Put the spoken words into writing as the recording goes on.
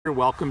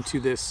Welcome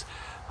to this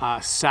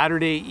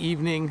Saturday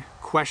evening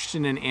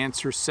question and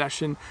answer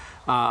session.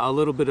 A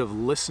little bit of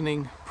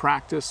listening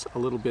practice, a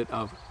little bit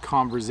of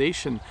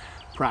conversation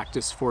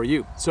practice for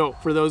you. So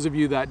for those of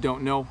you that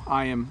don't know,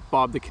 I am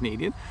Bob the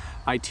Canadian.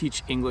 I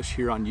teach English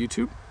here on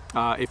YouTube.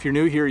 If you're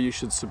new here, you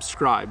should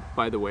subscribe,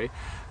 by the way,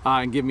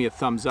 and give me a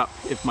thumbs up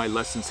if my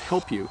lessons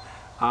help you.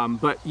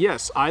 But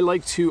yes, I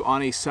like to,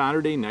 on a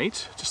Saturday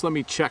night, just let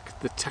me check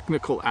the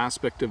technical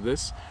aspect of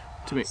this.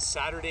 To me,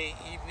 Saturday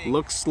evening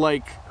looks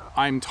like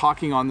I'm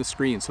talking on the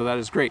screen, so that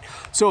is great.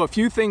 So a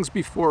few things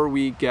before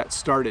we get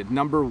started.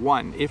 Number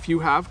one, if you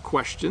have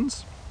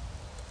questions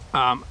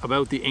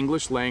about the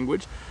English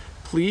language,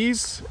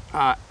 please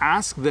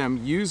ask them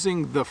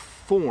using the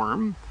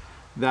form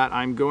that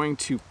I'm going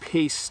to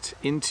paste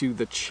into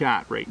the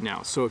chat right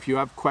now. So if you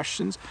have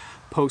questions,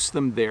 post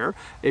them there.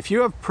 If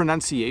you have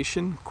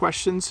pronunciation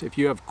questions, if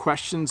you have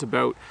questions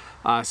about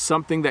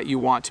something that you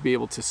want to be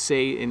able to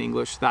say in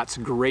English, that's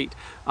great.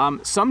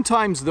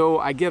 Sometimes though,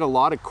 I get a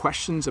lot of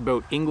questions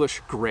about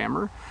English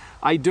grammar.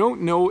 I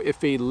don't know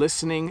if a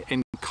listening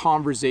and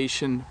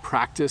conversation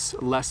practice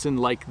lesson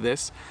like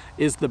this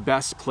is the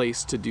best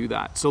place to do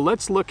that. So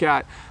let's look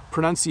at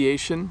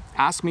pronunciation.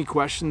 Ask me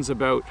questions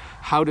about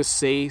how to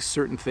say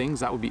certain things.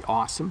 That would be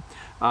awesome.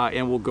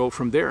 And we'll go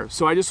from there.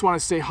 So I just want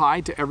to say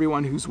hi to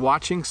everyone who's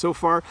watching so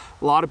far.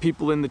 A lot of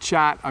people in the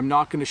chat. I'm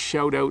not going to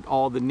shout out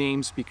all the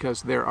names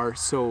because there are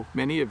so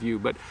many of you,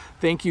 but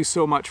thank you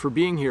so much for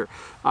being here.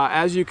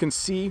 As you can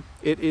see,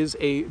 it is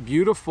a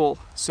beautiful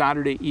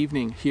Saturday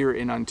evening here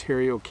in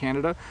Ontario,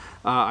 Canada.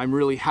 I'm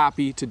really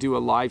happy to do a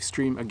live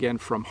stream again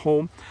from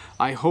home.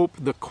 I hope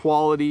the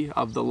quality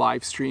of the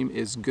live stream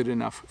is good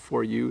enough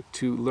for you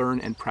to learn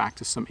and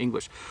practice some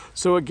English.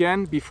 So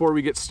again, before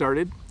we get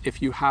started,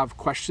 if you have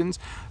questions,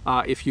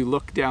 if you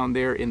look down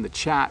there in the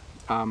chat,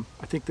 I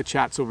think the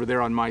chat's over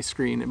there on my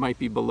screen. It might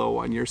be below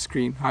on your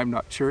screen. I'm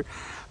not sure.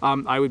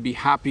 I would be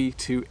happy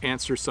to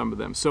answer some of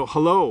them. So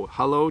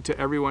hello to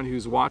everyone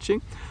who's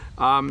watching.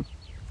 I'm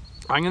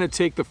going to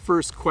take the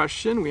first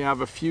question. We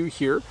have a few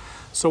here.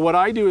 So what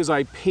I do is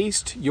I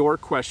paste your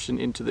question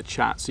into the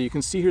chat. So you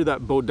can see here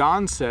that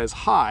Bodan says,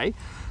 hi,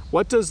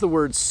 what does the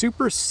word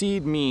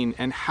supersede mean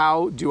and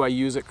how do I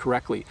use it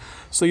correctly?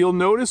 So you'll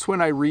notice when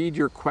I read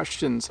your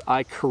questions,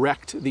 I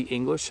correct the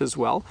English as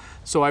well.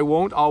 So I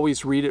won't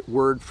always read it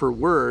word for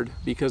word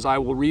because I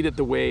will read it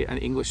the way an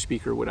English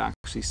speaker would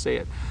actually say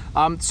it.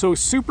 So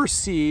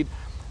supersede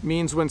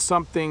means when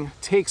something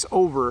takes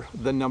over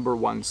the number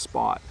one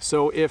spot.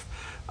 So if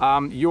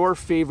your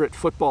favorite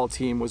football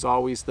team was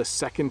always the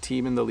second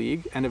team in the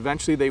league and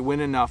eventually they win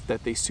enough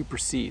that they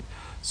supersede.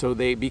 So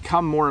they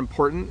become more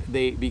important,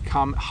 they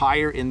become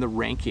higher in the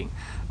ranking.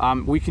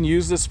 We can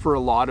use this for a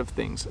lot of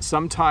things.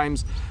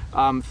 Sometimes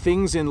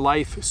things in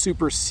life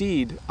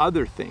supersede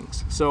other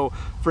things. So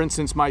for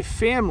instance, my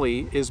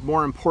family is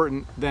more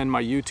important than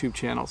my YouTube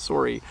channel,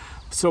 sorry.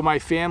 So my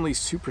family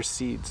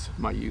supersedes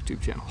my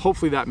YouTube channel.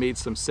 Hopefully that made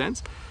some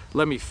sense.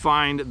 Let me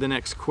find the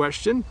next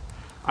question.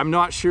 I'm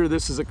not sure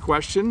this is a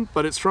question,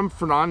 but it's from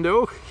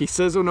Fernando. He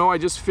says, oh no, I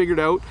just figured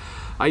out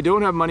I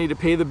don't have money to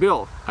pay the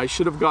bill. I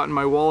should have gotten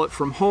my wallet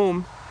from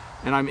home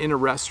and I'm in a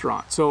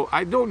restaurant. So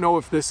I don't know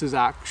if this is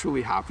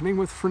actually happening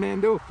with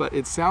Fernando, but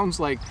it sounds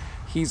like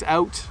he's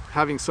out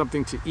having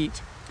something to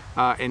eat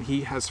and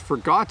he has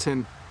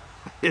forgotten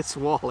his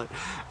wallet.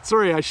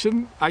 Sorry, I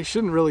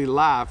shouldn't really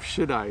laugh,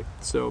 should I?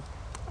 So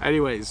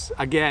anyways,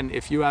 again,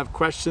 if you have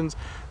questions,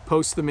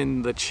 post them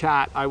in the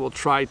chat. I will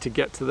try to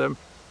get to them.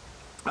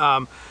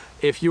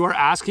 If you are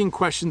asking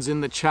questions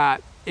in the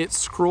chat, it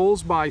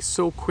scrolls by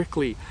so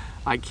quickly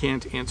I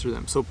can't answer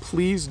them. So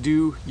please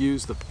do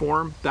use the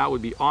form. That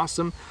would be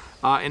awesome.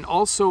 And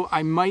also,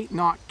 I might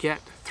not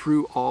get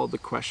through all the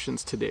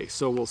questions today.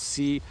 So we'll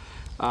see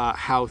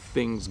how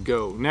things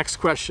go. Next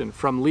question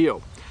from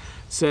Leo.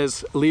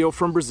 Says, Leo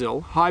from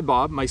Brazil. Hi,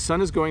 Bob. My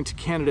son is going to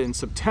Canada in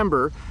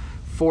September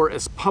for a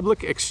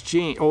public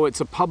exchange. Oh,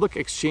 it's a public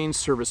exchange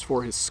service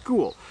for his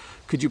school.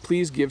 Could you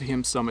please give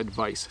him some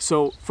advice?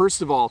 So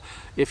first of all,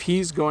 if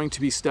he's going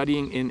to be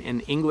studying in an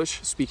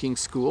English-speaking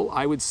school,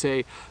 I would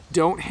say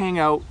don't hang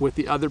out with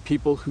the other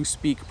people who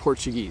speak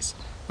Portuguese,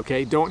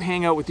 okay? Don't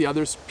hang out with the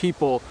other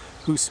people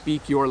who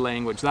speak your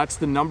language. That's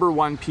the number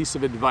one piece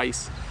of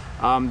advice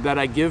that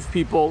I give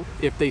people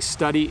if they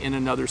study in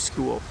another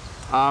school.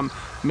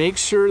 Make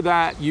sure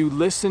that you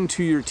listen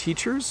to your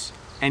teachers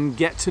and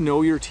get to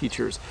know your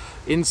teachers.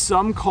 In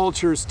some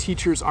cultures,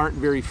 teachers aren't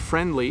very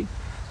friendly,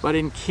 but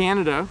in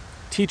Canada,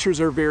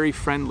 teachers are very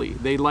friendly.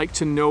 They like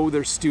to know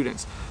their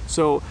students.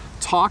 So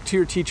talk to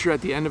your teacher at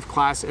the end of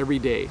class every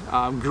day.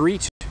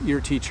 Greet your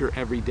teacher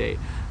every day.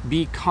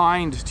 Be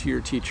kind to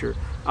your teacher.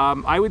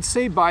 I would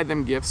say buy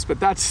them gifts, but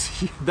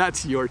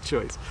that's your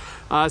choice.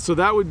 So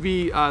that would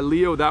be,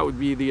 Leo, that would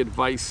be the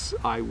advice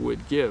I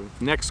would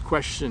give. Next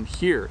question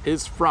here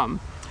is from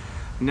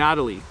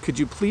Natalie. Could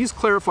you please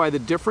clarify the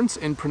difference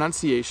in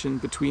pronunciation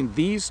between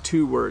these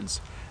two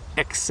words,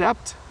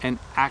 accept and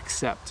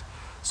accept?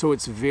 So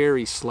it's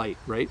very slight,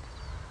 right?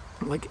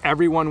 Like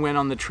everyone went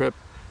on the trip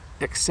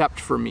except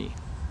for me.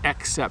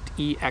 accept,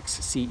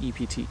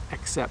 E-X-C-E-P-T,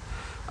 accept.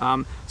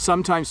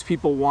 Sometimes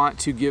people want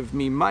to give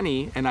me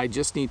money and I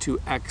just need to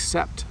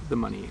accept the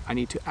money. I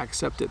need to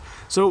accept it.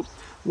 So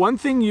one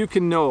thing you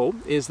can know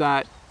is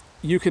that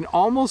you can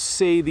almost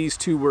say these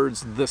two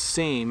words the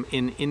same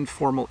in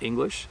informal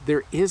English.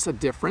 There is a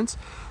difference,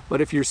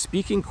 but if you're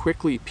speaking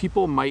quickly,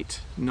 people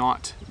might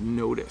not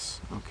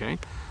notice, okay?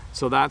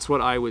 So that's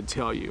what I would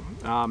tell you.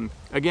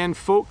 Again,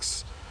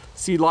 folks,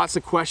 see lots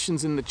of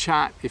questions in the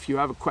chat. If you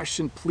have a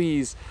question,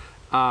 please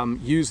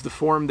use the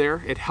form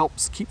there. It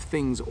helps keep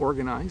things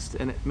organized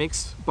and it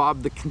makes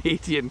Bob the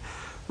Canadian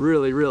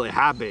really, really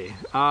happy.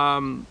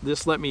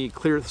 Just let me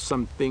clear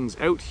some things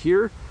out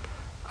here.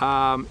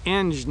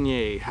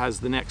 Anjne has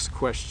the next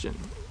question,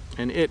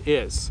 and it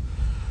is,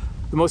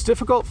 the most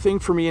difficult thing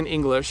for me in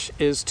English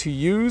is to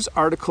use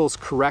articles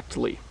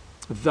correctly,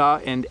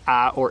 the and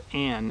a or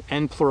an,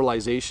 and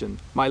pluralization.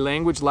 My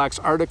language lacks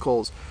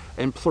articles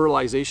and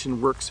pluralization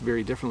works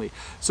very differently.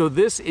 So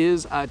this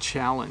is a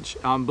challenge.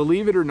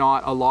 Believe it or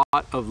not, a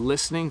lot of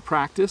listening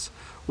practice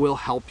will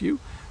help you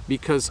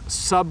because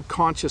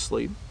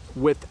subconsciously,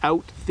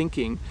 without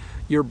thinking,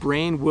 your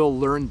brain will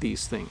learn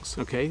these things,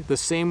 okay? The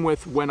same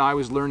with when I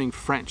was learning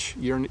French.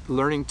 You're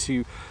learning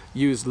to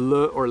use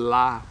le or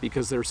la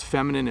because there's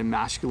feminine and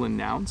masculine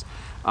nouns.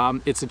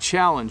 It's a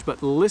challenge,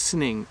 but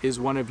listening is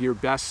one of your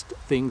best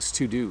things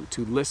to do,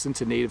 to listen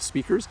to native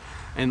speakers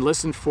and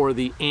listen for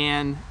the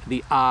an,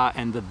 the a,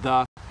 and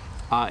the,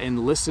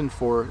 and listen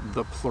for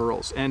the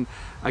plurals. And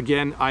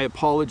again, I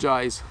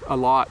apologize a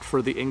lot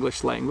for the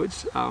English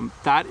language.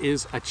 That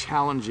is a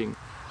challenging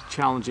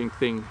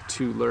thing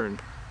to learn.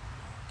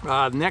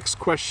 Next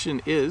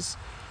question is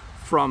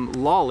from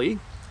Lolly.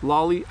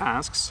 Lolly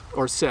asks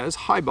or says,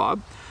 "Hi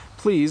Bob,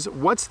 please,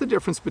 what's the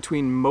difference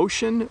between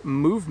motion,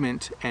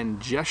 movement, and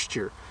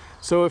gesture?"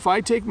 So if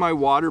I take my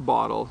water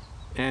bottle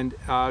and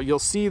you'll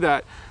see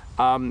that,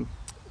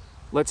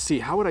 let's see,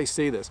 how would I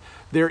say this?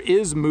 There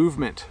is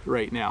movement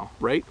right now,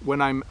 right? When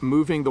I'm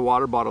moving the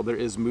water bottle, there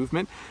is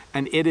movement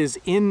and it is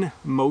in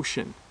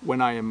motion when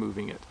I am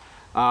moving it.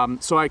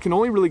 So I can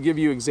only really give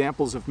you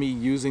examples of me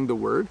using the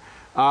word.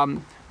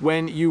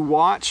 When you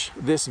watch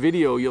this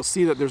video, you'll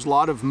see that there's a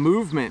lot of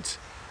movement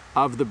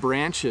of the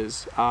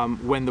branches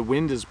when the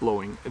wind is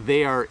blowing.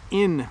 They are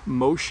in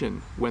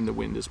motion when the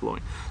wind is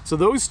blowing. So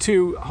those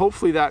two,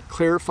 hopefully that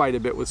clarified a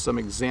bit with some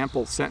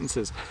example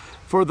sentences.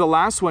 For the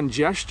last one,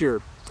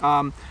 gesture.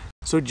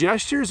 So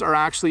gestures are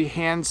actually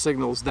hand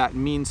signals that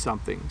mean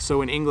something.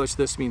 So in English,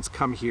 this means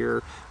come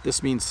here,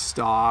 this means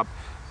stop,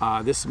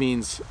 this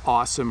means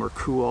awesome or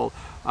cool.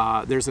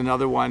 There's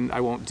another one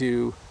I won't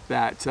do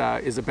that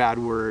is a bad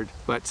word,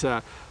 but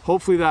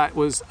hopefully that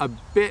was a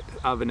bit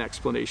of an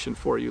explanation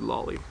for you,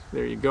 Lolly.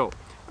 There you go.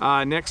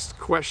 Next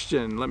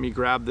question. Let me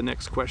grab the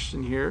next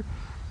question here.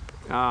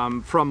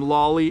 From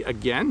Lolly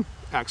again.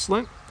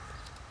 Excellent.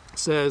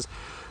 Says,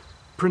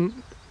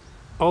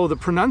 the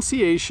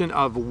pronunciation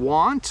of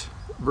want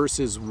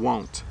versus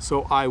won't.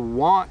 So I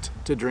want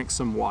to drink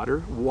some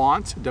water.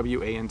 Want,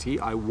 W-A-N-T.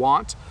 I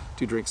want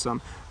to drink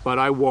some, but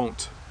I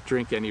won't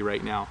drink any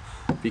right now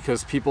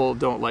because people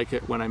don't like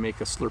it when I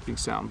make a slurping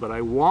sound. But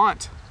I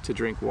want to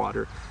drink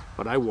water,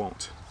 but I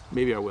won't.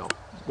 Maybe I will.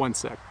 One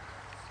sec.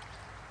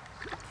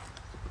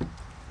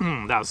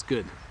 That was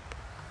good.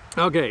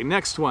 Okay,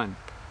 next one.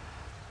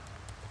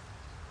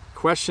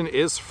 Question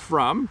is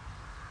from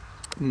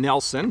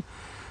Nelson.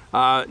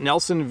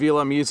 Nelson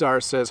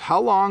Villamizar says, how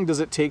long does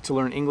it take to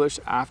learn English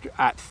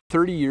at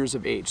 30 years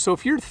of age? So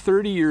if you're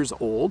 30 years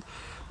old,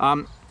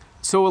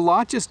 so a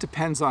lot just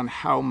depends on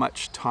how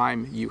much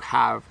time you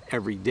have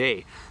every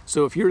day.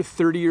 So if you're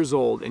 30 years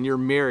old and you're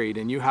married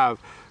and you have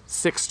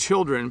 6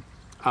 children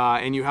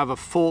and you have a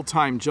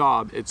full-time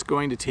job, it's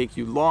going to take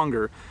you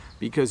longer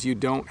because you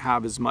don't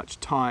have as much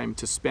time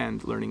to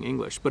spend learning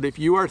English. But if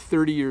you are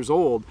 30 years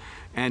old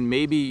and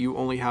maybe you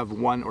only have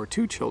 1 or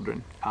 2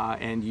 children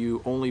and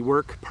you only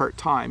work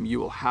part-time, you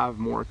will have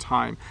more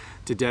time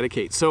to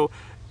dedicate. So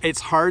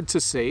it's hard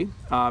to say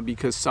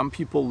because some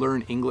people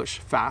learn English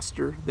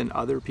faster than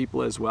other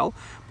people as well.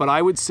 But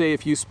I would say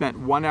if you spent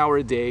 1 hour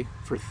a day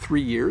for 3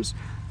 years,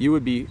 you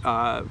would be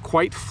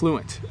quite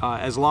fluent.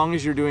 As long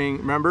as you're doing,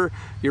 remember,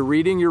 you're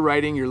reading, you're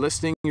writing, you're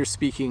listening, you're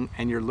speaking,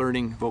 and you're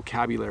learning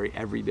vocabulary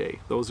every day.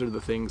 Those are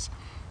the things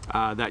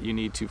that you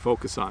need to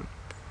focus on.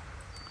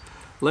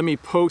 Let me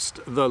post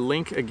the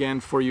link again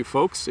for you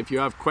folks. If you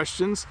have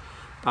questions,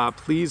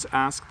 please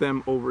ask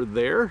them over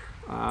there.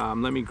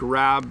 Let me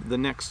grab the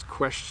next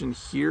question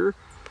here.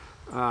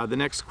 The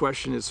next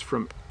question is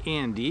from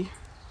Andy.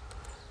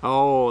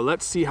 Oh,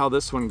 let's see how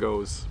this one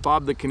goes.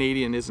 Bob the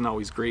Canadian isn't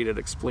always great at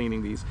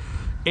explaining these.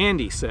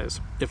 Andy says,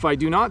 if I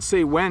do not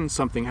say when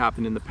something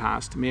happened in the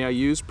past, may I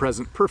use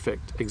present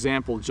perfect?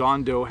 Example,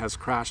 John Doe has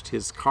crashed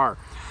his car.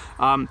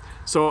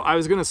 So I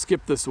was going to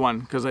skip this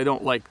one because I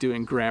don't like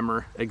doing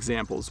grammar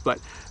examples. But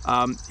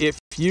if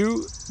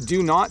you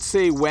do not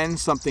say when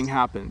something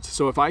happened,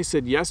 so if I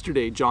said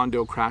yesterday John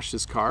Doe crashed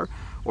his car,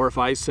 or if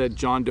I said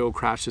John Doe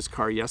crashed his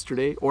car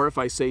yesterday, or if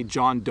I say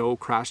John Doe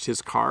crashed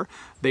his car,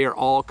 they are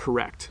all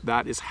correct.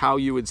 That is how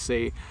you would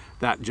say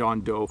that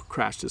John Doe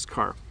crashed his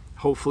car.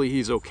 Hopefully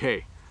he's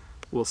okay.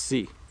 We'll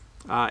see.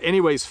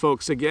 Anyways,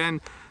 folks,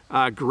 again,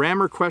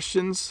 grammar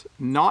questions,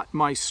 not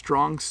my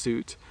strong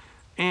suit.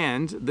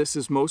 And this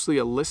is mostly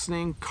a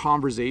listening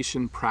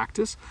conversation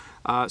practice.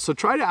 So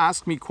try to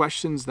ask me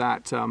questions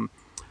that,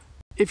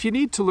 if you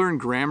need to learn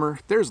grammar,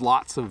 there's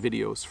lots of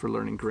videos for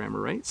learning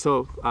grammar, right?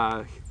 So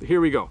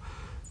here we go.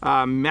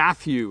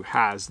 Matthew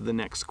has the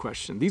next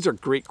question. These are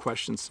great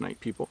questions tonight,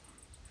 people.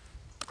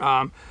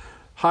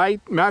 Hi,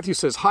 Matthew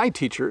says, "Hi,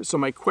 teacher. So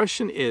my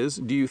question is,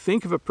 do you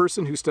think if a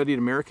person who studied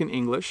American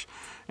English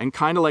and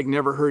kind of like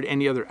never heard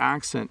any other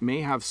accent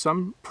may have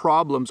some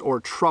problems or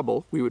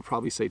trouble," we would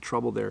probably say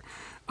trouble there,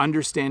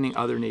 "understanding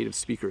other native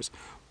speakers?"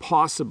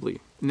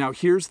 Possibly. Now,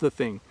 here's the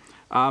thing.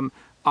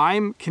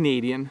 I'm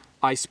Canadian.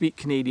 I speak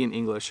Canadian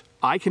English.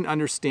 I can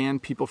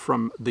understand people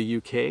from the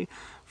UK,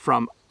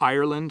 from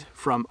Ireland,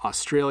 from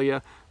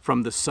Australia,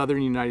 from the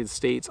southern United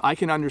States. I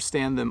can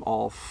understand them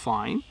all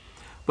fine.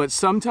 But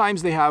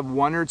sometimes they have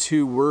one or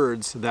two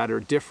words that are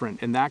different,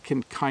 and that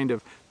can kind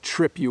of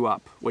trip you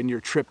up. When you're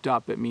tripped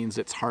up, it means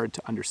it's hard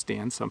to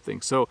understand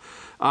something. So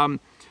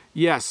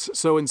yes,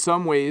 so in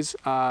some ways,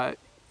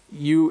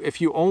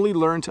 if you only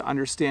learn to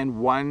understand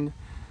one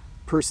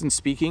person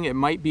speaking, it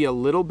might be a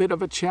little bit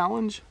of a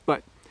challenge,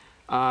 but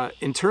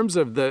in terms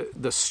of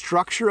the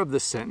structure of the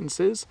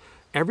sentences,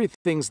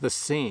 everything's the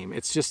same.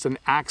 It's just an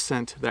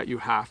accent that you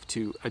have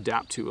to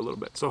adapt to a little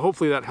bit. So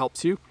hopefully that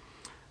helps you.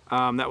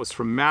 That was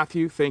from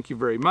Matthew. Thank you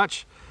very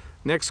much.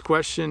 Next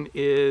question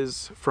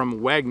is from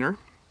Wagner.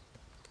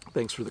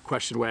 Thanks for the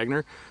question,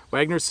 Wagner.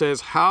 Wagner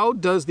says, "How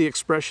does the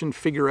expression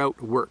figure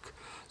out work?"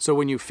 So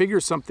when you figure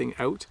something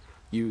out,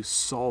 you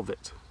solve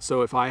it.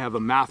 So if I have a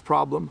math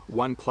problem,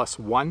 1 +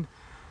 1,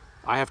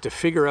 I have to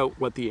figure out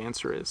what the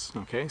answer is.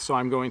 Okay, so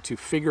I'm going to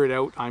figure it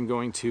out. I'm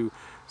going to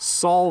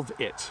solve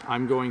it.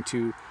 I'm going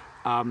to,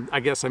 I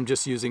guess I'm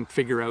just using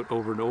figure out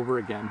over and over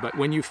again. But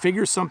when you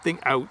figure something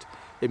out,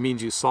 it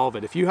means you solve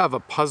it. If you have a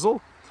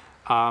puzzle,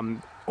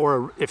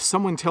 or if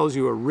someone tells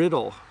you a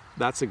riddle,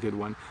 that's a good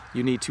one.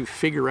 You need to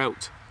figure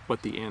out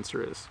what the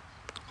answer is.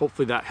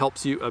 Hopefully that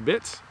helps you a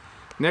bit.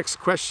 Next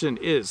question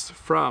is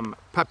from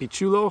Papi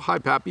Chulo. Hi,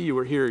 Papi. You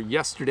were here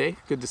yesterday.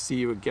 Good to see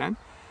you again.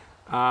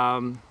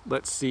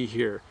 Let's see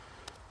here.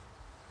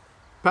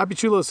 Papi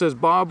Chulo says,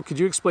 "Bob, could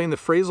you explain the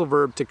phrasal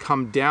verb to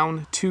come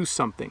down to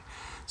something?"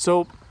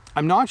 So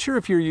I'm not sure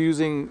if you're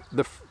using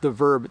the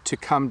verb to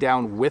come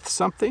down with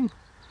something.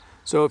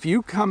 So if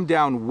you come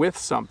down with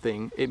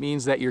something, it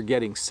means that you're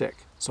getting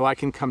sick. So I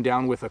can come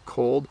down with a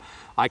cold.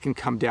 I can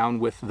come down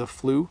with the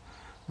flu.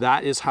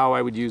 That is how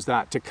I would use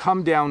that. To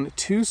come down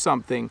to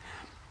something,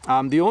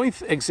 the only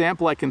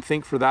example I can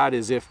think for that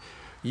is if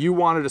you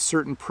wanted a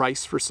certain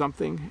price for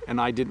something and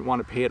I didn't want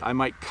to pay it, I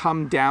might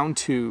come down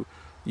to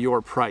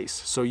your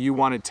price. So you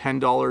wanted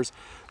 $10.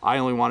 I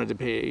only wanted to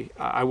pay,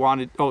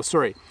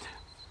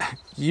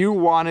 you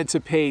wanted to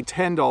pay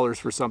 $10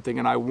 for something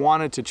and I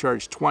wanted to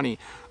charge $20,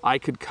 I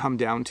could come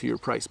down to your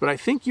price. But I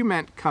think you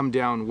meant come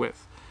down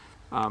with.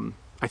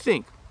 I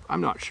think.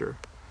 I'm not sure.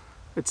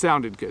 It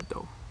sounded good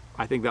though.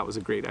 I think that was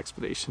a great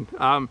explanation.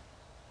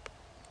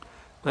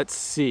 Let's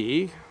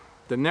see.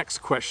 The next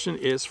question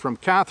is from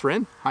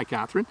Catherine. Hi,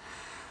 Catherine.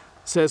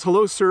 Says,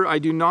 "Hello, sir. I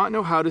do not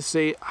know how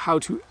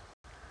to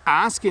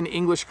ask in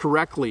English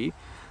correctly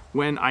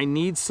when I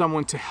need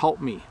someone to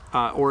help me,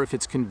 or if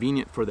it's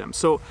convenient for them."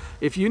 So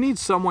if you need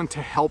someone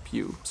to help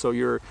you, so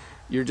you're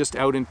just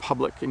out in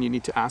public and you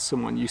need to ask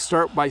someone, you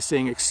start by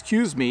saying,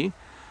 "Excuse me,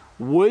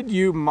 would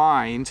you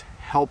mind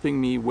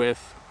helping me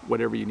with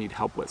whatever you need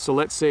help with?" So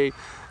let's say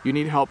you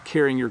need help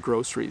carrying your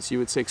groceries. You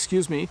would say,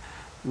 "Excuse me,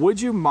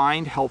 would you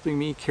mind helping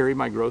me carry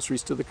my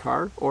groceries to the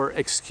car?" Or,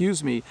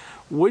 "Excuse me,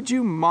 would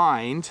you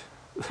mind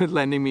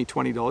lending me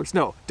 $20?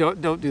 No,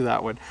 don't do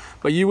that one.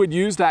 But you would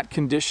use that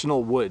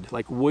conditional would,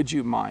 like, would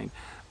you mind?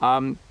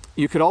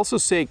 You could also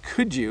say,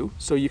 could you?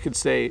 So you could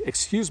say,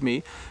 "Excuse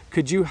me,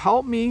 could you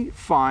help me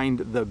find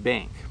the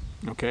bank?"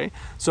 Okay,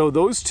 so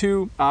those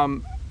two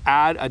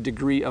add a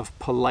degree of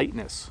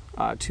politeness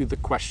to the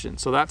question.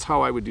 So that's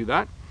how I would do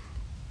that.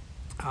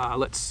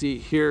 Let's see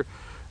here.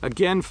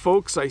 Again,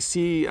 folks, I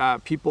see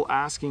people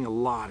asking a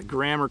lot of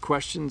grammar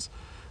questions.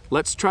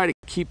 Let's try to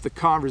keep the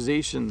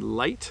conversation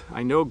light.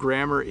 I know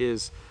grammar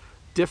is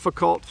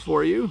difficult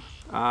for you,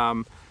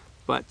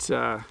 but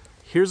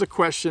here's a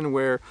question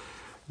where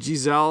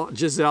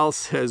Giselle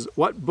says,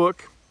 "What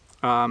book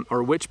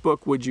or which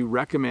book would you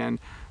recommend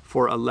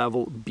for a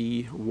level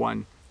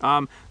B1?"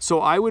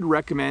 So I would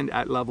recommend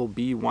at level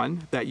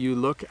B1 that you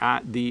look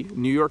at the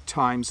New York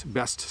Times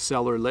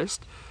bestseller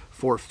list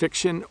for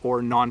fiction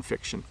or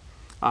nonfiction,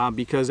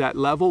 because at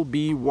level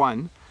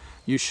B1,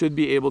 you should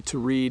be able to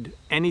read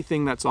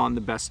anything that's on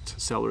the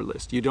bestseller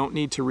list. You don't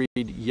need to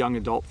read young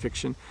adult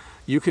fiction.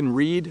 You can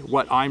read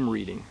what I'm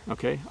reading,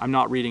 okay? I'm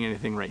not reading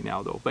anything right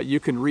now though, but you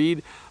can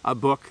read a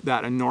book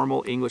that a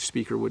normal English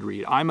speaker would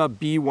read. I'm a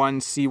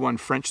B1, C1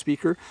 French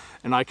speaker,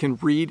 and I can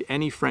read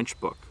any French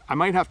book. I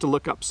might have to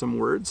look up some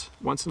words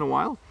once in a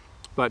while,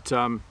 but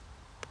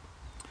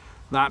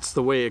that's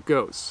the way it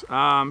goes.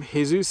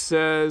 Jesus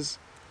says,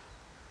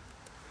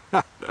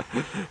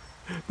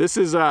 This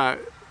is,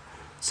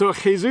 so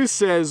Jesus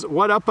says,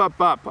 what up, up,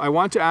 up? I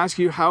want to ask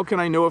you, how can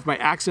I know if my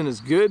accent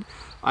is good?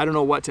 I don't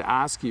know what to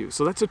ask you.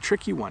 So that's a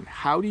tricky one.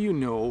 How do you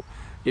know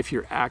if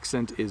your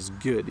accent is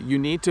good? You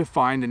need to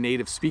find a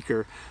native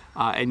speaker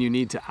and you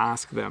need to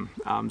ask them.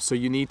 So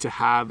you need to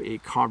have a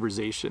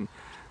conversation,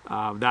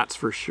 that's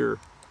for sure.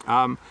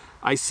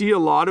 I see a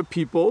lot of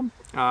people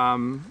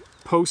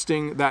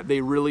posting that they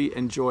really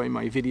enjoy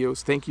my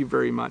videos. Thank you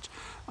very much.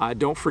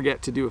 Don't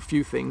forget to do a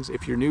few things.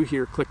 If you're new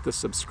here, click the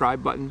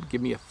subscribe button,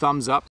 give me a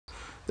thumbs up.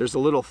 There's a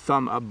little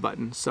thumb up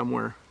button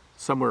somewhere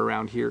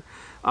around here.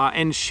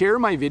 And share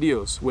my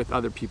videos with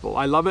other people.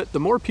 I love it. The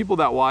more people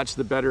that watch,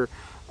 the better,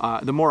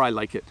 the more I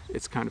like it.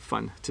 It's kind of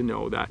fun to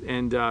know that.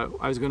 And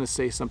I was going to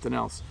say something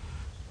else.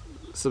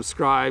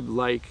 Subscribe,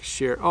 like,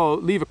 share. Oh,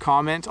 leave a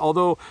comment.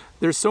 Although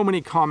there's so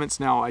many comments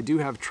now, I do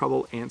have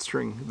trouble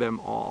answering them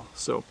all.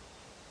 So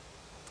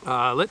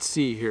let's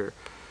see here.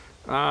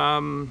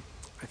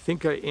 I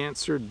think I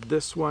answered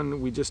this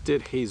one. We just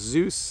did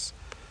Jesus.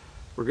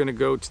 We're going to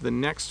go to the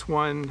next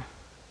one.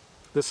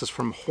 This is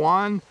from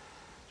Juan.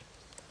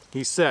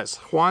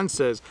 Juan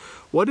says,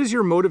 what is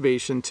your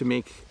motivation to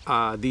make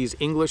these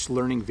English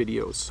learning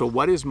videos? So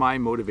what is my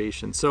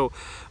motivation? So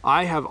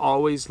I have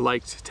always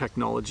liked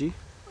technology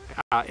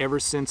ever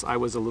since I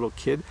was a little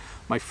kid.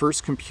 My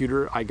first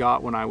computer I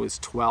got when I was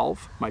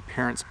 12. My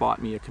parents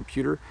bought me a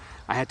computer.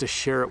 I had to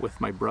share it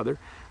with my brother.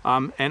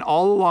 And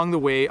all along the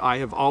way, I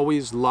have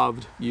always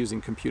loved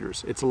using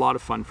computers. It's a lot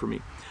of fun for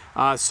me.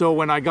 So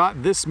when I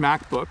got this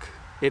MacBook,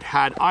 it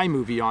had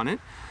iMovie on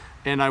it.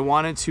 And I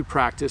wanted to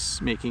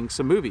practice making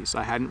some movies.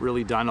 I hadn't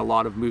really done a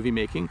lot of movie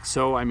making,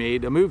 so I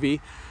made a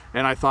movie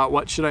and I thought,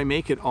 what should I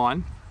make it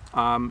on?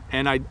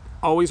 And I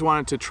always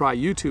wanted to try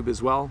YouTube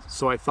as well,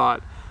 so I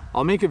thought,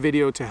 I'll make a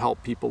video to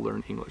help people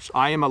learn English.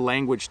 I am a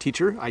language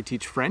teacher, I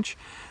teach French,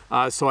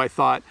 so I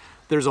thought,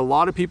 there's a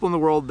lot of people in the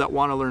world that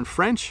want to learn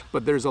French,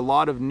 but there's a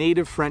lot of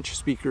native French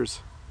speakers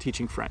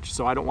teaching French,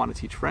 so I don't want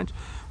to teach French,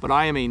 but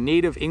I am a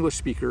native English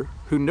speaker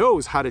who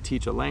knows how to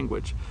teach a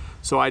language.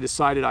 So I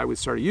decided I would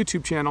start a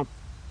YouTube channel.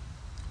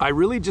 I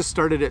really just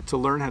started it to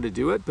learn how to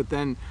do it, but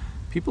then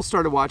people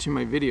started watching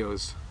my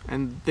videos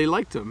and they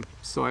liked them,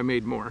 so I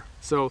made more.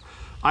 So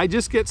I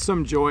just get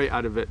some joy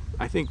out of it.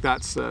 I think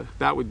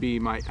that would be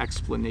my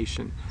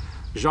explanation.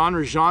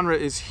 Genre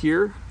is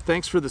here.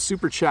 Thanks for the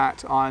super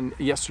chat on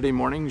yesterday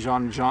morning,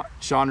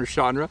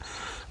 genre.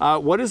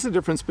 What is the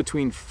difference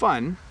between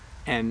fun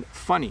and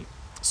funny?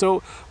 So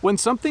when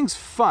something's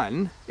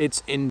fun,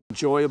 it's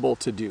enjoyable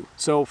to do.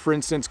 So for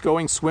instance,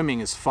 going swimming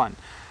is fun.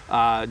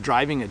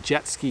 Driving a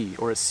jet ski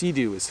or a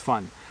Sea-Doo is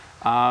fun.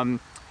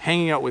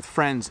 Hanging out with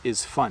friends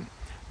is fun.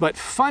 But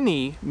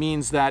funny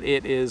means that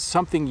it is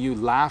something you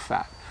laugh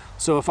at.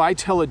 So if I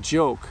tell a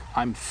joke,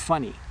 I'm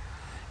funny.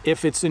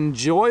 If it's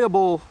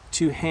enjoyable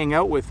to hang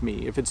out with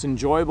me, if it's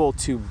enjoyable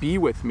to be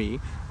with me,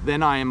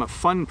 then I am a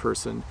fun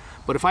person.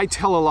 But if I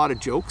tell a lot of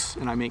jokes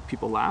and I make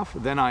people laugh,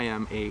 then I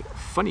am a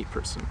funny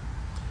person.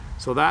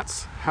 So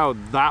that's how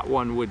that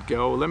one would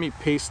go. Let me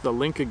paste the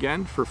link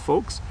again for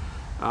folks.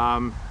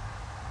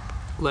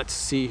 Let's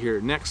see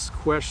here. Next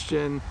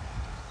question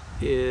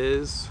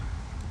is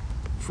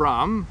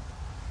from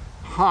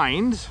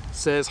Hind.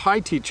 Says, hi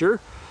teacher,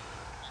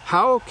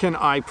 how can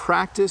I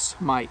practice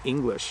my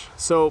English?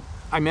 So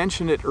I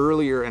mentioned it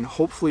earlier, and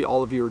hopefully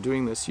all of you are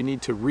doing this. You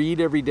need to read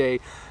every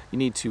day. You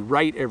need to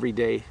write every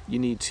day. You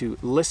need to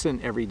listen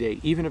every day,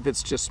 even if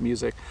it's just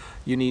music.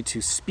 You need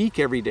to speak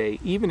every day,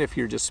 even if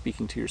you're just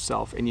speaking to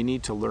yourself, and you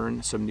need to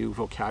learn some new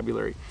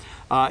vocabulary.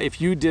 If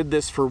you did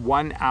this for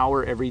 1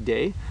 hour every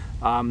day,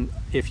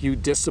 if you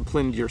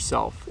disciplined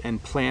yourself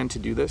and planned to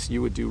do this,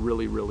 you would do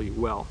really, really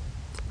well.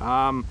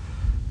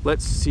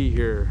 Let's see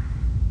here.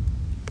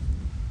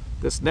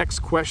 This next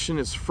question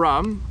is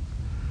from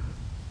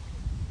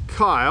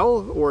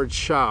Kyle or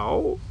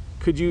Chow.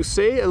 Could you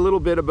say a little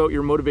bit about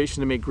your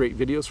motivation to make great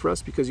videos for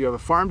us? Because you have a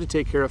farm to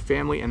take care of,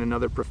 family, and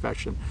another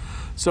profession.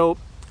 So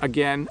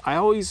again, I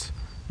always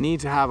need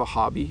to have a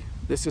hobby.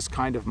 This is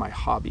kind of my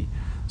hobby.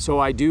 So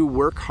I do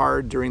work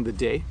hard during the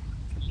day.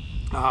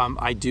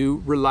 I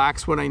do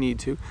relax when I need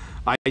to.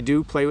 I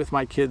do play with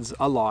my kids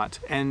a lot.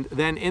 And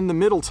then in the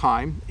middle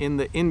time, in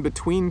the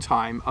in-between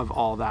time of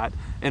all that,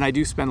 and I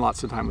do spend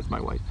lots of time with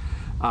my wife.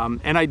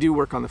 And I do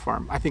work on the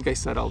farm. I think I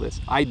said all this.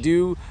 I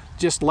do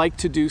just like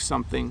to do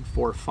something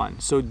for fun.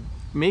 So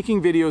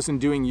making videos and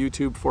doing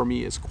YouTube for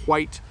me is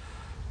quite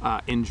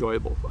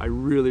enjoyable. I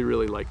really,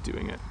 really like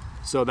doing it.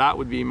 So that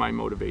would be my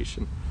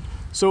motivation.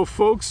 So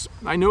folks,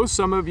 I know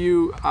some of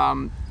you,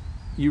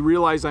 you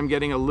realize I'm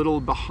getting a little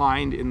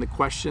behind in the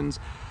questions.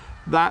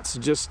 That's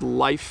just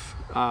life.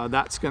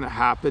 That's gonna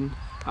happen.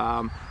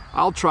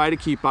 I'll try to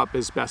keep up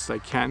as best I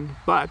can,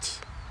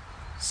 but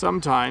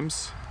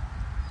sometimes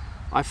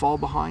I fall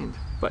behind.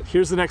 But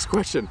here's the next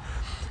question.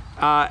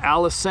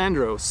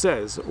 Alessandro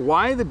says,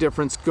 why the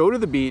difference go to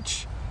the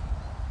beach,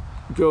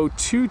 go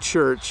to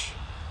church,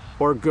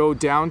 or go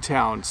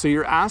downtown? So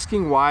you're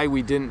asking why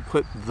we didn't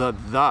put the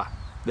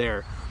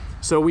there.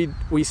 So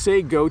we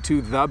say go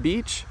to the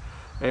beach,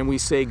 and we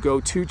say go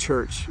to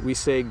church. We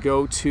say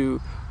go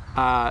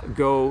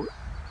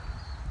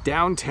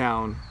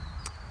downtown.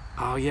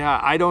 Oh yeah,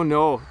 I don't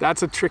know.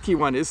 That's a tricky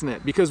one, isn't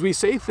it? Because we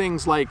say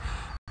things like,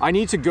 I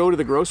need to go to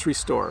the grocery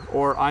store,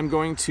 or I'm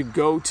going to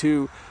go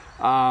to,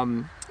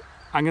 I'm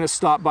going to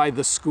stop by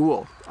the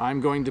school.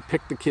 I'm going to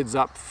pick the kids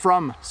up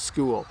from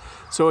school.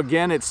 So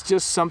again, it's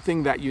just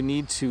something that you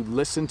need to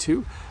listen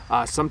to.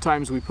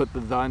 Sometimes we put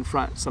the in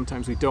front,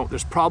 sometimes we don't.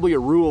 There's probably a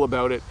rule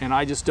about it, and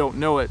I just don't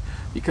know it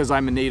because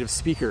I'm a native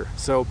speaker.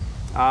 So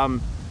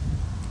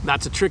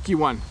that's a tricky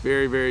one,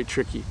 very, very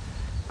tricky.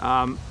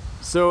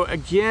 So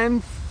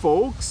again,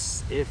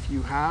 folks, if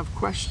you have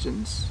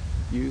questions,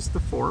 use the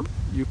form.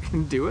 You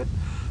can do it.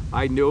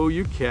 I know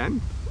you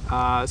can.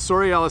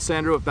 Sorry,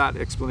 Alessandro, if that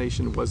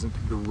explanation wasn't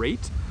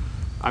great.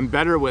 I'm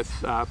better with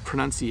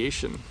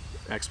pronunciation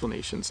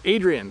explanations.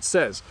 Adrian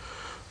says,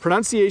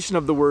 pronunciation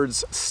of the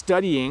words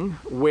studying,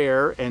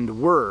 where, and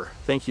were.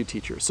 Thank you,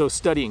 teacher. So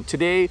studying.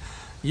 Today,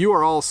 you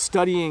are all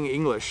studying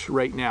English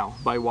right now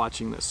by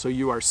watching this. So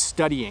you are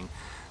studying.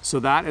 So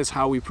that is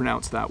how we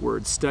pronounce that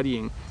word,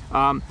 studying.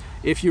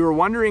 If you were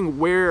wondering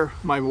where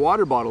my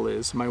water bottle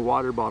is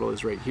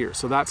right here.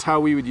 So that's how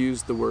we would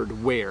use the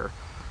word where.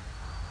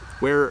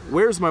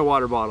 Where's my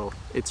water bottle?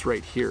 It's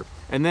right here.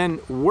 And then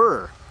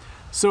were.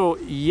 So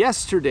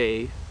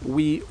yesterday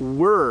we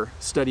were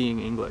studying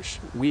English.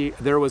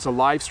 There was a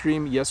live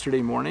stream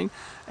yesterday morning,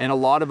 and a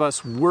lot of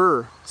us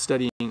were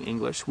studying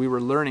English. We were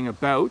learning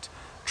about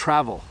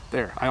travel.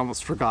 There, I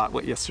almost forgot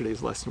what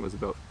yesterday's lesson was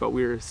about, but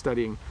we were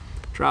studying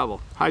travel.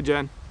 Hi,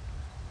 Jen.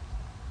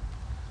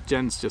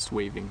 Jen's just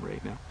waving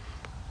right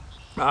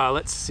now.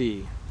 Let's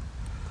see.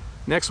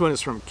 Next one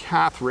is from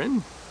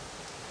Catherine.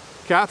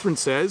 Catherine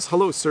says,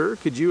 hello, sir.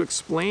 Could you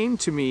explain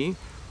to me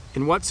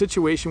in what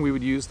situation we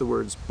would use the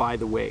words by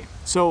the way?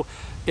 So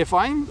if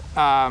I'm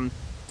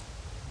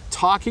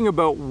talking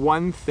about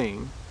one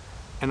thing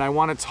and I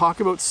want to talk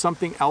about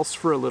something else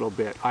for a little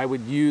bit, I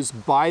would use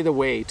by the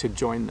way to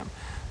join them.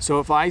 So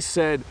if I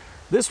said,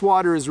 this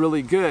water is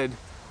really good,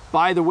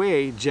 by the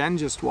way, Jen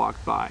just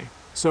walked by.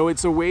 So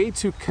it's a way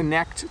to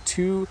connect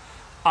two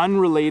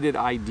unrelated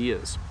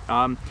ideas.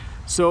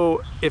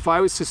 So if I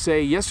was to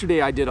say,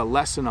 yesterday I did a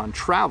lesson on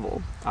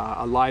travel,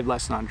 a live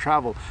lesson on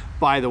travel,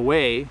 by the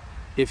way,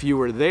 if you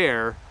were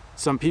there,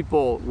 some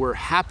people were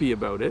happy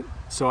about it.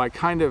 So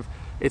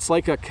it's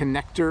like a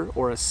connector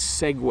or a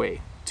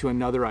segue to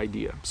another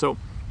idea. So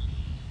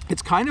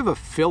it's kind of a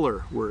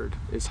filler word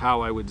is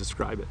how I would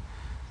describe it.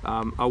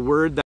 A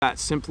word that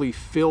simply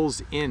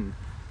fills in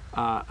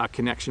a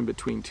connection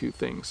between two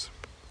things.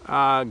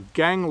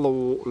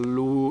 Gangluo.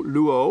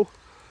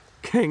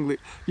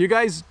 You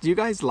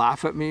guys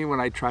laugh at me when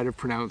I try to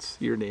pronounce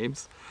your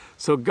names.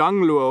 So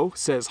Gangluo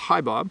says,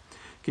 hi Bob,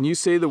 can you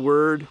say the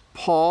word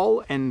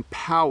Paul and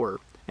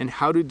power and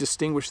how to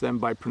distinguish them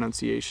by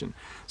pronunciation?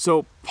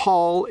 So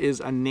Paul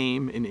is a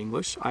name in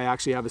English. I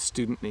actually have a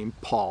student named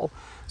Paul.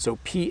 So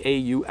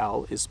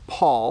P-A-U-L is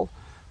Paul.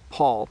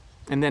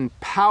 And then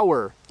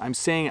power, I'm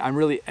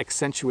really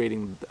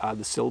accentuating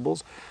the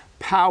syllables.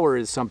 Power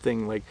is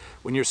something like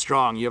when you're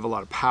strong, you have a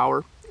lot of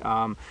power.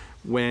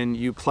 When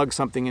you plug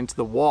something into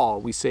the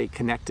wall, we say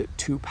connect it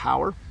to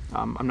power.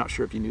 I'm not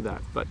sure if you knew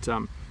that, but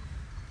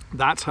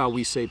that's how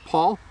we say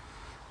Paul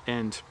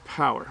and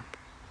power.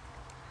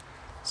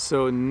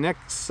 So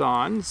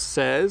Nixon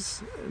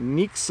says,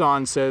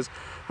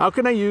 how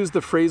can I use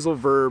the phrasal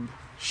verb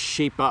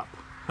shape up?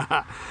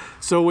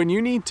 So when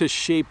you need to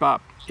shape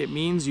up, it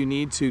means you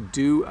need to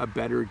do a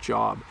better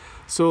job.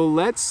 So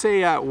let's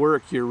say at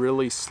work you're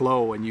really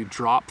slow and you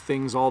drop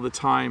things all the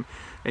time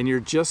and you're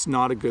just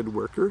not a good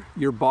worker.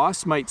 Your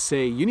boss might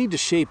say, you need to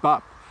shape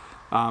up,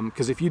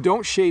 because if you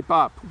don't shape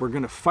up, we're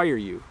going to fire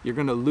you. You're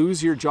going to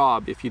lose your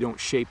job if you don't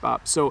shape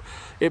up. So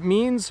it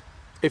means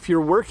if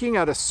you're working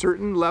at a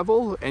certain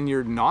level and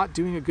you're not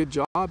doing a good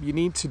job, you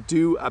need to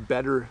do a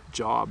better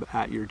job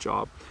at your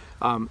job.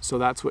 So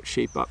that's what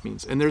shape up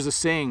means. And there's a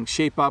saying,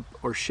 shape up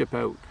or ship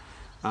out.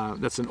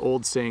 That's an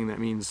old saying that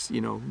means,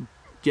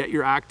 get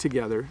your act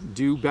together,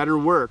 do better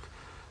work,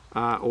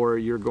 or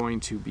you're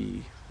going to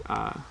be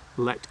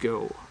let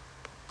go.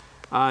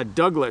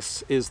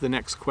 Douglas is the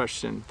next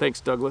question.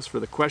 Thanks, Douglas, for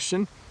the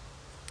question.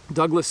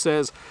 Douglas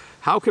says,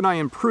 how can I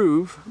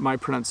improve my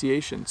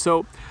pronunciation?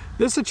 So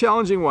this is a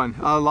challenging one.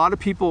 A lot of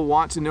people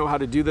want to know how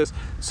to do this.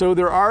 So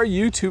there are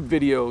YouTube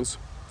videos,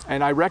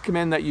 and I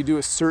recommend that you do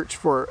a search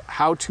for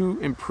how to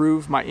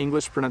improve my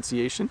English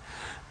pronunciation,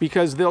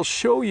 because they'll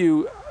show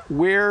you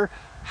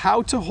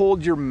how to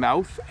hold your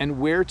mouth and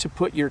where to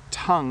put your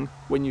tongue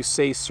when you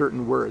say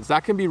certain words.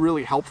 That can be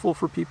really helpful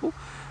for people.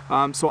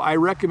 So I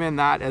recommend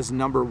that as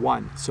number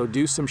one. So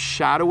do some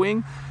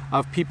shadowing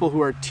of people who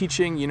are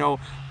teaching,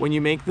 when you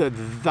make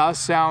the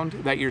sound,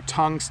 that your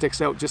tongue sticks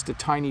out just a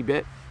tiny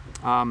bit.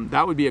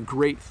 That would be a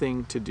great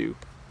thing to do.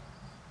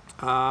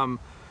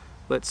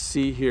 Let's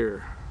see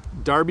here.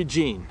 Darby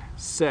Jean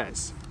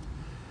says,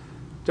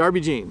 Darby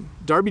Jean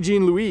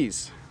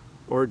Louise,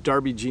 or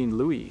Darby Jean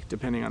Louis,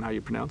 depending on how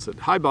you pronounce it.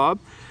 Hi, Bob.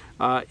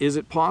 Is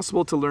it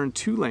possible to learn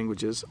 2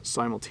 languages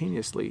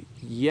simultaneously?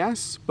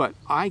 Yes, but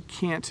I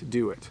can't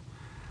do it.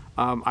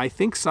 I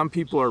think some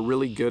people are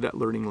really good at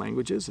learning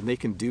languages and they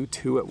can do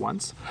 2 at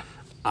once.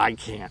 I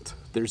can't.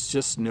 There's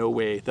just no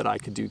way that I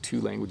could do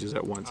 2 languages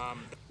at once.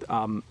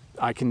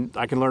 I can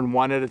learn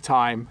 1 at a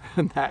time,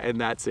 and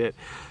that's it.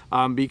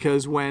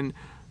 Because when,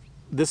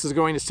 this is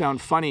going to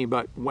sound funny,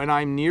 but when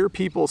I'm near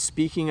people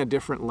speaking a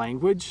different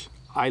language,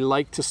 I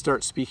like to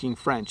start speaking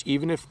French.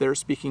 Even if they're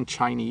speaking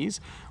Chinese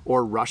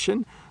or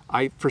Russian,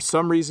 for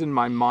some reason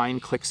my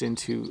mind clicks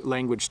into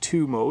language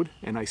 2 mode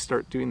and I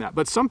start doing that.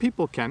 But some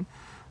people can.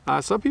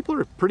 Some people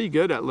are pretty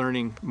good at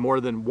learning more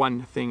than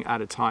 1 thing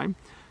at a time.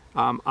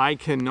 I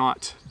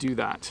cannot do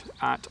that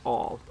at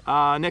all.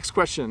 Next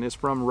question is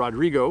from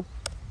Rodrigo.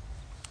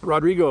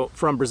 Rodrigo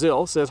from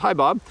Brazil says, "Hi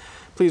Bob,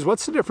 please,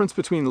 what's the difference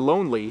between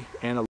lonely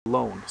and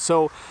alone?"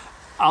 So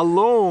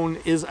alone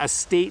is a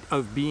state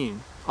of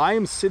being. I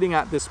am sitting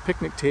at this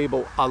picnic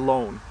table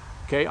alone,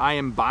 okay? I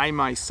am by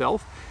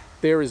myself.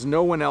 There is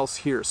no one else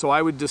here. So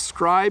I would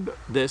describe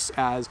this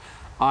as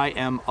I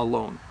am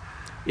alone.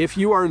 If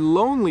you are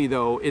lonely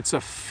though, it's a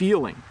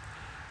feeling.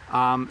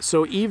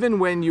 So even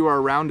when you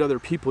are around other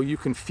people, you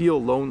can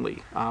feel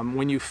lonely.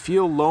 When you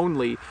feel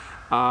lonely,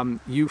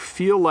 you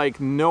feel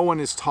like no one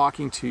is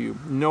talking to you,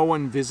 no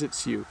one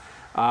visits you.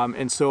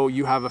 And so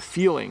you have a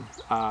feeling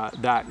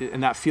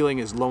and that feeling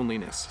is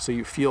loneliness. So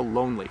you feel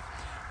lonely.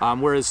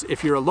 Whereas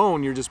if you're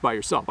alone, you're just by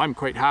yourself. I'm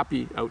quite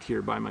happy out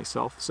here by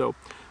myself, so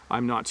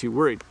I'm not too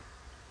worried.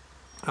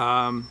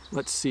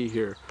 Let's see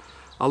here.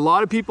 A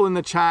lot of people in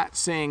the chat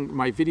saying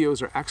my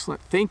videos are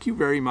excellent. Thank you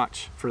very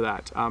much for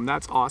that.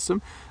 That's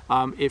awesome.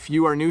 If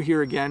you are new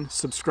here again,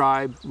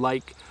 subscribe,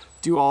 like,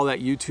 do all that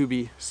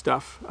YouTube-y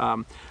stuff.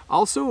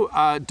 Also,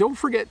 don't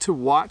forget to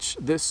watch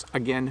this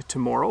again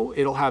tomorrow.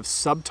 It'll have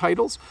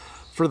subtitles.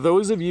 For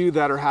those of you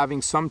that are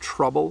having some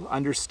trouble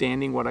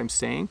understanding what I'm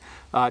saying,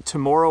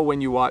 tomorrow when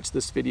you watch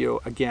this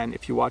video again,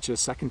 if you watch it a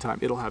second time,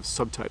 it'll have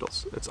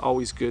subtitles. It's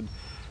always good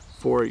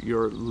for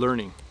your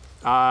learning.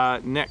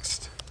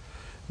 Next,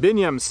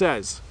 Binyam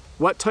says,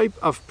 "What type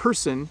of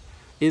person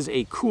is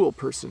a cool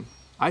person?"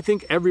 I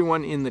think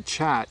everyone in the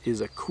chat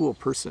is a cool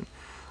person.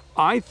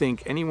 I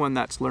think anyone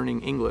that's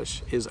learning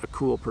English is a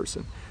cool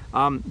person.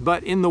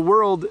 But in the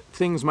world,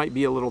 things might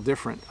be a little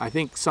different. I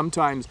think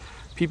sometimes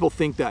people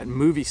think that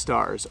movie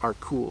stars are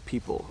cool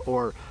people,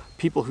 or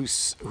people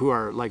who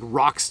are like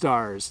rock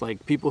stars,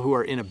 like people who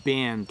are in a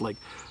band, like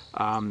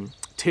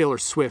Taylor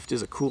Swift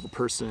is a cool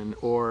person,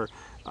 or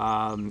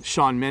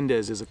Shawn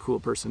Mendes is a cool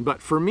person.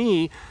 But for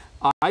me,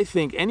 I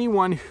think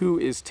anyone who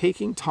is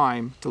taking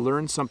time to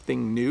learn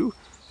something new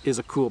is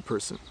a cool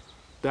person.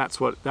 That's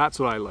what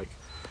I like.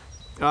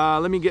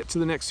 Let me get to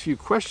the next few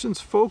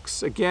questions,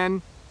 folks.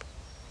 Again,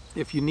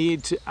 if you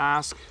need to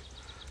ask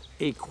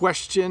a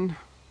question,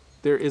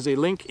 there is a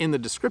link in the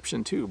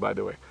description too, by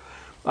the way.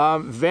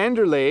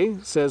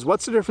 Vanderlei says,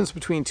 "What's the difference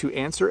between to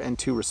answer and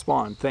to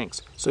respond?"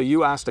 Thanks. So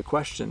you asked a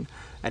question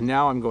and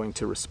now I'm going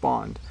to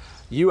respond.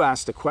 You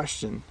asked a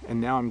question and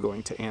now I'm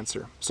going to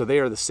answer. So they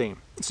are the same.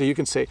 So you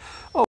can say,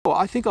 "Oh,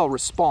 I think I'll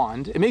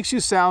respond." It makes you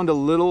sound a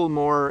little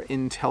more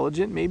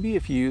intelligent maybe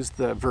if you use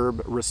the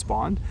verb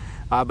respond,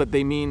 but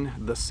they mean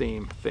the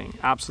same thing,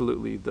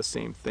 absolutely the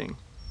same thing.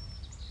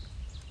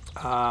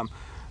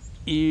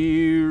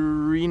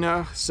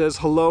 Irina says,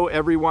 "Hello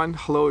everyone."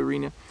 Hello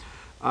Irina.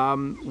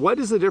 What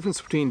is the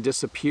difference between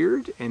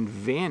disappeared and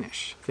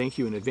vanish? Thank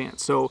you in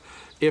advance. So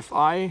if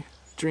I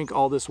drink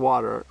all this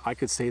water, I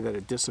could say that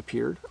it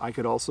disappeared. I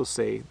could also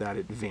say that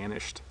it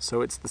vanished.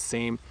 So it's the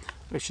same.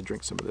 I should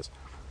drink some of this.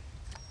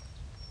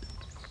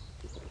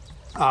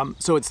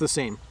 So it's the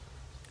same.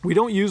 We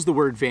don't use the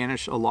word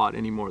vanish a lot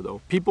anymore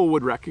though. People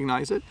would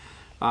recognize it,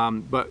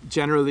 but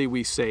generally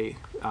we say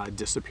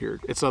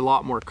disappeared. It's a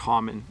lot more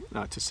common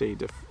to say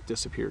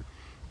disappeared.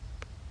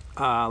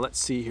 Let's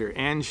see here.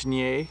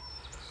 Anjnier,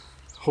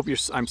 hope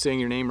I'm saying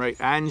your name right.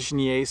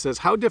 Anjnier says,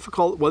 "How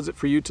difficult was it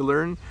for you to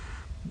learn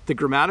the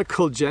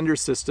grammatical gender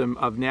system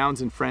of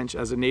nouns in French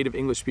as a native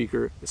English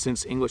speaker,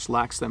 since English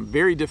lacks them?"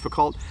 Very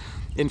difficult.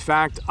 In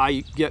fact,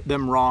 I get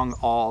them wrong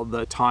all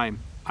the time.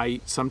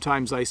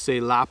 Sometimes I say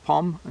la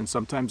pomme and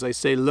sometimes I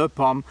say le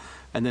pomme,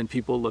 and then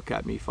people look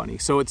at me funny.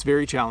 So it's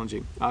very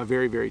challenging,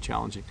 very, very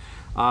challenging.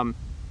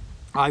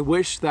 I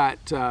wish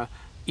that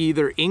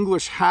either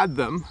English had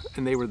them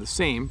and they were the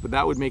same, but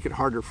that would make it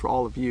harder for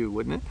all of you,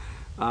 wouldn't it?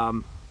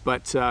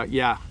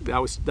 Yeah,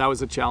 that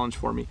was a challenge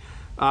for me.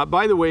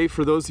 By the way,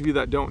 for those of you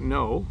that don't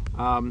know,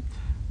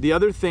 the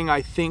other thing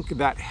I think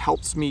that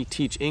helps me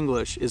teach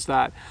English is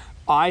that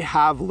I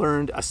have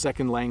learned a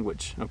second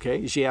language,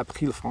 okay? J'ai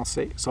appris le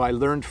français. So I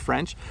learned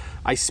French.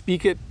 I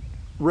speak it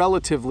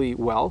relatively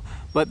well,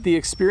 but the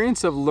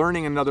experience of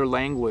learning another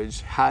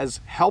language has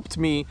helped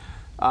me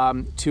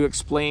to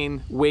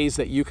explain ways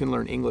that you can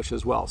learn English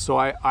as well. So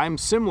I'm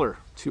similar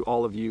to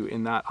all of you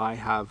in that I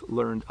have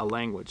learned a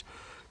language.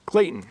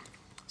 Clayton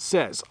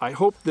says, "I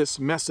hope this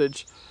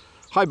message,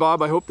 hi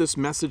Bob, I hope this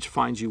message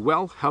finds you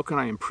well. How can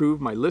I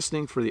improve my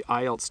listening for the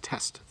IELTS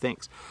test?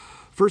 Thanks."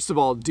 First of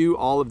all, do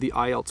all of the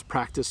IELTS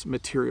practice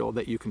material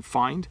that you can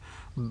find.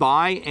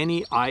 Buy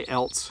any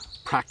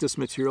IELTS practice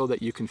material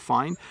that you can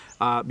find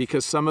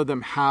because some of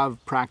them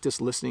have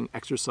practice listening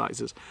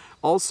exercises.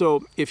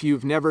 Also, if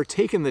you've never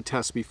taken the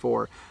test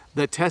before,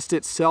 the test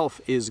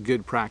itself is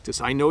good practice.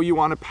 I know you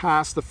want to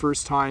pass the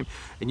first time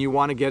and you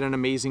want to get an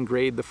amazing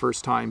grade the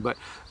first time, but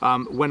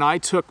when I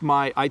took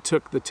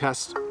the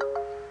test,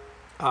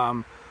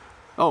 oh,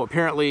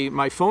 apparently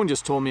my phone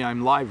just told me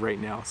I'm live right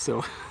now,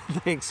 so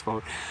thanks,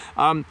 phone.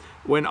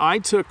 When I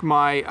took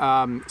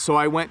my, so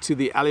I went to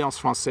the Alliance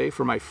Française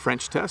for my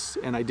French test,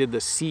 and I did the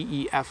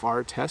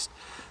CEFR test.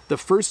 The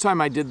first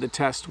time I did the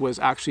test was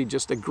actually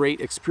just a great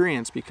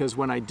experience because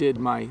when I did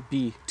my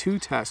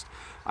B2 test,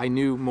 I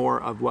knew more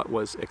of what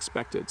was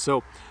expected.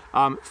 So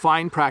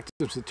find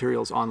practice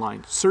materials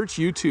online. Search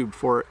YouTube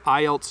for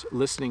IELTS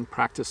listening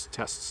practice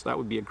tests. That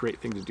would be a great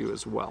thing to do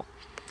as well.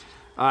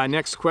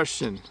 Next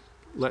question.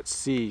 Let's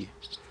see.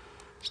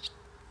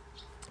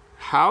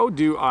 How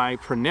do I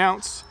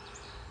pronounce...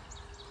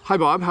 Hi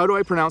Bob, how do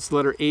I pronounce the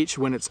letter H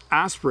when it's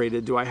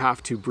aspirated? Do I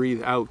have to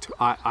breathe out?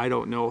 I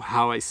don't know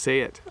how I say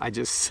it. I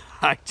just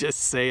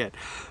say it.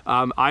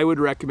 I would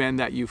recommend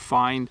that you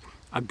find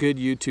a good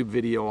YouTube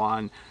video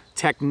on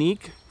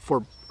technique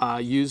for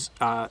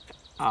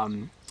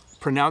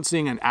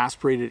pronouncing an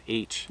aspirated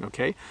H,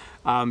 okay?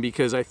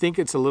 Because I think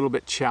it's a little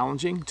bit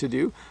challenging to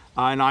do,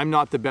 and I'm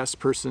not the best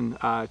person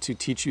to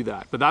teach you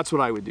that, but that's what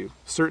I would do.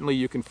 Certainly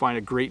you can find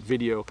a great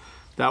video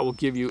that will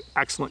give you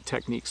excellent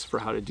techniques for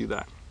how to do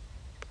that.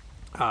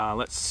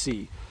 Let's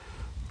see.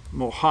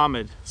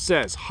 Mohammed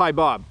says, hi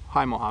Bob.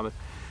 Hi Mohammed.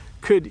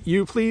 Could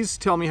you please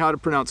tell me how to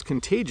pronounce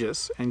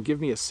contagious and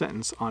give me a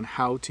sentence on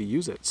how to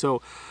use it?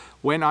 So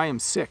when I am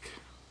sick,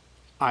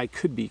 I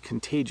could be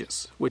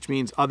contagious, which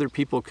means other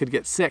people could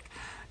get sick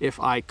if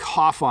I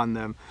cough on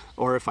them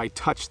or if I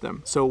touch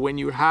them. So when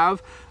you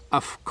have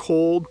a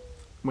cold,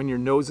 when your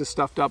nose is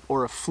stuffed up,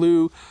 or a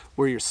flu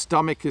where your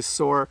stomach is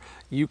sore,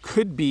 you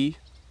could be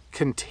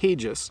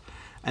contagious,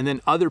 and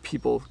then other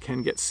people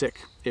can get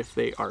sick if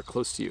they are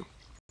close to you.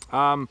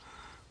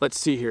 Let's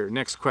see here.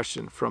 Next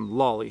question from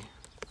Lolly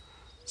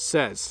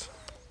says,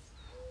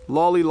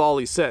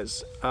 Lolly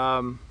says,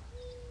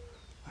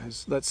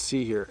 let's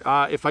see here.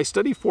 If I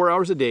study 4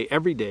 hours a day,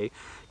 every day,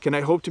 can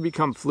I hope to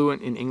become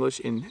fluent in English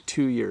in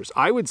 2 years?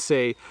 I would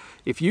say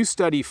if you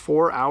study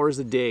 4 hours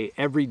a day,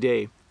 every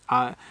day,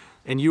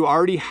 and you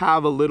already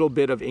have a little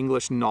bit of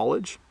English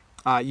knowledge,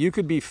 you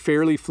could be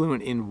fairly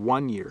fluent in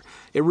 1 year.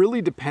 It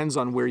really depends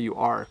on where you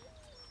are.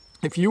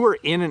 If you are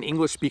in an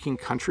English-speaking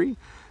country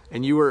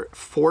and you are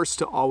forced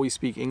to always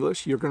speak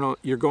English, you're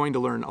going to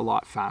learn a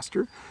lot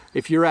faster.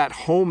 If you're at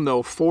home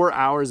though, 4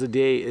 hours a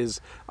day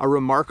is a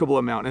remarkable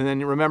amount. And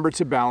then remember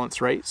to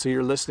balance, right? So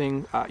you're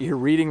listening, you're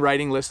reading,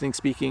 writing, listening,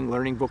 speaking,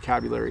 learning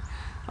vocabulary.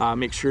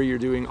 Make sure you're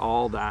doing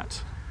all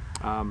that.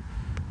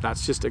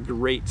 That's just a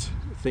great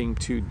thing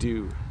to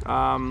do.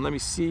 Let me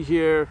see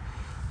here.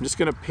 I'm just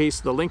gonna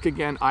paste the link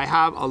again. I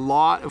have a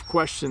lot of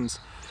questions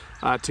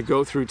to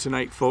go through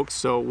tonight, folks,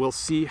 so we'll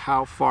see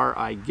how far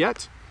I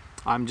get.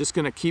 I'm just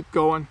gonna keep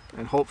going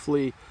and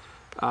hopefully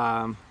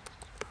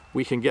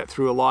we can get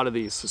through a lot of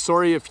these.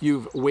 Sorry if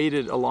you've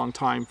waited a long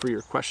time for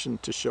your question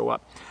to show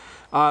up.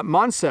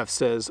 Monsef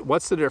says,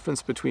 what's the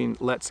difference between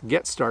let's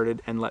get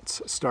started and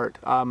let's start?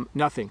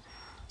 Nothing.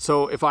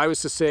 So if I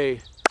was to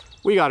say,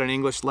 we got an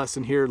English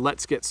lesson here,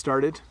 let's get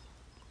started.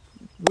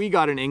 We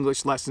got an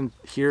English lesson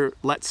here,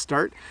 let's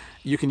start.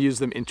 You can use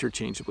them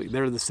interchangeably.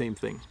 They're the same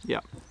thing,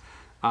 yeah.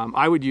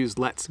 I would use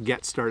let's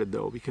get started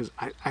though, because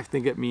I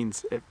think it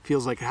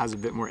feels like it has a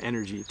bit more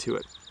energy to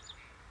it.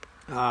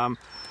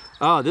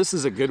 Oh, this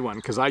is a good one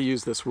because I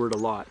use this word a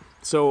lot.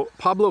 So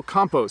Pablo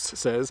Campos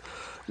says,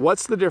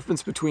 what's the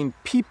difference between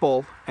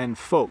people and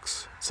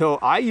folks? So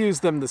I use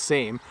them the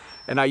same,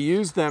 and I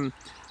use them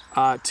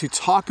to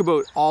talk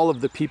about all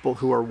of the people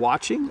who are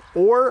watching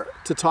or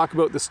to talk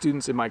about the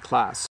students in my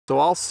class. So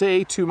I'll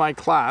say to my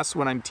class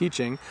when I'm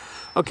teaching,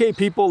 okay,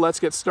 people, let's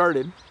get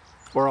started.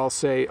 Or I'll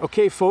say,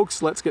 okay,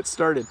 folks, let's get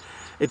started.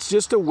 It's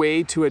just a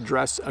way to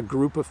address a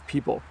group of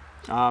people.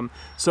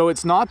 So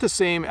it's not the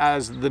same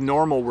as the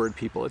normal word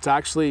people. It's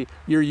actually,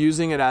 you're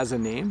using it as a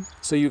name.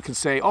 So you could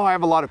say, oh, I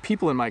have a lot of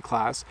people in my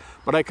class,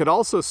 but I could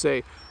also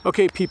say,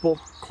 okay, people,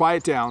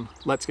 quiet down,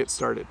 let's get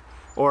started.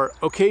 Or,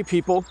 okay,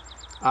 people,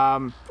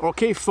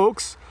 okay,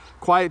 folks,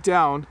 quiet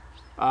down,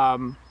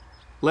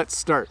 let's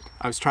start.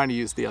 I was trying to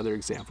use the other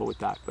example with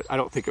that, but I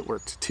don't think it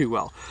worked too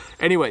well.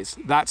 Anyways,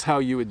 that's how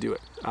you would do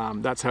it.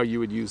 That's how you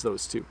would use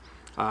those two.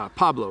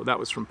 Pablo, that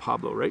was from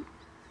Pablo, right?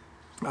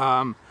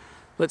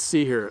 Let's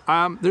see here.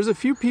 There's a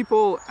few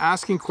people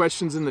asking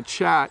questions in the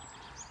chat,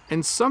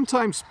 and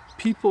sometimes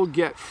people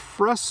get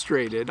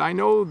frustrated. I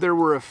know there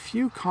were a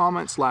few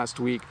comments last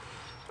week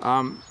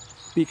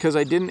because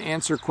I didn't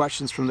answer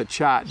questions from the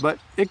chat, but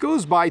it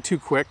goes by too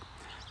quick.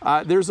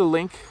 There's a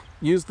link.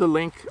 Use the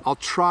link. I'll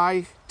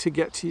try to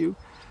get to you.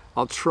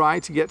 I'll try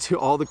to get to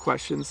all the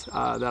questions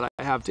that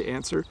I have to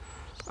answer.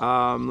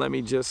 Let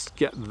me just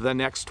get the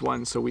next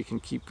one so we can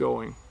keep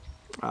going.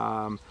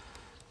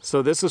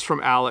 So this is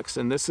from Alex,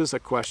 and this is a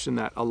question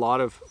that a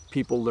lot of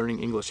people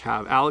learning English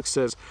have. Alex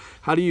says,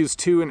 how to use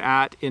to and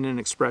at in an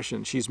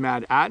expression. She's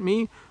mad at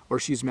me or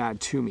she's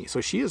mad to me. So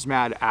she is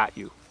mad at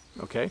you,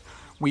 okay?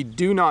 We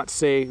do not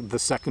say the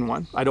second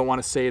one. I don't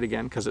want to say it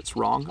again because it's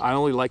wrong. I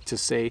only like to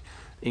say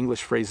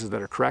English phrases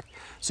that are correct.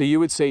 So you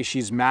would say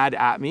she's mad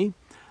at me,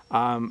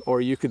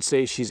 or you could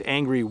say she's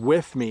angry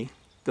with me.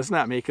 Doesn't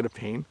that make it a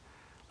pain?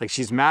 Like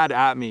she's mad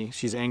at me,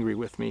 she's angry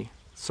with me.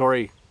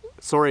 Sorry,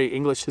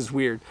 English is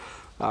weird.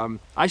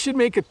 I should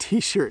make a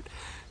t-shirt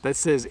that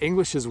says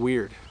English is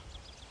weird.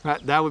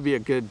 That would be a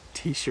good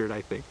t-shirt,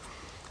 I think.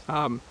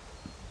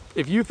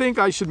 If you think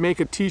I should make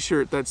a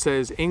t-shirt that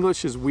says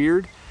English is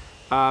weird,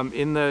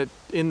 in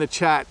the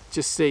chat,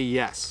 just say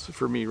yes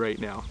for me right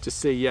now. Just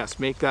say yes,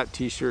 make that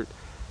t-shirt,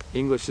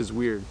 English is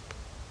weird.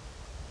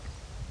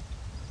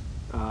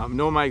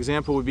 No, my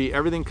example would be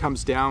everything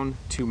comes down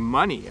to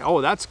money.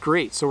 Oh, that's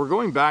great. So we're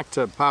going back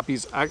to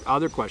Poppy's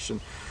other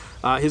question.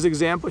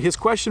 His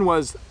question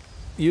was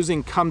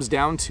using comes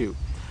down to.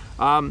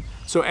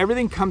 So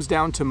everything comes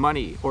down to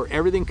money, or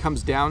everything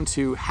comes down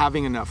to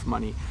having enough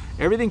money.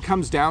 Everything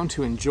comes down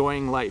to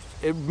enjoying life.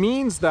 It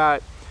means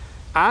that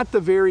at the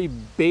very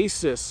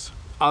basis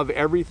of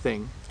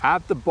everything,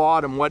 at the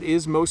bottom, what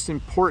is most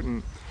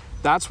important,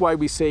 that's why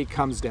we say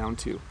comes down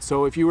to.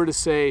 So if you were to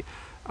say,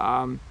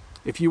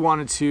 if you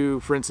wanted to,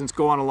 for instance,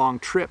 go on a long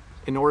trip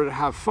in order to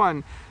have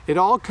fun, it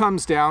all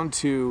comes down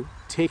to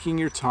taking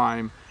your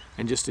time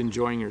and just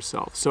enjoying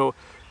yourself. So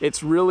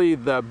it's really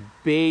the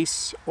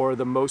base or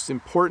the most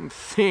important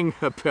thing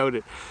about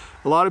it.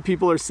 A lot of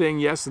people are saying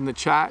yes in the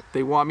chat.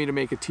 They want me to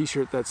make a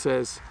t-shirt that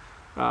says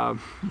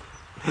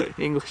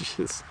English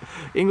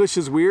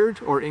is weird,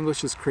 or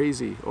English is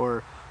crazy,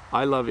 or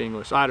I love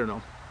English. I don't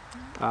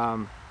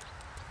know.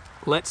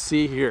 Let's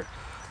see here.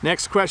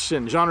 Next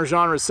question.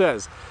 Genre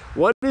says,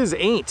 what is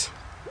ain't?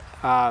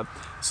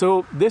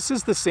 So this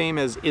is the same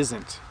as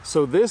isn't.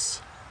 So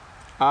this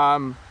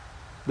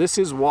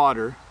is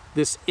water.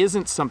 This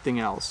isn't something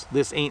else.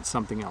 This ain't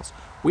something else.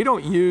 We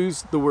don't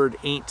use the word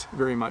ain't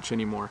very much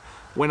anymore.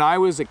 When I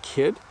was a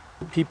kid,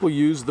 people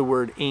use the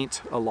word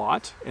ain't a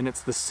lot, and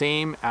it's the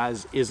same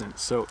as isn't.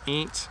 So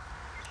ain't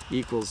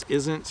equals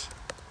isn't.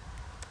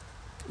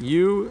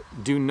 You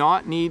do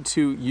not need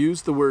to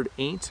use the word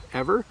ain't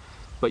ever,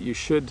 but you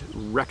should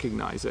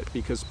recognize it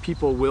because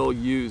people will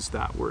use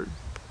that word.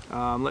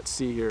 Let's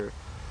see here.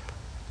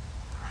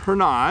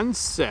 Hernan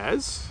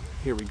says,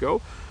 here we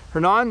go.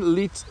 Hernan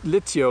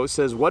Litio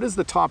says, what is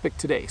the topic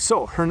today?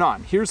 So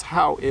Hernan, here's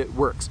how it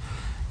works.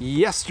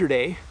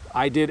 Yesterday,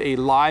 I did a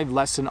live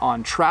lesson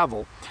on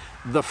travel.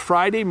 The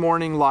Friday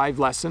morning live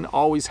lesson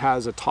always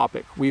has a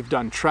topic. We've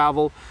done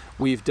travel,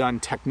 we've done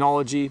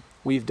technology,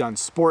 we've done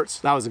sports.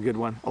 That was a good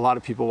one. A lot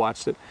of people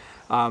watched it.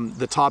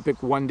 The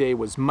topic one day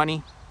was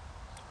money.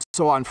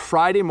 So on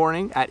Friday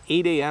morning at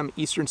 8 a.m.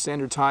 Eastern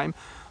Standard Time,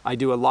 I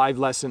do a live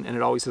lesson and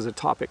it always has a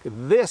topic.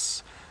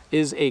 This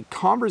is a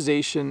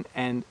conversation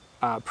and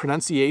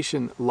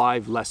pronunciation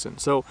live lesson.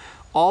 So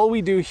all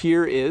we do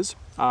here is,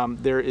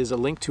 there is a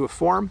link to a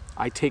form.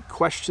 I take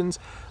questions.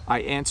 I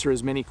answer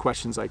as many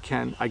questions as I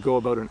can. I go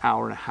about an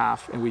hour and a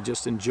half and we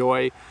just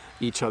enjoy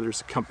each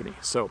other's company.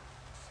 So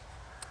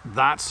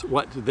that's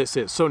what this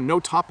is. So no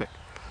topic.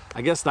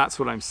 I guess that's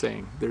what I'm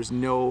saying. There's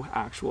no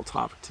actual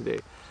topic today.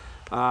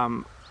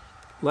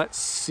 Let's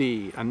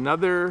see,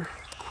 another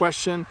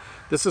question.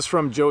 This is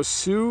from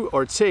Josu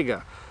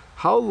Ortega.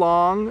 How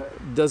long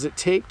does it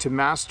take to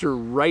master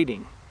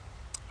writing?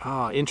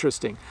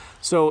 Interesting.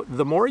 So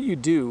the more you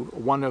do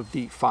one of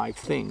the 5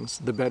 things,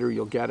 the better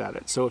you'll get at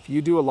it. So if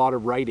you do a lot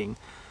of writing,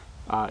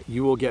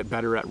 you will get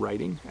better at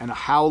writing. And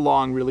how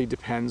long really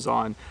depends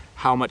on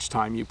how much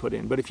time you put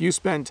in. But if you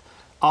spent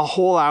a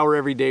whole hour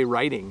every day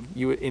writing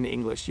in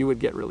English, you would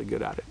get really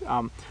good at it.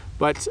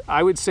 But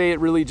I would say it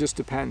really just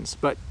depends.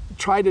 But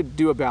try to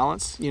do a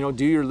balance. You know,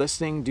 do your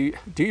listening,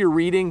 do your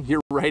reading,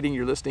 your writing,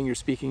 your listening, your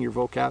speaking, your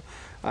vocab.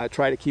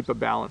 Try to keep a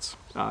balance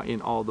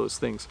in all those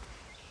things.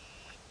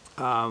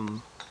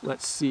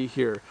 Let's see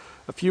here.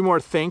 A few more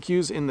thank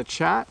yous in the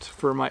chat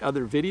for my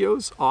other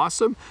videos.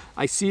 Awesome.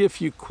 I see a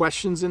few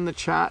questions in the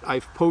chat.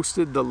 I've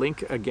posted the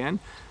link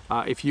again.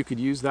 If you could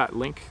use that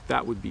link,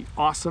 that would be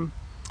awesome.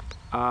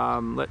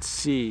 Let's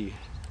see.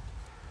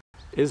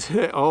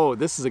 Oh,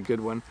 this is a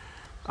good one.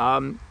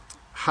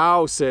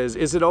 How says,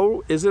 is it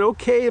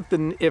okay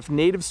if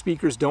native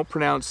speakers don't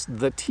pronounce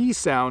the T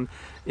sound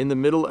in the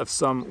middle of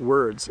some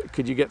words?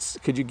 Could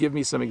you give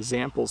me some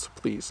examples,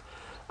 please?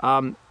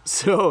 In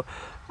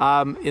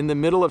the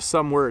middle of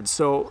some words.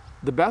 So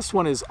the best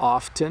one is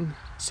often.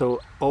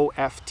 So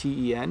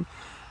O-F-T-E-N.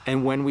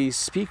 And when we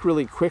speak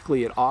really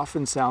quickly, it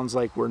often sounds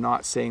like we're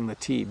not saying the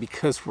T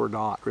because we're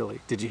not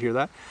really. Did you hear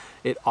that?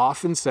 It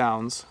often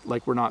sounds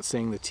like we're not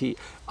saying the T.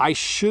 I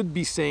should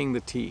be saying the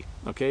T,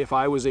 okay? If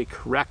I was a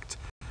correct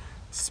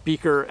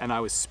speaker and I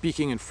was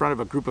speaking in front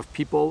of a group of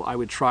people, I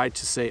would try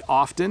to say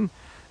often.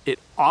 It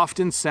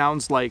often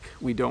sounds like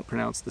we don't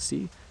pronounce the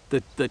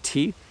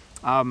T.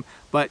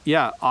 But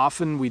yeah,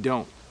 often we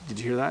don't. Did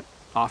you hear that?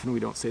 Often we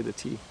don't say the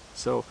T.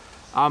 So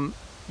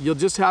you'll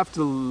just have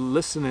to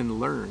listen and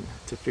learn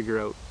to figure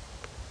out.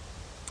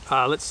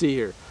 Let's see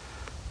here.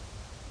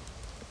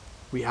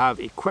 We have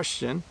a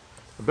question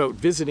about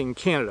visiting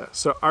Canada.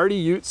 So Artie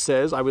Ute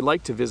says, I would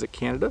like to visit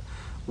Canada.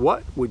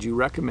 What would you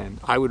recommend?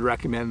 I would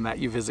recommend that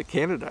you visit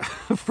Canada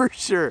for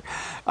sure.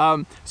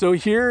 So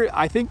here,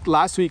 I think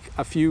last week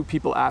a few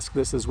people asked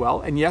this as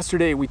well. And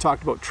yesterday we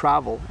talked about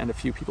travel and a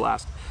few people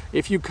asked.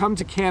 If you come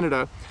to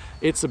Canada,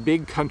 it's a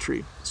big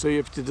country. So you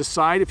have to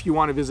decide if you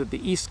want to visit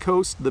the East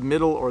Coast, the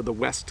Middle, or the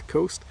West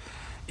Coast.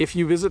 If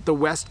you visit the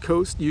West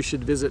Coast, you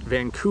should visit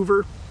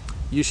Vancouver.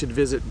 You should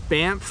visit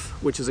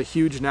Banff, which is a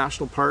huge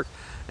national park.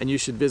 And you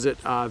should visit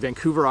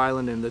Vancouver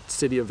Island and the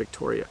city of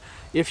Victoria.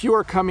 If you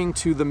are coming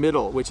to the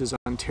middle, which is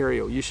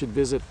Ontario, you should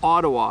visit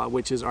Ottawa,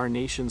 which is our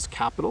nation's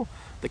capital.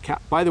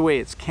 By the way,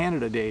 it's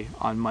Canada Day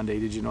on Monday.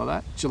 Did you know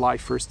that? July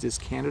 1st is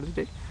Canada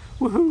Day.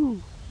 Woohoo!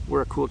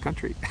 We're a cool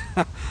country.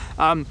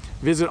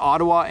 Visit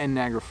Ottawa and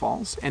Niagara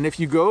Falls. And if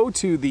you go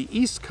to the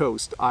East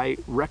Coast, I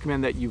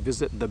recommend that you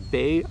visit the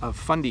Bay of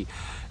Fundy.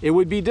 It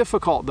would be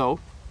difficult, though,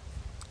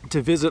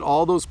 to visit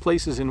all those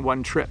places in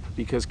one trip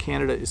because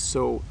Canada is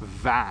so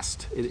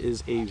vast. It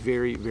is a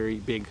very, very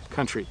big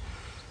country.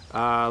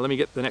 Let me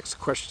get the next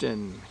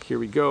question. Here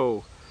we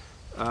go.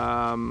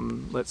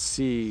 Let's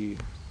see.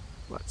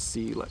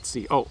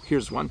 Oh,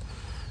 here's one.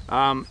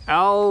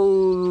 Alizrick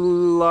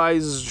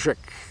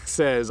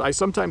says, I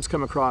sometimes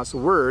come across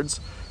words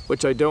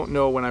which I don't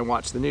know when I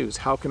watch the news.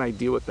 How can I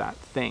deal with that?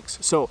 Thanks.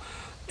 So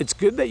it's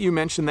good that you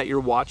mentioned that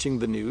you're watching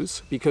the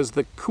news, because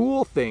the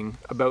cool thing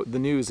about the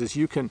news is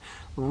you can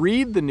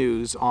read the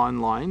news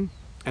online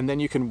and then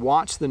you can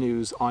watch the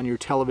news on your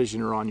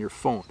television or on your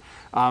phone.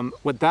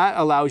 What that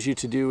allows you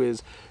to do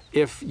is,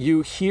 if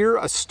you hear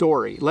a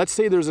story, let's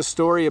say there's a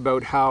story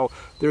about how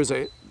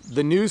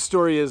the news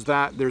story is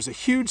that there's a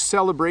huge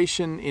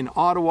celebration in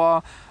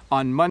Ottawa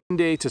on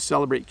Monday to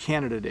celebrate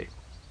Canada Day.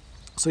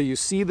 So you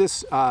see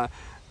this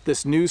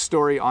news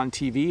story on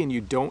TV and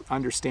you don't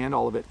understand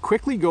all of it.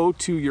 Quickly go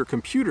to your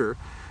computer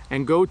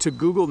and go to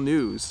Google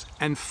News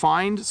and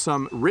find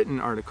some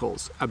written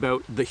articles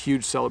about the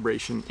huge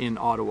celebration in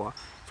Ottawa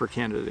for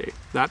Canada Day.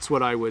 That's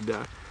what I would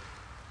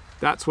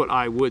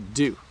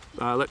do.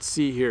 Let's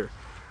see here.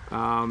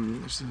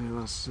 Let's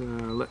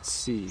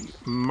see.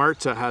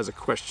 Marta has a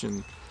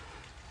question.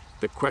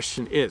 The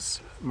question is,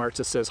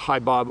 Marta says, hi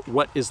Bob,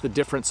 what is the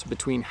difference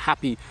between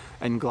happy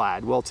and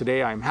glad? Well,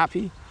 today I am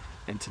happy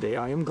and today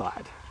I am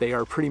glad. They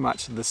are pretty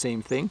much the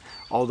same thing.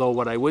 Although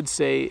what I would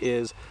say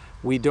is,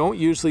 we don't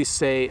usually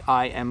say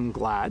I am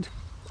glad.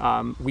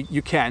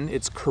 You can,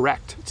 it's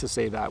correct to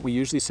say that. We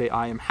usually say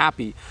I am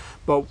happy.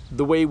 But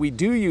the way we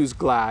do use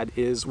glad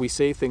is we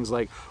say things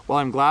like, well,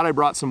 I'm glad I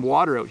brought some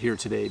water out here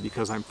today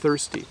because I'm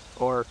thirsty.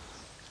 Or,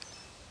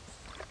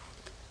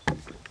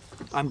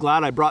 I'm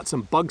glad I brought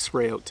some bug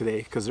spray out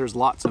today because there's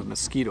lots of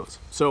mosquitoes.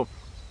 So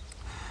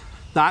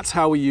that's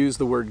how we use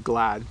the word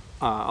glad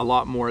a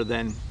lot more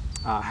than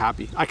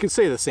happy. I could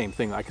say the same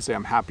thing. I could say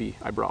I'm happy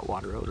I brought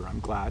water out, or I'm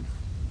glad.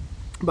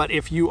 But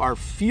if you are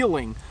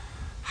feeling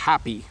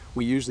happy,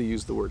 we usually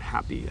use the word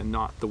happy and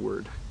not the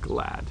word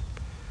glad.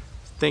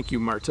 Thank you,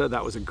 Marta.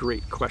 That was a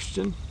great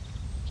question.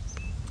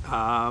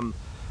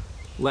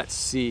 Let's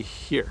see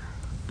here.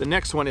 The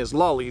next one is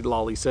Lolly.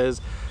 Lolly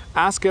says,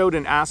 ask out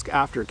and ask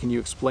after. Can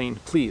you explain,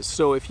 please?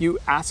 So if you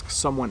ask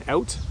someone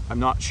out, I'm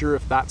not sure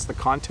if that's the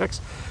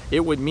context,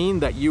 it would mean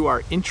that you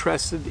are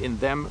interested in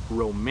them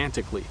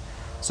romantically.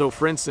 So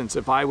for instance,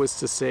 if I was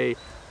to say,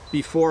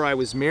 before I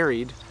was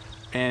married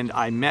and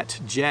I met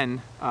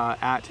Jen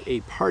at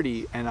a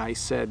party and I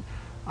said,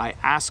 I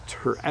asked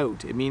her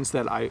out, it means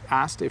that I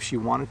asked if she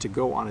wanted to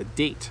go on a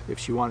date, if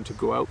she wanted to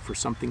go out for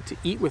something to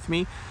eat with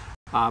me,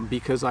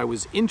 because I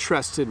was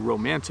interested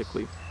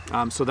romantically.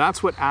 So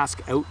that's what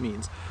ask out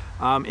means.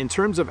 In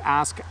terms of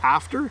ask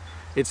after,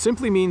 it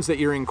simply means that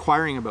you're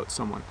inquiring about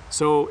someone.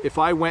 So if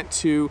I went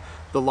to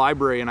the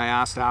library and I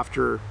asked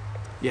after,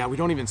 yeah, we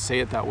don't even say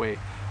it that way.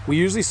 We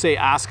usually say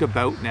ask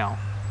about now.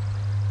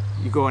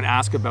 You go and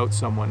ask about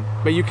someone.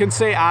 But you can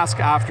say ask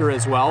after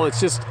as well. It's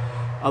just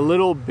a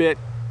little bit,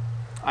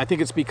 I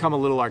think it's become a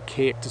little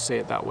archaic to say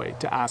it that way,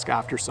 to ask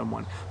after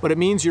someone. But it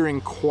means you're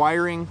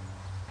inquiring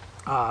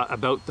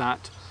about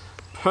that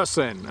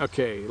person.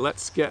 Okay,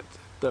 let's get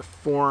the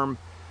form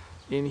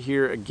in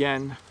here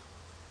again.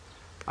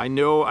 I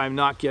know I'm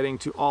not getting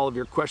to all of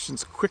your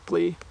questions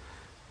quickly,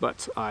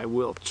 but I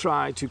will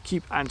try to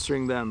keep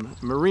answering them.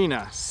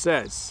 Marina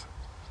says,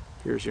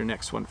 here's your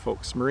next one,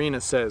 folks.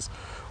 Marina says,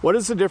 what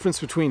is the difference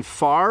between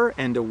far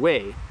and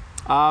away?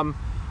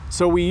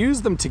 So we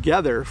use them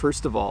together,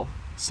 first of all.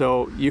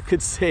 So you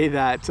could say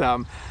that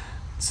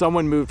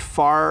someone moved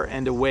far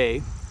and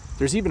away.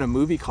 There's even a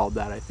movie called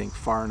that, I think,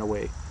 Far and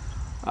Away.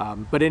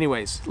 But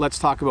anyways, let's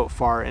talk about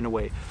far and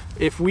away.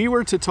 If we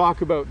were to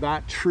talk about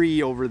that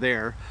tree over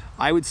there,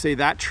 I would say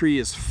that tree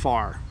is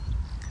far.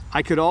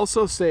 I could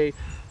also say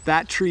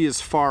that tree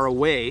is far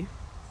away.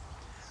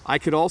 I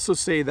could also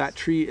say that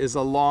tree is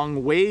a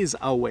long ways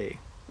away,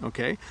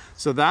 okay?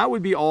 So that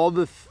would be all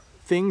the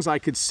things I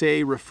could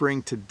say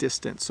referring to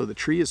distance. So the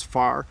tree is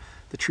far,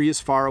 the tree is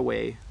far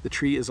away, the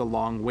tree is a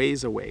long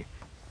ways away.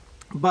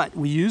 But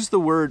we use the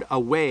word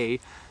away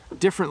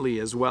differently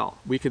as well.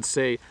 We could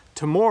say,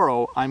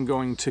 tomorrow I'm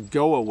going to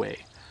go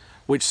away,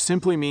 which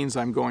simply means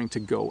I'm going to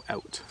go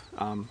out.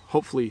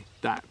 Hopefully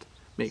that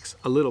makes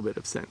a little bit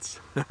of sense.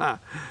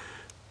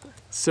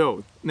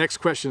 So, next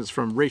question is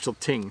from Rachel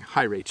Ting.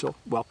 Hi, Rachel.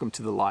 Welcome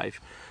to the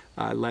live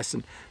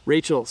lesson.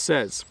 Rachel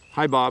says,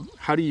 hi, Bob.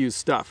 How do you use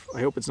stuff?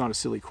 I hope it's not a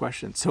silly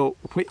question. So,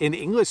 in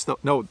English, though,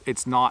 no,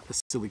 it's not a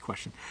silly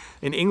question.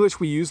 In English,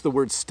 we use the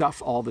word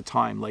stuff all the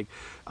time. Like,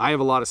 I have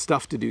a lot of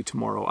stuff to do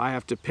tomorrow. I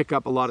have to pick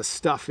up a lot of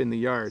stuff in the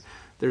yard.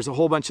 There's a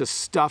whole bunch of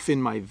stuff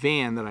in my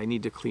van that I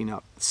need to clean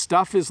up.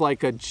 Stuff is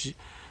like a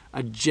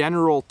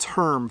general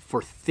term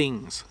for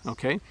things,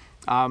 okay?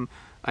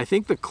 I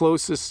think the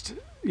closest...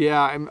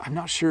 Yeah, I'm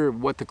not sure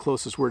what the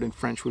closest word in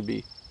French would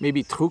be.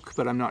 Maybe truc,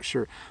 but I'm not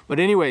sure. But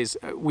anyways,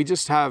 we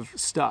just have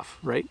stuff,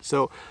 right?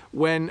 So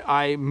when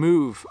I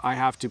move, I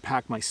have to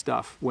pack my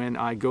stuff. When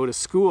I go to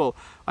school,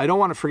 I don't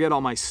want to forget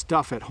all my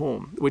stuff at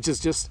home, which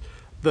is just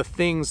the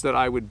things that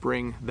I would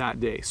bring that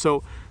day.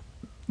 So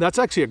that's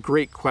actually a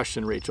great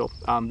question, Rachel,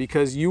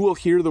 because you will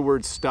hear the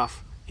word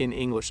stuff in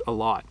English a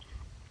lot.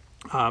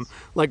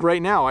 Like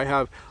right now, I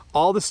have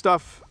all the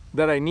stuff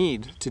that I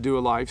need to do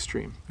a live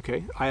stream,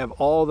 okay? I have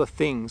all the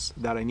things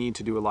that I need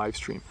to do a live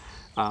stream.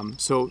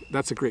 So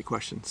that's a great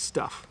question,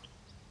 stuff.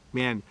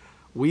 Man,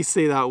 we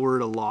say that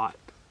word a lot,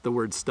 the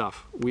word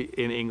stuff,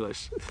 in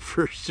English,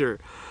 for sure.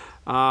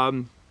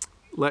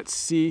 Let's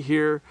see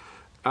here.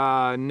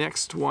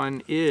 Next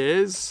one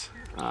is,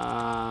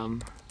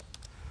 let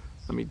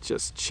me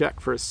just check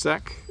for a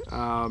sec.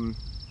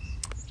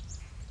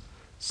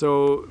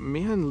 So,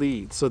 man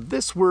lead. So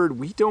this word,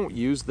 we don't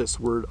use this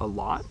word a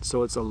lot.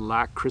 So it's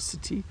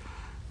alacrity.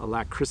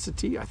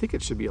 Alacrity. I think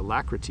it should be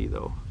alacrity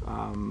though.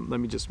 Let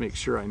me just make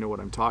sure I know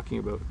what I'm talking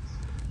about.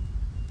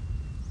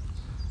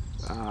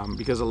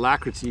 Because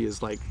alacrity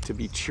is like to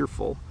be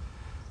cheerful.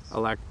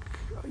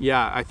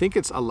 Yeah, I think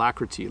it's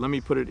alacrity. Let me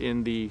put it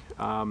in the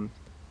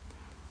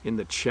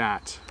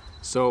chat.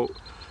 So,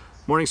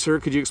 morning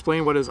sir, could you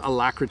explain what does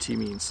alacrity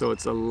mean? So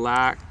it's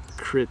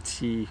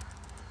alacrity.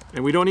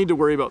 And we don't need to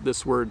worry about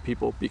this word,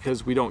 people,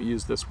 because we don't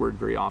use this word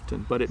very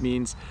often, but it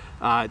means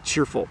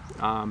cheerful,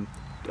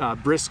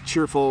 brisk,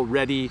 cheerful,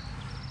 ready,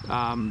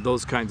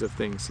 those kinds of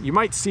things. You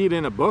might see it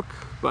in a book,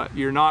 but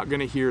you're not going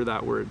to hear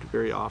that word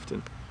very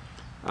often.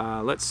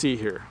 Let's see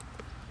here.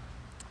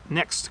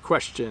 Next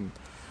question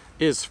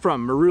is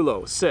from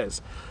Marulo.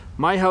 Says,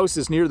 my house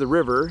is near the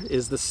river,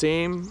 is the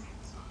same...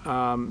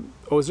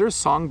 is there a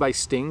song by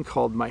Sting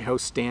called My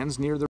House Stands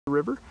Near the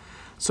River?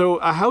 So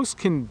a house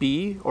can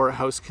be or a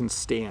house can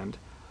stand.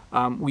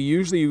 We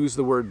usually use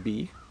the word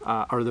be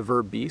or the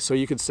verb be. So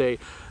you could say,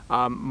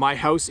 my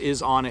house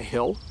is on a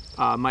hill.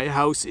 My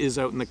house is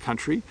out in the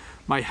country.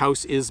 My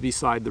house is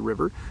beside the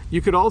river. You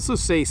could also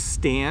say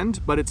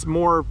stand, but it's a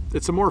more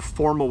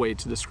formal way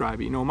to describe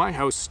it. You know, my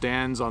house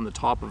stands on the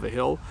top of a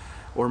hill,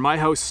 or my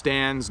house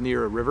stands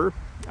near a river.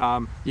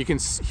 You can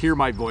hear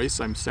my voice.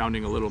 I'm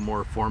sounding a little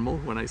more formal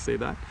when I say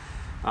that.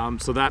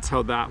 So that's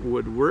how that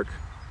would work.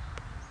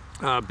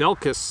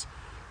 Belkis,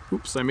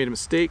 oops, I made a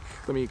mistake.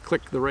 Let me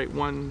click the right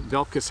one.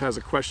 Belkis has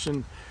a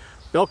question.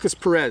 Belkis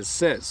Perez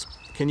says,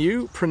 can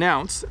you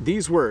pronounce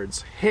these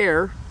words?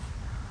 Hair,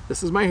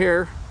 this is my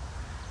hair,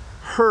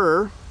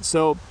 her.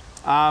 So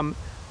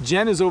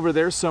Jen is over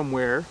there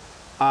somewhere.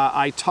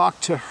 I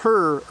talked to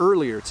her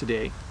earlier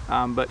today,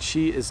 but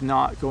she is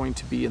not going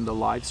to be in the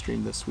live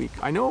stream this week.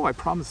 I know, I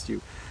promised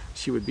you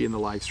she would be in the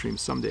live stream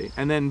someday.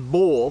 And then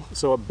bowl,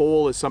 so a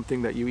bowl is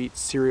something that you eat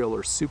cereal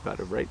or soup out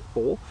of, right?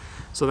 Bowl.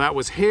 So that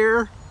was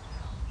hair,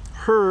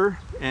 her,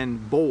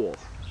 and bowl.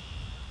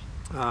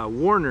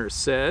 Warner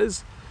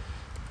says,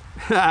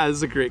 this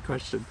is a great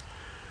question.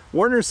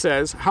 Warner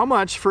says, how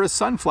much for a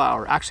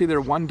sunflower? Actually,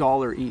 they're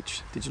 $1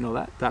 each. Did you know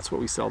that? That's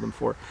what we sell them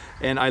for.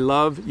 And I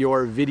love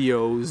your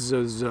videos,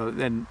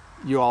 and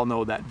you all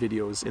know that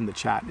videos in the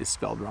chat is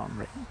spelled wrong,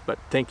 right? But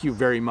thank you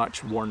very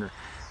much, Warner.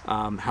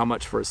 How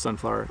much for a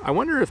sunflower? I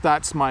wonder if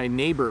that's my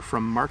neighbor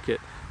from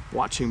Market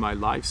watching my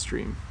live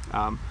stream.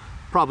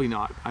 Probably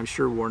not. I'm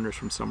sure Warner's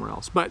from somewhere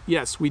else. But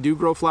yes, we do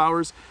grow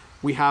flowers.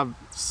 We have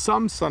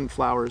some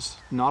sunflowers,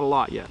 not a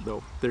lot yet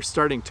though. They're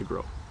starting to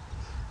grow.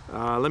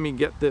 Let me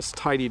get this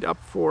tidied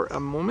up for a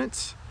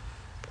moment.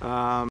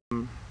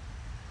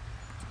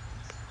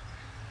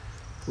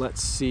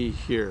 Let's see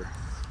here.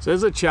 So this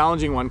is a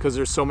challenging one because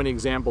there's so many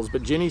examples,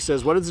 but Ginny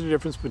says, what is the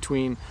difference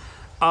between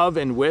of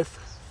and with?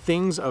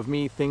 Things of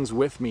me, things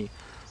with me.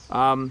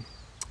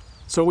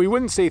 So we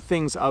wouldn't say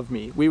things of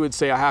me. We would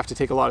say I have to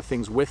take a lot of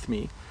things with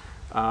me,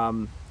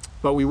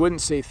 but we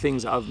wouldn't say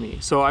things of me.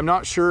 So I'm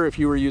not sure if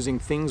you were using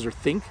things or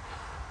think,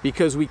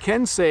 because we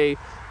can say,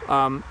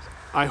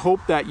 I hope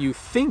that you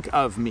think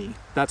of me.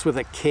 That's with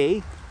a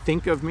K,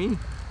 think of me,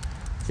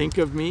 think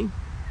of me.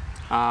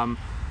 And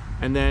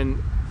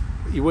then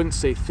you wouldn't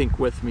say think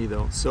with me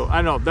though. So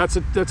I know that's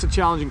a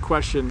challenging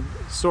question.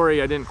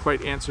 Sorry, I didn't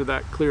quite answer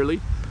that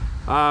clearly.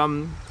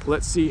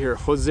 Let's see here.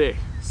 Jose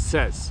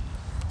says,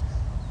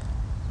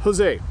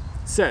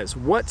 says,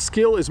 what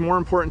skill is more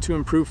important to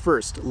improve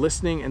first?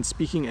 Listening and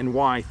speaking, and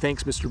why?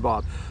 Thanks, Mr.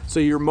 Bob. So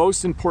your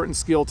most important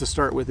skill to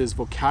start with is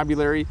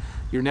vocabulary.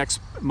 Your next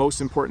most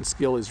important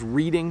skill is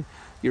reading.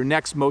 Your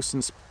next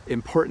most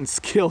important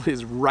skill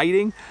is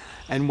writing.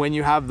 And when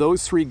you have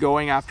those three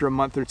going after a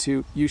month or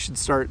two, you should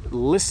start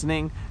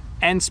listening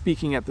and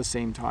speaking at the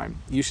same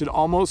time. You should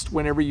almost,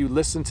 whenever you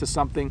listen to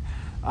something,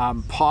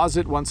 pause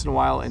it once in a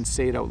while and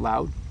say it out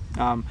loud.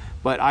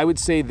 But I would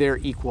say they're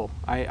equal.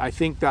 I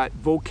think that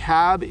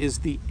vocab is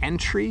the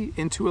entry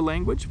into a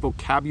language.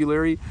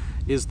 Vocabulary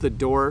is the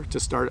door to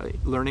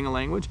start learning a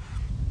language.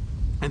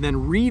 And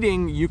then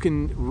reading, you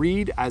can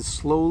read as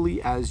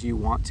slowly as you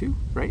want to,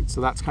 right?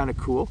 So that's kind of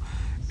cool.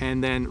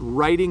 And then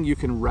writing, you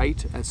can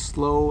write as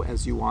slow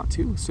as you want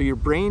to. So your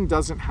brain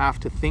doesn't have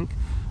to think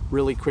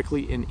really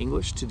quickly in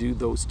English to do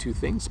those two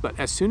things. But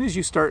as soon as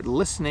you start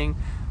listening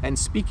and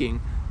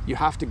speaking, you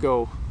have to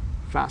go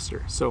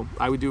faster. So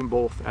I would do them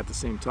both at the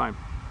same time.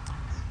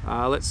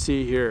 Let's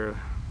see here.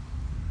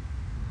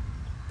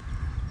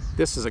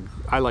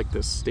 I like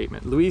this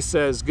statement. Louise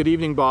says, good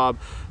evening, Bob.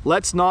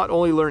 Let's not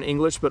only learn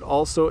English, but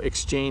also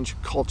exchange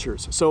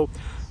cultures. So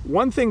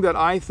one thing that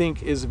I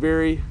think is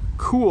very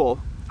cool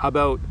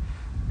about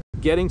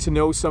getting to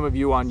know some of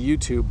you on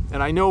YouTube,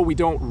 and I know we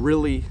don't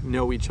really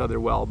know each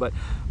other well, but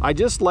I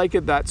just like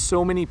it that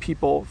so many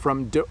people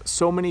from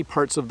so many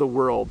parts of the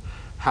world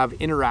have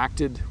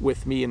interacted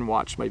with me and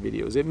watched my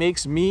videos. It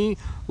makes me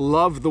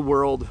love the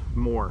world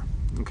more,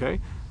 okay?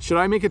 Should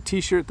I make a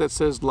t-shirt that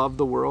says love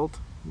the world?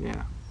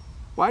 Yeah.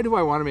 Why do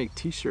I want to make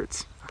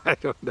t-shirts? I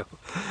don't know.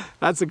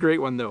 That's a great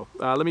one though.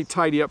 Let me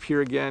tidy up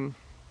here again.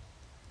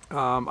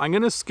 I'm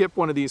gonna skip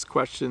one of these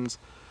questions.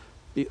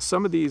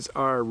 Some of these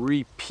are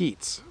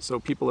repeats, so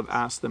people have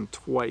asked them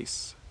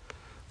twice.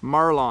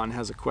 Marlon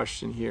has a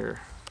question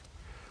here.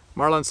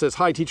 Marlon says,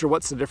 hi teacher,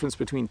 what's the difference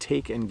between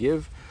take and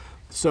give?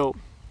 So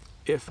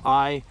if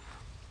I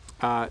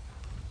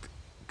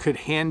could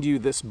hand you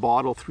this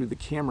bottle through the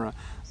camera,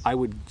 I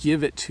would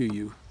give it to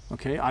you,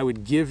 okay? I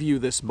would give you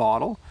this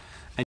bottle,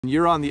 and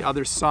you're on the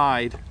other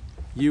side,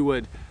 you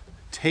would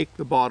take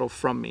the bottle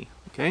from me,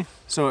 okay?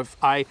 So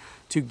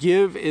to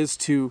give is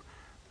to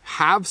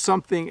have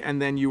something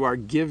and then you are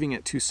giving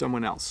it to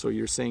someone else. So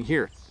you're saying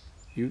here,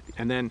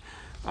 and then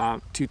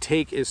to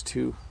take is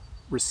to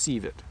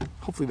receive it.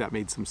 Hopefully that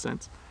made some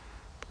sense.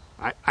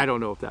 I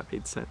don't know if that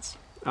made sense.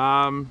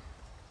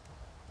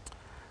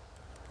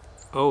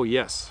 Oh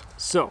yes,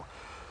 so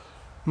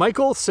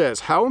Michael says,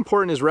 how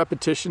important is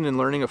repetition in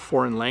learning a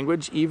foreign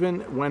language,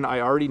 even when I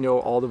already know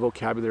all the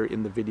vocabulary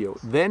in the video?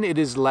 Then it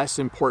is less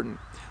important.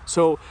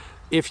 So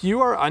if you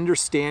are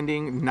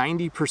understanding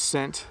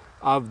 90%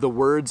 of the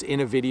words in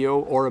a video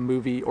or a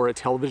movie or a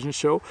television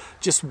show,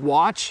 just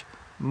watch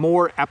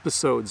more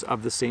episodes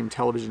of the same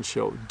television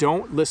show.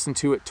 Don't listen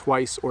to it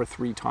twice or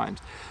 3 times.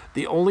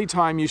 The only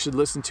time you should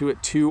listen to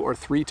it 2 or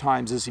 3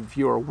 times is if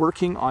you are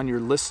working on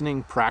your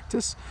listening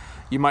practice.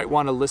 You might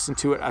want to listen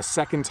to it a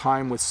second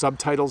time with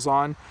subtitles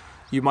on.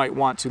 You might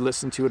want to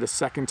listen to it a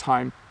second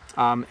time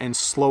and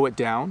slow it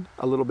down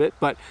a little bit.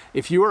 But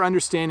if you are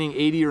understanding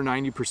 80 or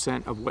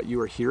 90% of what you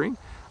are hearing,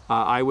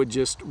 I would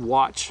just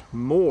watch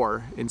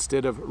more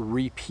instead of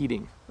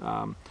repeating.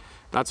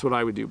 That's what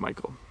I would do,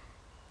 Michael.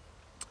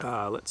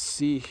 Let's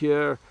see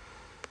here.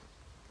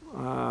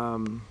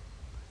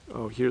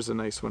 Oh, here's a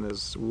nice one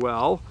as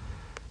well.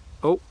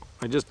 Oh,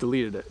 I just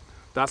deleted it.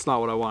 That's not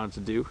what I wanted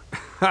to do.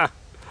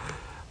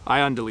 I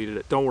undeleted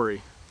it, don't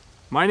worry.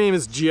 My name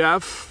is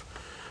Jeff.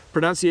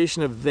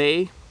 Pronunciation of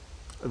they,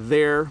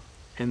 there,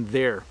 and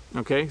there.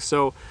 Okay,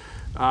 so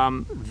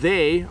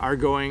they are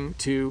going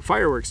to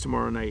fireworks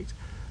tomorrow night.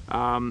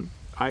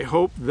 I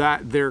hope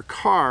that their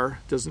car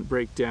doesn't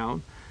break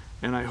down,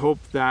 and I hope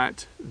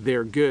that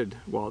they're good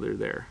while they're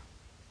there.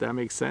 That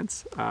makes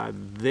sense?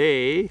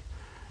 Let's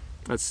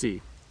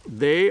see.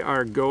 They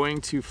are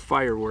going to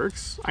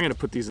fireworks. I'm going to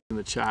put these in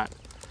the chat.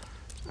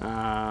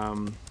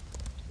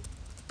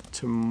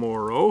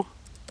 Tomorrow.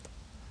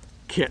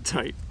 Can't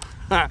type.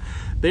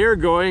 They are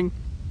going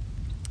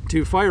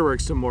to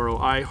fireworks tomorrow.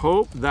 I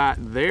hope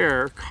that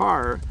their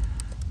car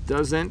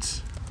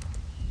doesn't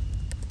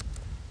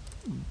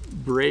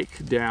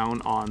break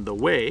down on the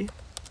way.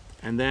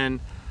 And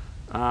then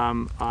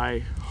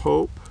I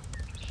hope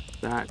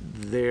that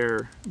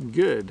they're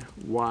good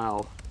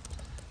while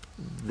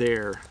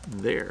they're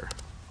there.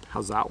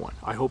 How's that one?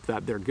 I hope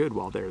that they're good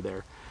while they're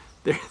there.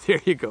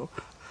 There you go.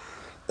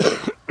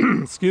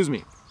 Excuse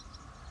me.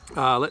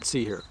 Let's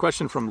see here.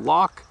 Question from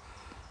Locke.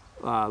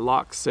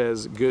 Locke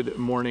says, good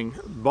morning,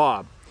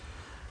 Bob.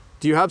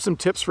 Do you have some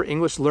tips for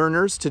English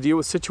learners to deal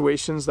with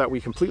situations that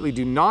we completely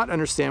do not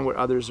understand what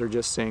others are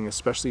just saying,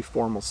 especially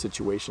formal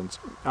situations?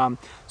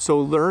 So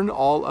learn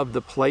all of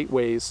the polite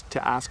ways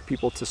to ask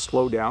people to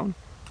slow down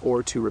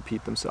or to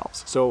repeat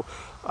themselves. So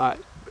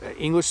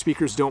English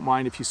speakers don't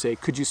mind if you say,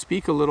 could you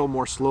speak a little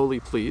more slowly,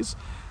 please?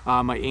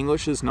 My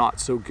English is not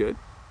so good.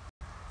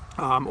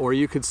 Or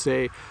you could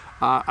say,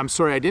 I'm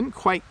sorry, I didn't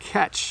quite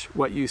catch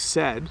what you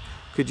said.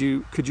 Could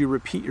you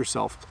repeat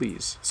yourself,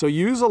 please? So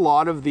use a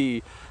lot of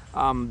the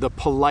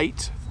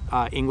polite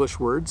English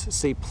words,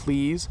 say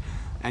please,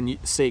 and you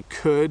say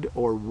could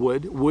or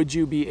would. Would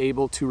you be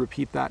able to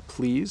repeat that,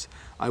 please?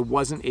 I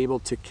wasn't able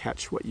to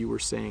catch what you were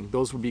saying.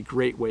 Those would be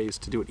great ways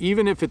to do it,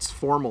 even if it's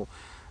formal,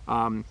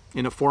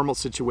 in a formal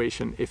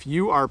situation. If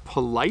you are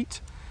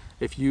polite,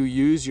 if you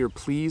use your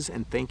please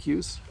and thank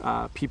yous,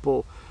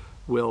 people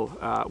will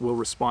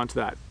respond to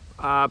that.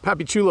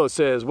 Papi Chulo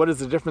says, what is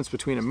the difference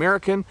between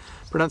American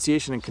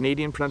pronunciation and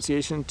Canadian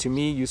pronunciation? To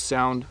me,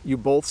 you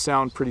both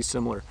sound pretty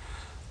similar.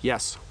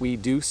 Yes, we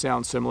do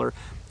sound similar.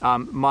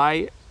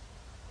 My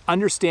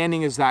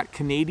understanding is that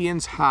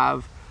Canadians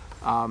have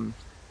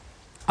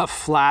a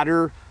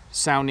flatter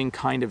sounding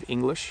kind of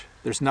English.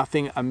 There's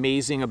nothing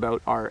amazing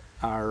about our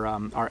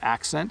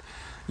accent.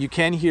 You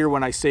can hear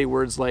when I say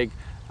words like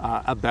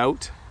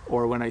about,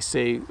 or when I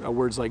say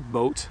words like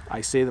boat,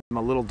 I say them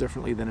a little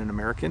differently than an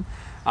American.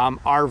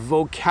 Our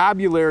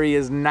vocabulary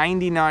is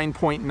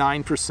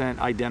 99.9%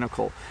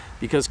 identical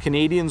because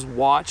Canadians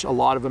watch a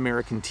lot of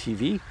American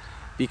TV,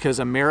 because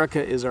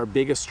America is our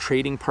biggest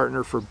trading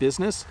partner for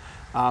business.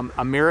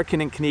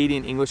 American and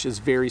Canadian English is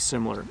very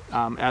similar.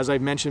 As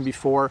I've mentioned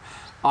before,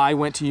 I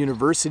went to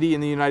university in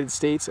the United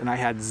States and I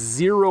had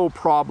zero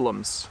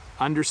problems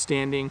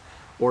understanding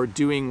or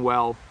doing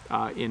well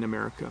in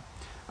America.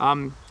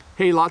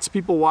 Hey, lots of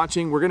people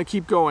watching. We're going to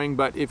keep going,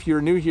 but if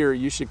you're new here,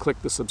 you should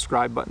click the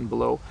subscribe button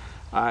below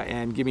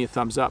and give me a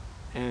thumbs up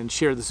and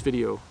share this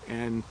video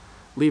and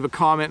leave a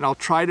comment, and I'll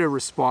try to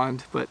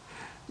respond. But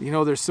you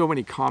know, there's so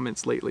many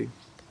comments lately.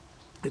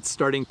 It's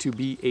starting to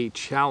be a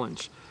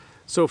challenge.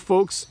 So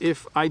folks,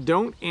 if I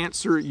don't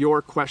answer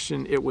your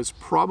question, it was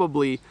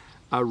probably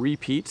a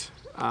repeat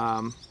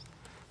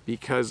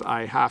because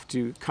I have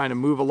to kind of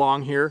move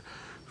along here.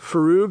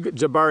 Farouk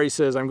Jabari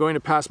says, I'm going to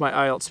pass my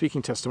IELTS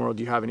speaking test tomorrow.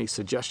 Do you have any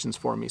suggestions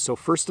for me? So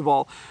first of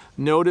all,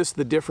 notice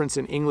the difference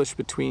in English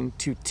between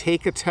to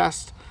take a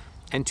test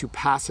and to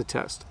pass a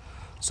test.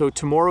 So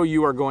tomorrow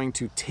you are going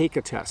to take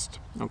a test,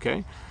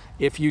 okay?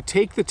 If you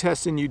take the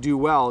test and you do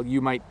well, you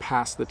might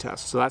pass the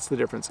test. So that's the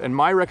difference. And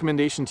my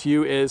recommendation to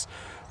you is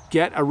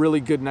get a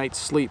really good night's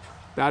sleep.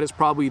 That is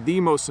probably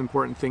the most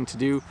important thing to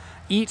do.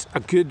 Eat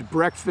a good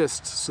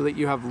breakfast so that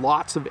you have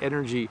lots of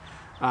energy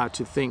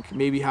to think.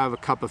 Maybe have a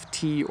cup of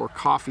tea or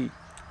coffee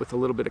with a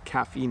little bit of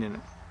caffeine in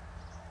it.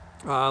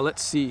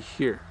 Let's see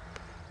here.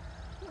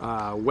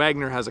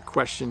 Wagner has a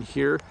question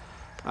here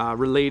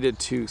related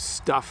to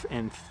stuff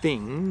and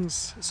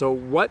things. So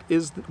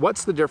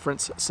what's the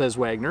difference, says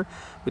Wagner,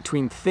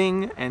 between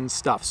thing and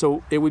stuff?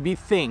 So it would be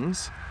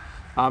things,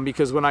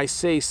 because when I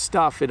say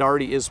stuff, it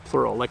already is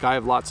plural. Like I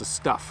have lots of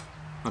stuff,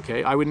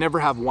 okay? I would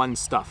never have one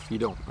stuff, you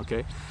don't,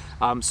 okay?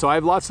 So I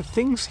have lots of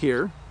things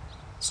here,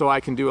 so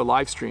I can do a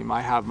live stream. I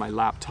have my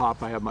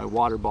laptop, I have my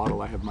water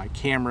bottle, I have my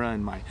camera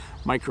and my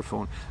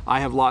microphone.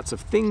 I have lots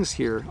of things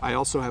here. I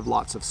also have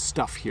lots of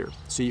stuff here.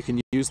 So you can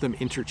use them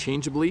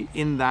interchangeably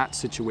in that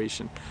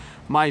situation.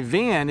 My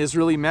van is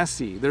really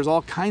messy. There's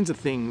all kinds of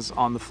things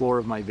on the floor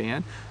of my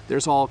van.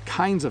 There's all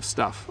kinds of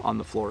stuff on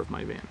the floor of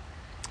my van.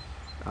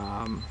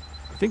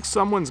 I think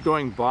someone's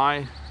going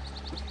by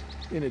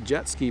in a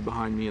jet ski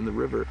behind me in the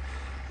river,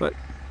 but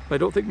I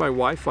don't think my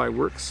Wi-Fi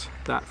works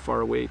that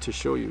far away to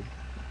show you.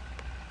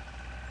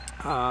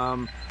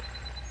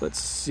 Let's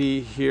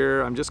see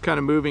here. I'm just kind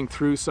of moving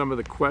through some of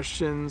the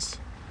questions.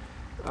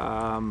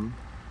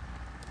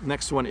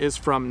 Next one is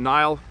from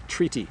Niall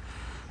Treaty.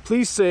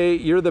 Please say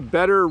you're the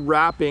better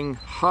rapping.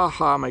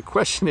 Haha. My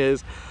question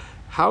is,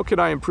 how can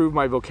I improve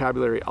my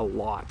vocabulary? A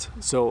lot.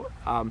 So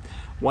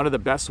one of the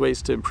best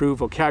ways to improve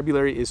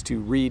vocabulary is to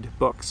read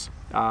books,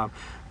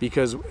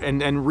 because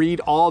read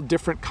all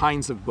different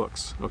kinds of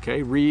books.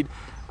 Okay, read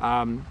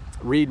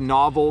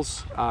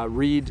novels,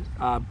 read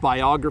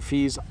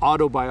biographies,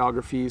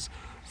 autobiographies,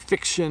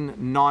 fiction,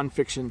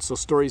 non-fiction, so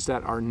stories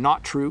that are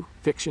not true.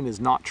 Fiction is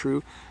not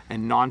true,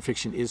 and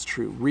non-fiction is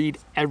true. Read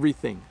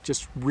everything.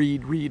 Just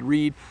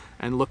read,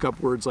 and look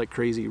up words like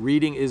crazy.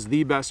 Reading is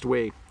the best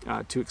way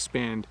to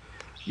expand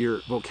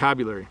your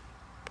vocabulary.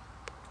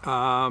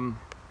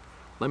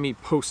 Let me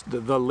post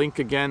the link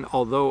again,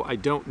 although I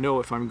don't know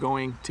if I'm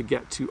going to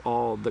get to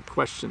all the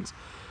questions.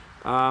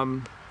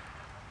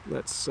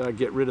 Let's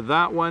get rid of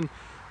that one.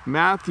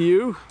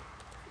 Matthew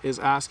is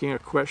asking a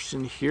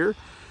question here.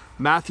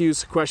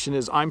 Matthew's question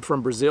is, I'm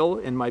from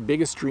Brazil and my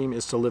biggest dream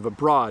is to live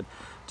abroad.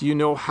 Do you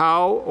know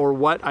how or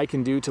what I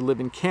can do to live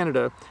in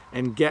Canada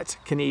and get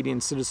Canadian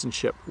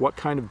citizenship? What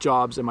kind of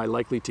jobs am I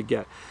likely to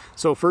get?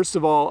 So first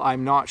of all,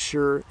 I'm not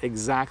sure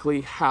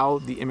exactly how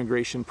the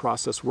immigration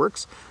process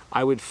works.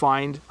 I would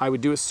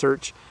do a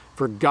search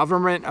for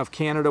Government of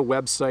Canada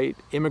website,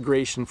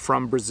 immigration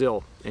from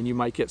Brazil, and you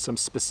might get some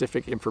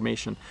specific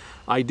information.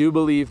 I do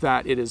believe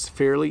that it is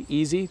fairly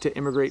easy to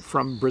immigrate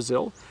from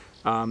Brazil,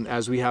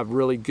 as we have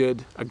really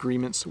good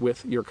agreements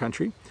with your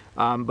country.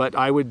 But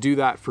I would do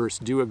that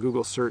first, do a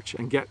Google search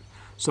and get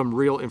some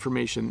real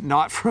information,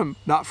 not from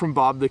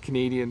Bob the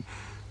Canadian,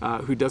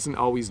 who doesn't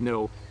always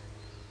know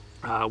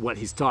what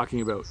he's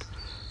talking about.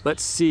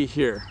 Let's see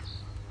here.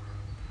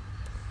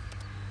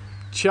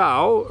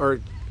 Ciao, or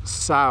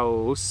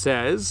Sao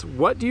says,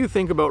 what do you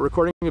think about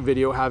recording a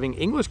video having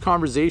English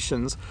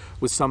conversations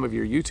with some of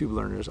your YouTube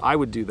learners? I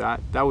would do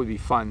that. That would be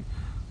fun.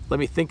 Let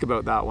me think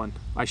about that one.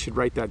 I should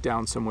write that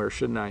down somewhere,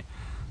 shouldn't I?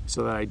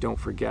 So that I don't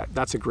forget.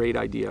 That's a great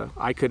idea.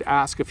 I could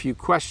ask a few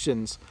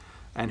questions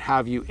and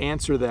have you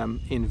answer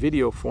them in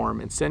video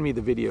form and send me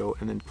the video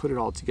and then put it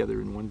all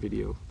together in one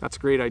video. That's a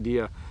great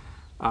idea.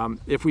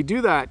 If we do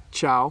that,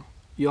 Chow,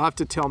 you'll have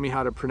to tell me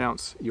how to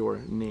pronounce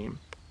your name.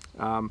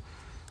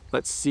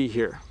 Let's see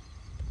here.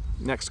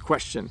 Next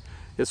question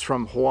is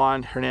from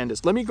Juan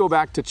Hernandez. Let me go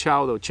back to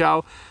Chow though.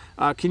 Chow,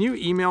 can you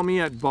email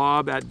me at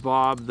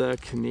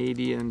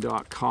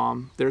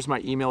bob@bobthecanadian.com? There's my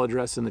email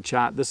address in the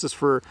chat. This is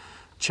for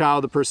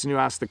Chow, the person who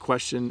asked the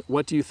question.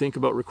 What do you think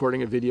about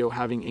recording a video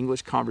having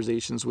English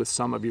conversations with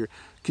some of your...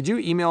 Could you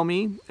email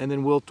me and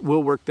then we'll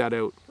work that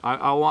out.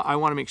 I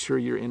want to make sure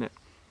you're in it.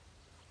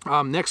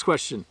 Next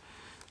question.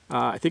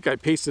 I think I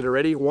pasted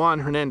already.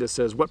 Juan Hernandez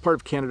says, what part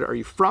of Canada are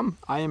you from?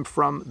 I am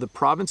from the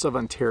province of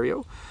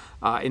Ontario.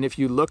 And if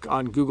you look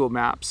on Google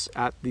Maps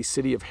at the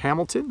city of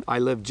Hamilton, I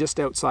live just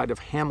outside of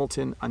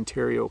Hamilton,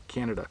 Ontario,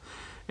 Canada.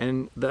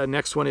 And the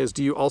next one is,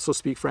 do you also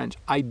speak French?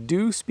 I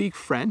do speak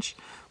French,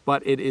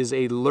 but it is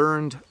a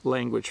learned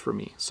language for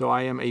me. So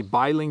I am a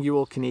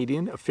bilingual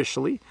Canadian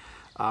officially,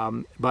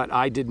 but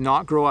I did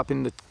not grow up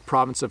in the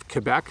province of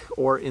Quebec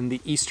or in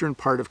the eastern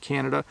part of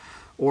Canada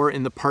or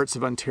in the parts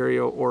of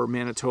Ontario or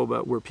Manitoba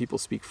where people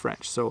speak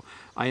French. So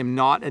I am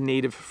not a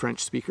native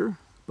French speaker,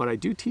 but I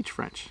do teach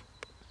French.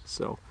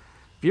 So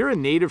if you're a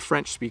native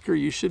French speaker,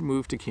 you should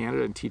move to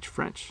Canada and teach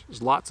French.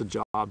 There's lots of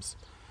jobs.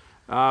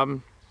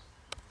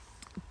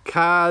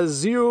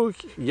 Kazuo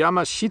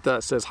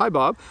Yamashita says, hi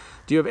Bob,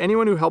 do you have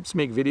anyone who helps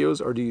make videos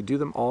or do you do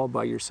them all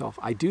by yourself?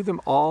 I do them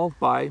all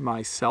by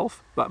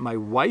myself, but my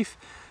wife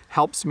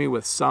helps me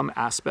with some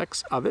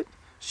aspects of it.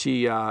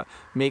 She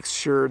makes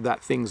sure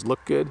that things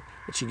look good.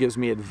 She gives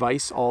me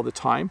advice all the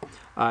time,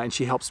 and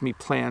she helps me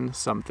plan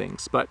some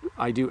things, but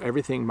I do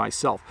everything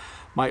myself.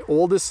 My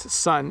oldest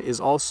son is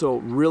also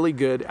really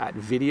good at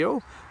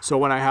video, so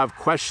when I have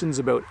questions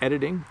about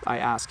editing, I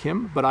ask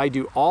him, but I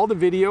do all the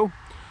video,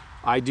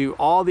 I do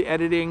all the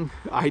editing,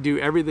 I do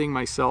everything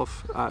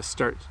myself,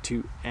 start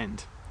to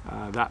end.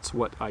 That's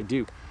what I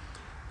do.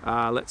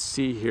 Let's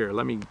see here.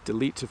 Let me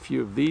delete a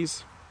few of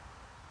these.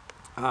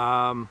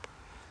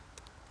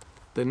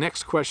 The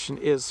next question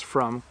is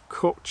from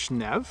Coach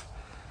Nev.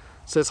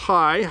 Says,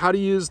 hi, how to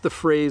use the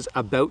phrase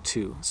about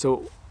to?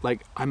 So,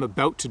 like, I'm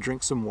about to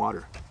drink some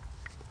water.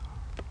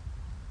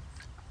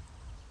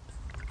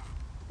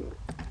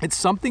 It's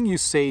something you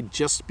say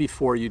just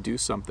before you do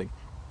something.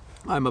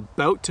 I'm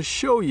about to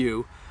show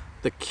you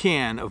the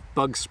can of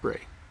bug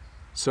spray.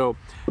 So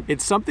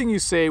it's something you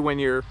say when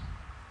you're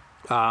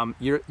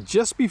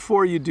just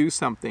before you do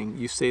something,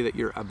 you say that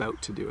you're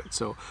about to do it.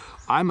 So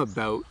I'm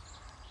about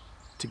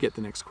to get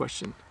the next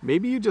question.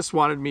 Maybe you just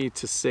wanted me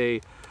to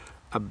say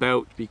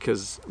about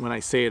because when I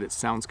say it, it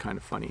sounds kind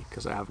of funny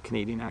because I have a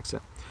Canadian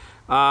accent.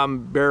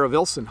 Bara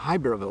Wilson. Hi,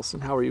 Bara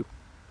Wilson. How are you?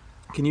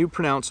 Can you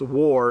pronounce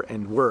war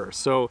and were?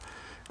 So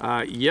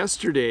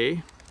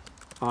yesterday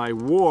I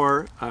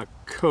wore a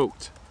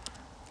coat.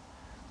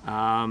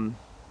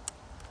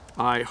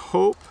 I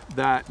hope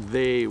that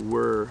they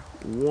were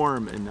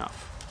warm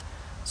enough.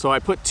 So I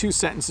put two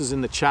sentences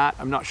in the chat.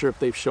 I'm not sure if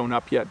they've shown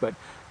up yet, but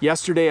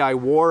yesterday I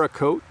wore a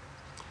coat.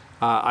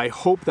 I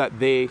hope that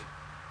they...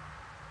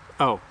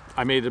 Oh,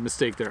 I made a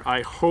mistake there.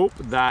 I hope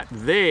that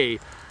they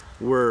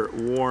were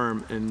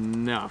warm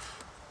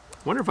enough. I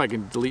wonder if I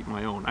can delete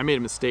my own. I made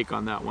a mistake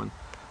on that one.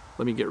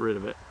 Let me get rid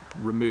of it.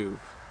 Remove.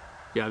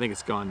 Yeah, I think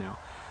it's gone now.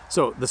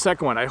 So the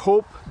second one, I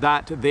hope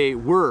that they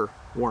were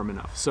warm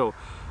enough. So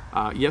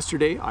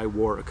yesterday I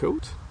wore a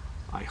coat.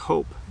 I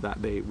hope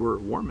that they were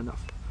warm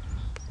enough.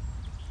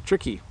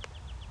 Tricky.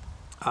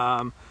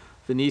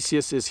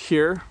 Vinicius is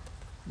here.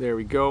 There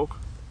we go.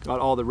 Got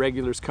all the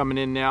regulars coming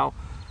in now.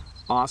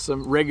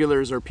 Awesome.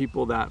 Regulars are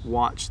people that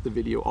watch the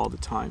video all the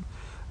time.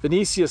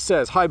 Vinicius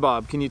says, hi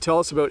Bob, can you tell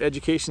us about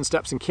education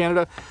steps in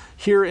Canada?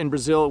 Here in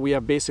Brazil, we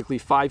have basically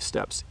 5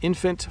 steps: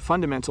 infant,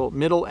 fundamental,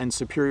 middle and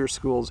superior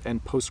schools,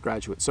 and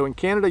postgraduate. So in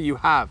Canada, you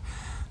have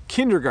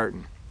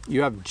kindergarten,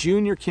 you have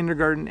junior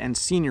kindergarten and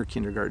senior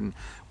kindergarten.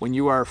 When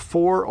you are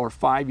 4 or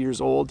 5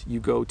 years old, you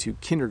go to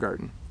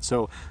kindergarten.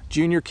 So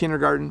junior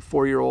kindergarten,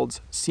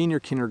 4-year-olds, senior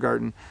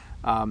kindergarten,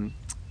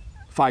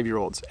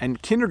 5-year-olds. And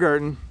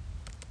kindergarten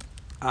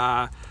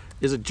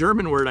is a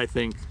German word, I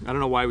think. I don't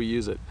know why we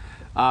use it.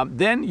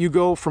 Then you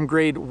go from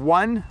grade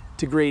 1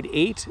 to grade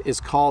 8 is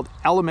called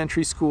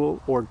elementary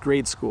school or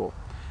grade school.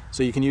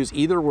 So you can use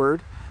either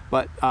word,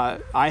 but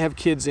I have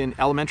kids in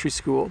elementary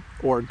school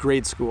or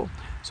grade school.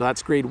 So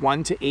that's grade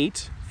 1 to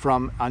 8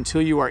 from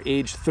until you are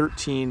age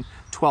 13,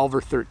 12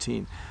 or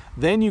 13.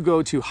 Then you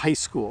go to high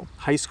school.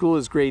 High school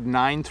is grade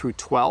 9 through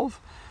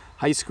 12.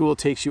 High school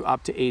takes you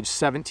up to age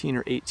 17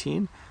 or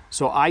 18.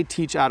 So I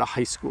teach out of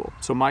high school.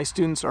 So my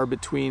students are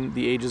between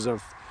the ages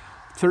of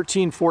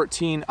 13,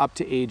 14 up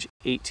to age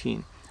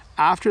 18.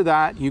 After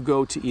that, you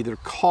go to either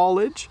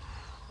college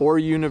or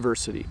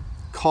university.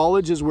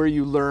 College is where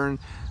you learn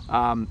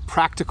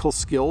practical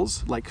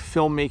skills like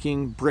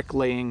filmmaking,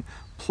 bricklaying,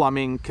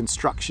 plumbing,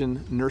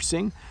 construction,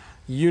 nursing.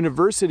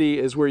 University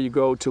is where you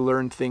go to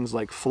learn things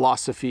like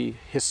philosophy,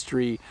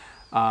 history,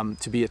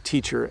 to be a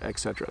teacher,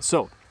 etc.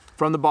 So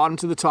from the bottom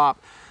to the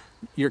top,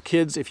 your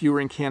kids, if you were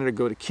in Canada,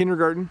 go to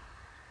kindergarten.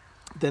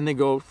 Then they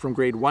go from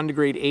grade 1 to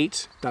grade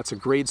 8. That's a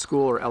grade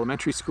school or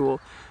elementary school.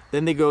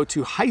 Then they go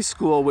to high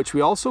school, which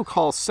we also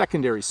call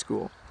secondary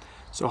school.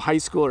 So high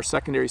school or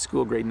secondary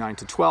school, grade 9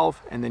 to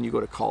 12, and then you go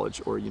to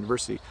college or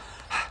university.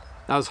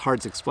 That was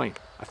hard to explain.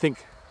 I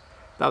think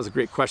that was a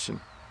great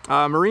question.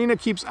 Marina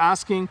keeps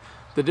asking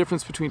the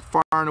difference between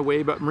far and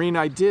away, but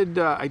Marina, I did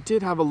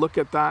have a look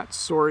at that.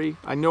 Sorry,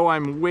 I know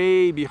I'm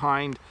way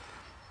behind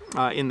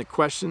in the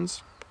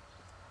questions.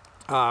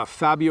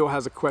 Fabio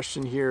has a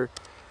question here.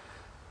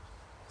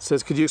 It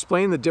says, could you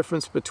explain the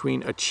difference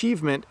between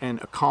achievement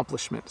and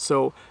accomplishment?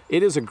 So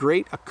it is a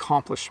great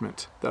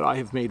accomplishment that I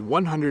have made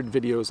 100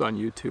 videos on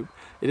YouTube.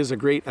 It is a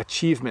great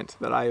achievement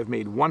that I have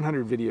made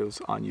 100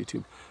 videos on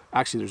YouTube.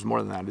 Actually, there's more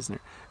than that, isn't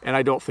there? And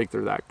I don't think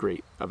they're that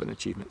great of an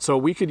achievement. So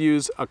we could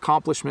use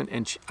accomplishment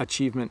and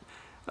achievement.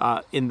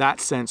 In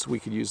that sense, we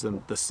could use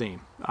them the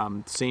same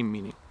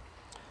meaning.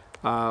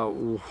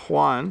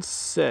 Juan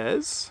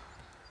says,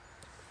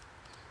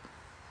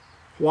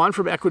 Juan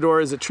from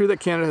Ecuador, is it true that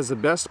Canada has the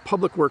best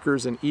public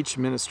workers in each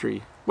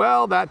ministry?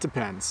 Well, that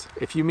depends.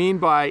 If you mean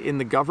by in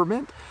the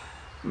government,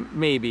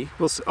 maybe.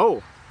 We'll see.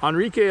 Oh,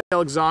 Enrique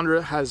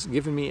Alexandra has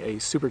given me a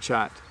super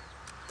chat.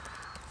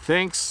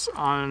 Thanks,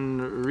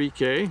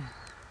 Enrique.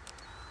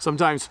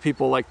 Sometimes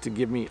people like to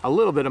give me a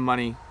little bit of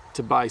money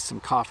to buy some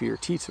coffee or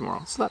tea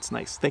tomorrow. So that's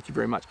nice. Thank you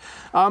very much.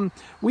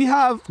 We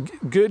have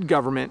good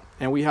government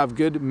and we have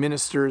good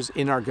ministers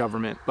in our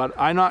government, but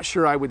I'm not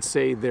sure I would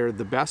say they're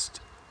the best.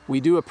 We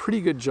do a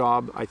pretty good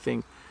job, I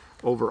think,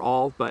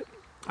 overall, but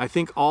I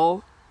think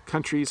all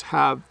countries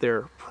have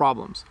their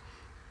problems.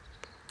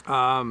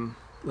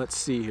 Let's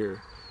see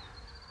here.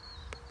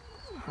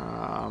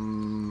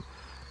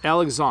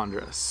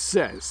 Alexandra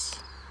says,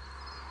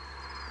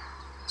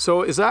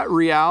 so is that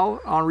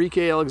Real,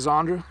 Enrique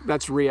Alexandra?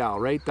 That's Real,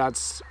 right?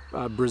 That's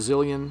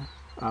Brazilian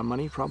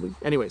money, probably.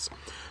 Anyways,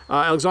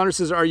 Alexandra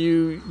says, are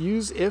you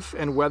use if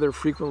and whether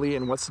frequently,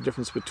 and what's the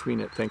difference between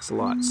it? Thanks a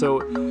lot. So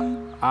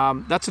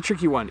that's a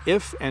tricky one,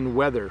 if and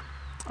whether.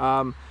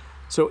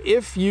 So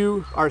if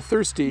you are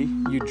thirsty,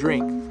 you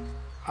drink.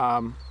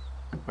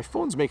 My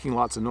phone's making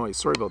lots of noise.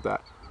 Sorry about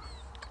that.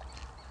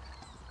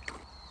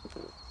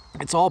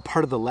 It's all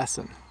part of the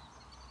lesson.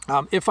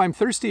 If I'm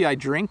thirsty, I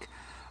drink,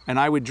 and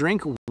I would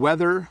drink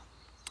whether,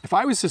 if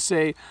I was to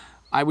say,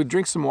 I would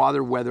drink some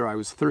water whether I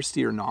was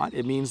thirsty or not,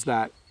 it means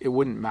that it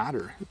wouldn't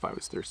matter if I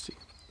was thirsty.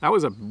 That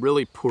was a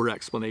really poor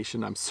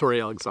explanation. I'm sorry,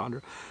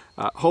 Alexandra.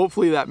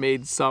 Hopefully that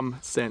made some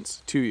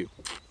sense to you.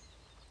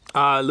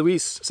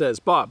 Luis says,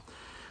 Bob,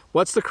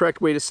 what's the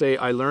correct way to say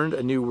I learned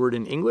a new word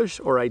in English,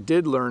 or I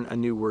did learn a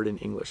new word in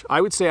English?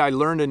 I would say I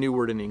learned a new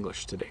word in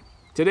English today.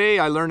 Today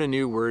I learned a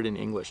new word in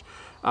English.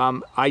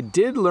 I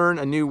did learn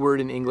a new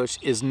word in English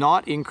is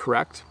not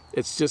incorrect.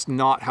 It's just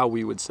not how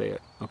we would say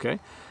it, okay?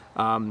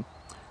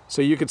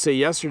 So you could say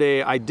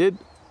yesterday I did,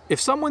 if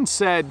someone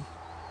said,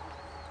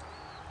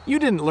 you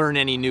didn't learn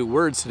any new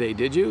words today,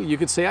 did you? You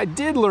could say, I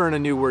did learn a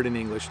new word in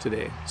English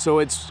today. So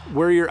it's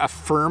where you're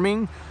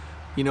affirming,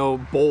 you know,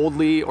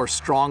 boldly or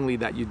strongly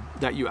that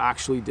you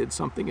actually did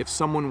something. If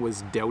someone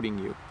was doubting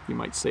you, you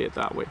might say it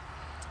that way.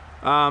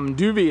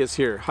 Duvy is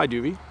here. Hi,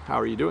 Duvy. How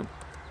are you doing?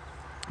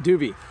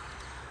 Duvy.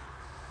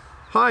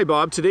 Hi,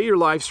 Bob. Today your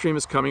live stream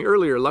is coming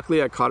earlier.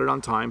 Luckily, I caught it on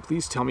time.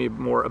 Please tell me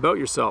more about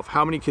yourself.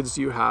 How many kids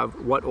do you have?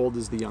 What old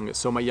is the youngest?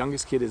 So my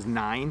youngest kid is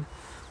 9.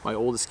 My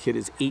oldest kid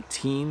is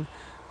 18.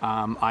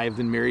 I have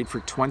been married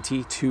for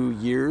 22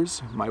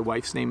 years. My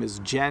wife's name is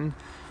Jen.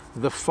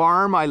 The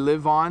farm I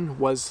live on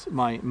was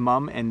my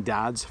mom and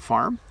dad's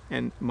farm,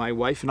 and my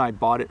wife and I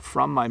bought it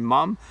from my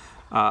mom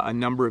a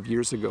number of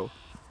years ago.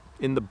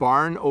 In the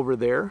barn over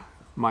there,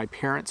 my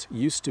parents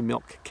used to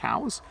milk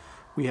cows.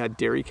 We had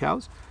dairy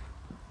cows.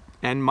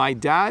 And my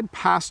dad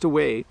passed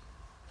away,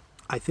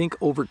 I think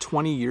over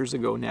 20 years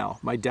ago now.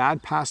 My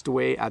dad passed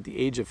away at the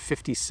age of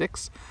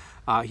 56.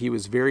 He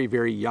was very,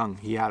 very young.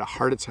 He had a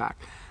heart attack.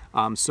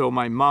 So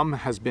my mom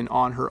has been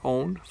on her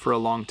own for a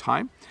long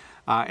time,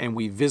 and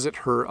we visit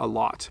her a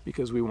lot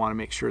because we want to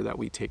make sure that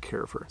we take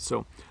care of her.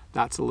 So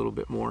that's a little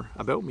bit more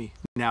about me.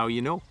 Now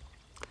you know.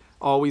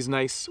 Always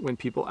nice when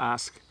people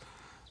ask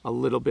a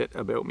little bit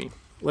about me.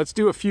 Let's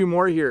do a few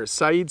more here.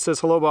 Saeed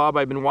says, hello, Bob.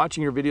 I've been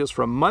watching your videos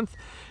for a month,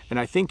 and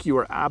I think you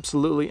are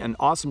absolutely an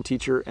awesome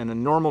teacher and a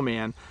normal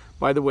man.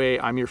 By the way,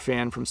 I'm your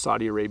fan from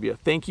Saudi Arabia.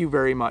 Thank you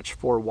very much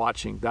for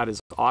watching. That is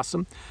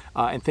awesome.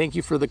 And thank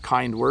you for the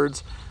kind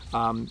words.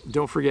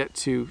 Don't forget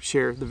to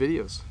share the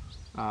videos.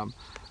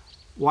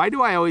 Why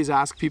do I always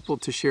ask people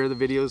to share the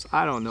videos?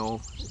 I don't know.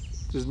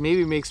 Just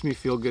maybe it makes me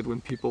feel good when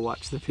people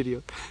watch the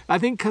video. I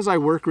think because I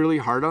work really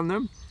hard on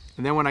them,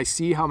 and then when I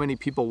see how many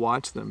people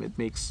watch them, it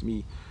makes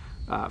me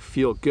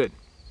feel good.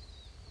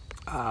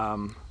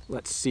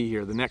 Let's see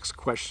here. The next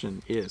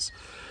question is,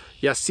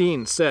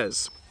 Yassine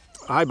says,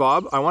 Hi,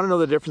 Bob. I want to know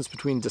the difference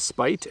between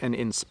despite and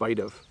in spite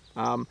of.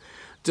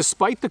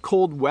 Despite the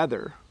cold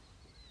weather,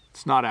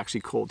 it's not actually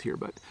cold here,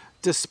 but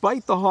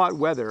despite the hot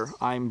weather,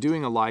 I'm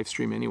doing a live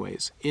stream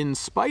anyways. In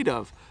spite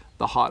of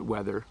the hot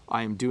weather,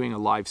 I'm doing a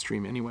live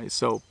stream anyways.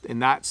 So in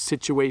that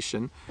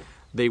situation,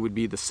 they would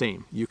be the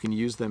same. You can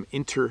use them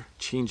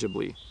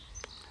interchangeably.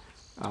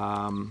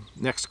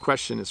 Next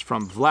question is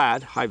from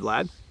Vlad. Hi,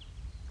 Vlad.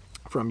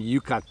 From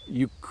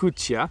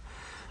Yakutia.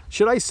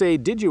 Should I say,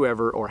 did you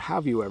ever or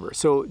have you ever?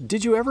 So,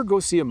 did you ever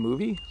go see a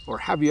movie, or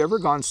have you ever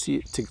gone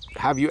to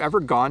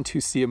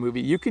see a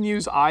movie? You can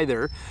use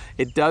either.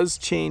 It does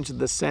change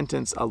the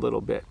sentence a little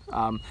bit.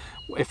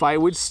 If I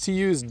was to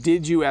use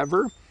did you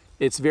ever,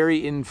 it's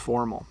very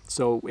informal.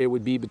 So it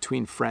would be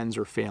between friends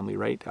or family,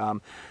 right?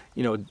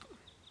 You know,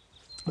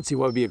 let's see,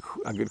 what would be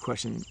a good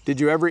question? Did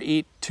you ever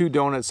eat 2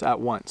 donuts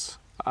at once?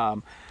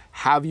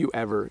 Have you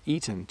ever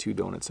eaten 2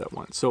 donuts at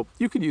once? So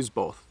you could use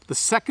both. The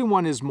second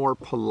one is more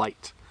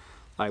polite,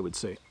 I would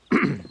say.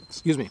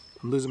 Excuse me,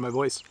 I'm losing my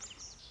voice.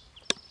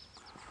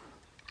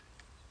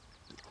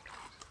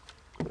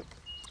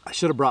 I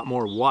should have brought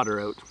more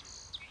water out.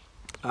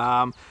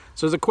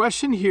 So there's a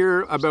question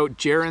here about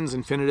gerunds,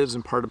 infinitives,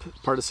 and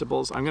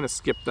participles. I'm going to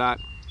skip that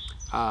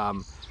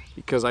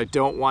because I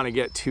don't want to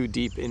get too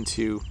deep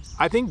into...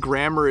 I think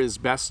grammar is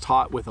best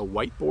taught with a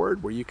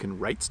whiteboard where you can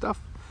write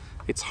stuff.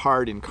 It's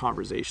hard in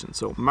conversation.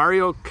 So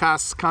Mario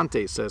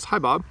Cascante says, hi,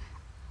 Bob.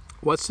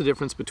 What's the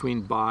difference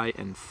between by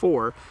and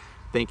for?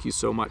 Thank you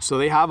so much. So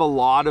they have a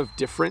lot of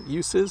different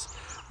uses.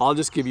 I'll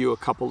just give you a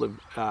couple of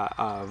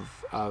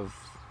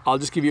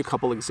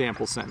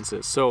example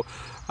sentences. So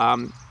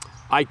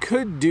I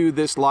could do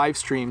this live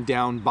stream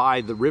down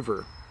by the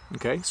river.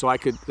 Okay, so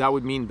that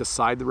would mean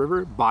beside the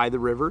river, by the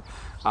river.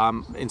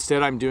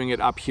 Instead, I'm doing it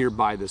up here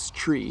by this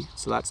tree.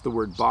 So that's the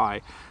word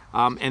by.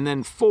 And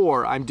then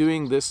for, I'm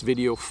doing this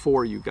video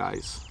for you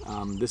guys.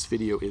 This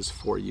video is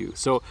for you.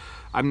 So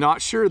I'm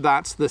not sure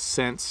that's the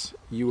sense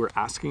you were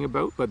asking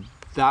about, but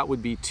that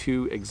would be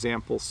 2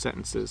 example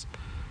sentences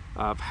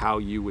of how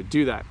you would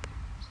do that.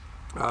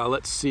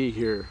 Let's see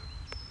here.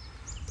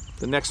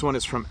 The next one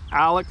is from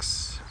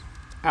Alex.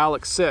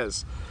 Alex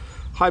says,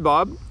 hi,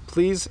 Bob.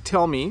 Please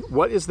tell me,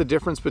 what is the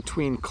difference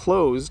between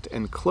closed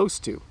and close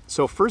to?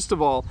 So first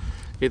of all,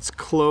 it's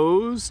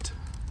closed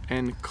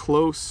and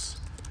close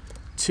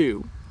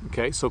to.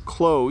 Okay, so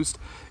closed,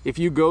 if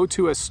you go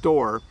to a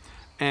store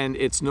and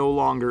it's no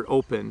longer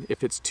open,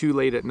 if it's too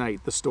late at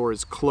night, the store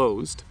is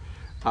closed.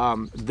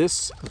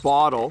 This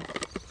bottle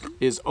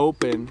is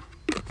open.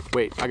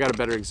 Wait, I got a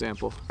better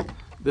example.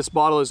 This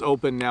bottle is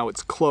open, now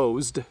it's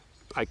closed.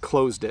 I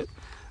closed it.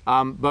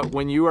 But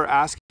when you are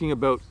asking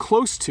about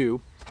close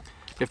to,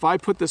 if I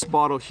put this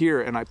bottle here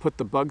and I put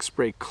the bug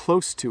spray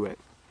close to it,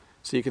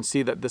 so you can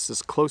see that this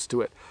is close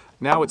to it.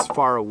 Now it's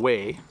far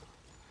away.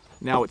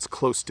 Now it's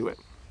close to it.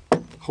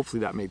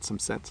 Hopefully that made some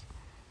sense.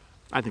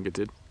 I think it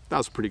did. That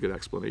was a pretty good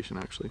explanation,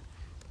 actually.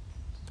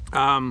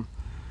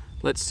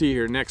 Let's see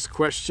here. Next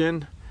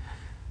question.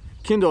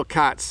 Kindle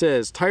Cat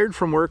says, tired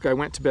from work, I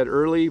went to bed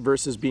early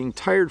versus being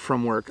tired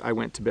from work, I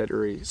went to bed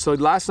early. So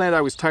last night I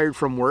was tired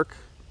from work,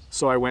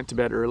 so I went to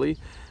bed early.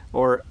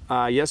 Or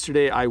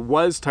yesterday I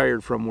was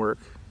tired from work.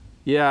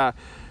 Yeah.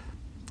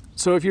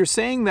 So if you're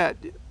saying that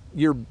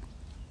when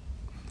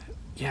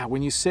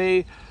you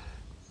say,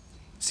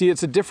 see,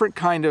 it's a different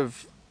kind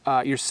of,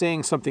 you're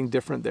saying something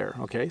different there,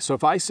 okay? So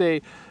if I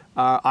say,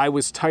 I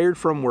was tired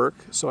from work,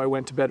 so I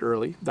went to bed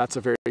early, that's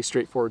a very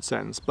straightforward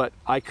sentence. But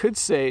I could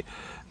say,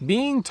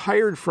 being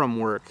tired from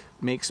work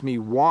makes me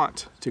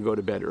want to go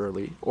to bed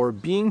early, or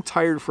being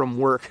tired from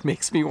work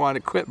makes me want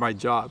to quit my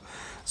job.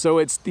 So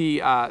it's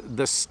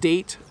the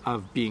state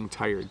of being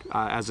tired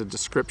as a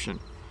description.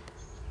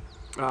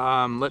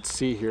 Let's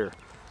see here.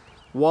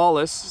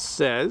 Wallace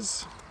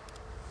says,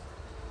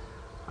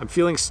 I'm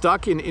feeling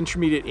stuck in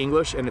intermediate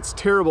English and it's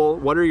terrible.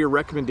 What are your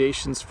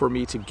recommendations for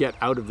me to get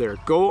out of there?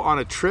 Go on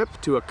a trip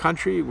to a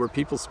country where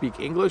people speak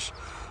English.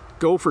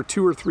 Go for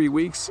 2 or 3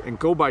 weeks and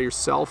go by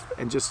yourself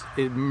and just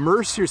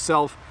immerse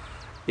yourself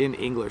in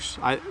English.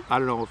 I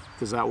don't know,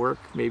 does that work?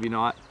 Maybe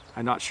not.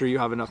 I'm not sure you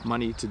have enough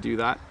money to do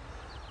that.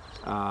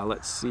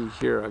 Let's see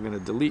here. I'm going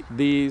to delete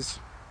these.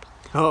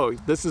 Oh,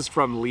 this is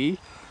from Lee.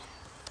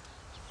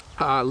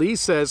 Lee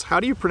says, how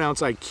do you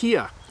pronounce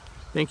IKEA?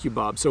 Thank you,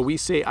 Bob. So we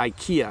say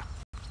IKEA.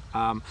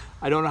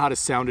 I don't know how to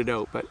sound it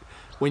out, but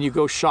when you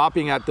go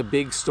shopping at the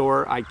big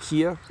store,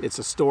 IKEA, it's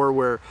a store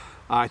where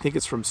I think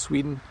it's from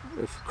Sweden.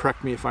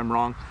 Correct me if I'm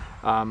wrong,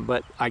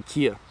 but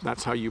IKEA,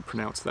 that's how you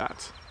pronounce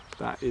that.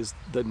 That is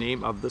the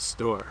name of the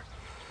store.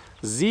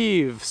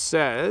 Zeev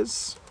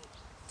says,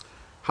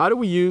 how do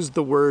we use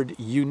the word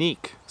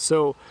unique?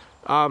 So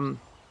I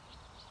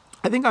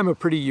think I'm a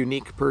pretty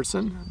unique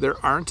person.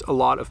 There aren't a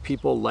lot of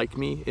people like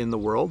me in the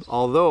world,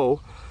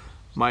 although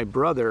my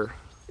brother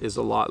is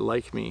a lot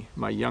like me.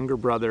 My younger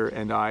brother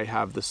and I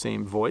have the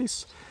same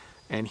voice,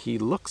 and he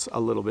looks a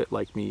little bit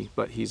like me,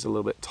 but he's a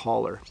little bit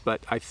taller.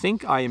 But I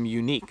think I am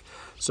unique.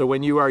 So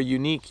when you are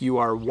unique, you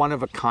are one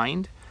of a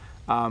kind.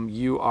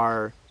 You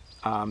are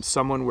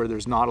someone where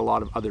there's not a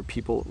lot of other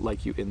people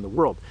like you in the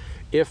world.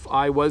 If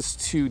I was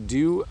to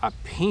do a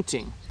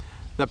painting,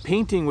 the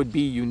painting would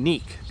be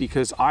unique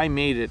because I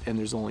made it and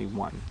there's only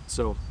one.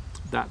 So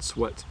that's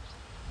what,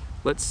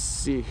 let's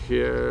see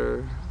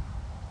here.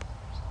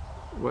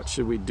 What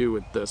should we do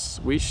with this?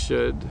 We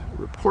should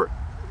report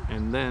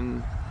and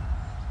then,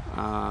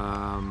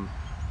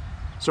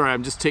 sorry,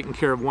 I'm just taking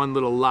care of one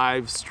little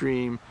live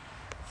stream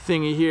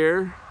thingy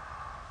here.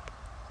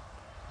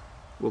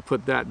 We'll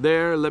put that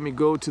there. Let me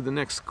go to the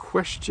next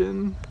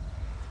question.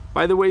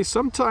 By the way,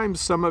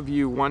 sometimes some of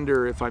you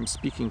wonder if I'm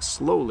speaking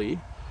slowly.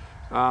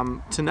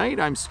 Tonight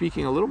I'm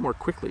speaking a little more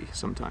quickly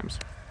sometimes.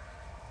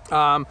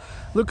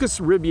 Lucas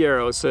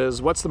Ribeiro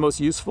says, what's the most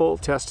useful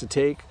test to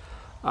take?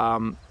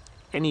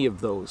 Any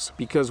of those,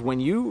 because when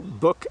you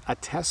book a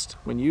test,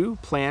 when you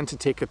plan to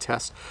take a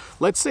test,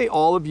 let's say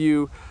all of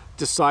you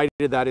decided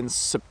that in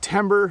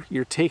September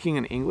you're taking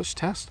an English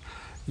test,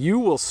 you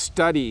will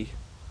study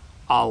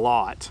a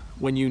lot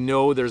when you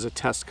know there's a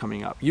test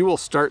coming up. You will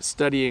start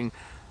studying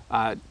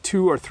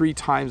 2 or 3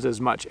 times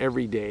as much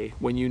every day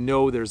when you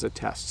know there's a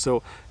test.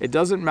 So it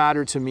doesn't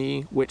matter to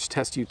me which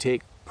test you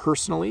take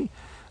personally,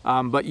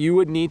 but you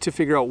would need to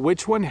figure out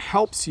which one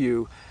helps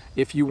you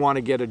if you want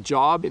to get a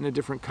job in a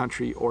different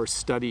country or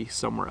study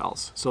somewhere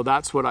else. So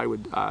that's what I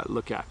would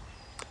look at.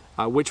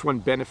 Which one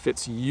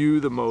benefits you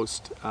the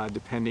most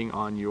depending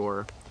on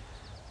your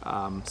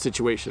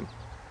situation.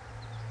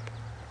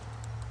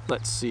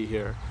 Let's see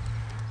here.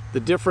 The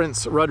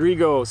difference,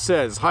 Rodrigo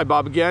says, hi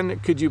Bob again,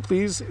 could you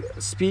please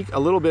speak a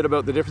little bit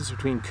about the difference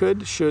between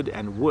could, should,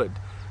 and would?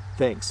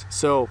 Thanks.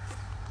 So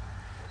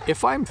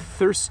if I'm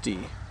thirsty,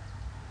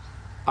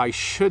 I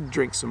should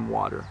drink some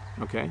water,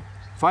 okay?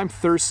 If I'm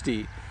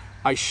thirsty,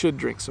 I should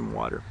drink some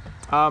water.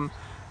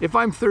 If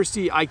I'm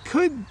thirsty, I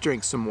could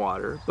drink some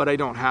water, but I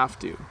don't have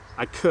to.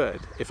 I could.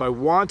 If I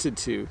wanted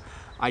to,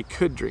 I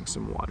could drink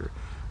some water.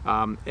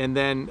 And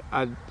then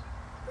I'm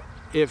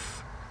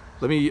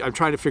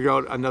trying to figure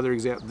out another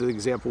example, the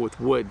example with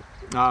would.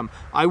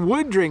 I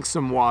would drink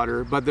some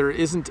water, but there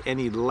isn't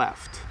any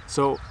left.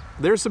 So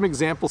there's some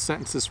example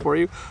sentences for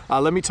you.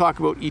 Let me talk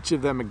about each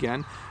of them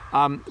again.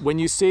 When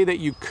you say that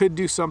you could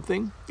do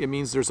something, it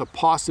means there's a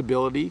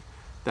possibility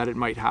that it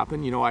might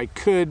happen. You know, I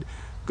could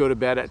go to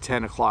bed at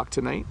 10 o'clock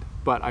tonight,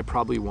 but I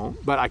probably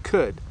won't, but I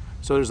could.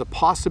 So there's a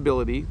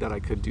possibility that I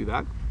could do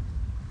that.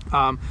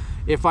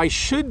 If I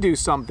should do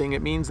something,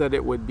 it means that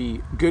it would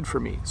be good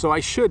for me. So I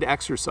should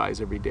exercise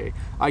every day.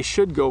 I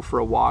should go for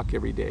a walk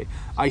every day.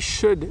 I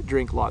should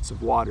drink lots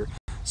of water.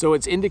 So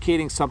it's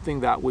indicating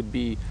something that would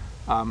be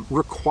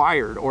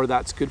required or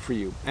that's good for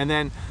you. And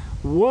then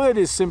would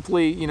is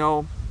simply, you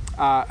know,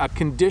 a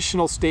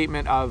conditional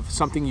statement of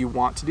something you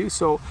want to do.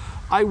 So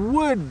I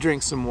would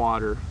drink some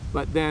water,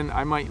 but then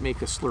I might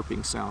make a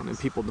slurping sound and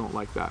people don't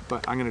like that,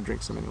 but I'm gonna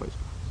drink some anyways.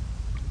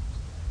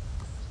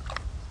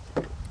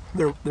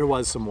 There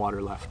was some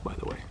water left, by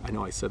the way. I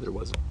know I said there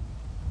wasn't.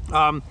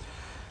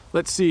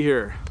 Let's see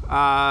here.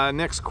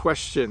 Next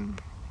question.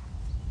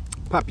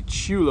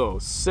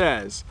 Papichulo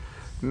says,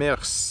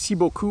 merci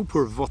beaucoup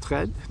pour votre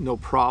aide. No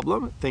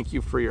problem. Thank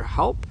you for your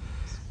help.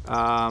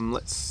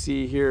 Let's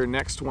see here.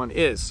 Next one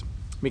is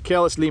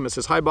Michaelis Lima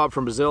says, hi Bob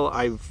from Brazil.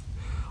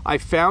 I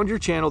found your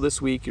channel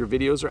this week. Your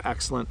videos are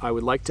excellent. I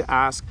would like to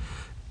ask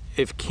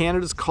if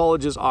Canada's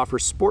colleges offer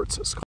sports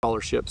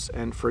scholarships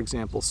and, for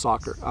example,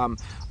 soccer.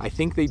 I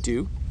think they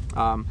do.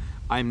 I'm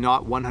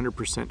not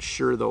 100%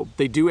 sure though.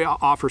 They do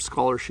offer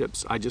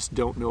scholarships. I just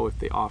don't know if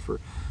they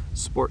offer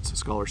sports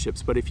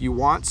scholarships. But if you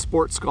want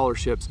sports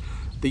scholarships,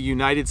 the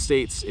United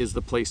States is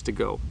the place to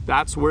go.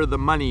 That's where the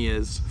money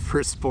is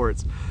for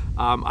sports.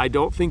 I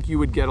don't think you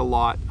would get a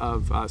lot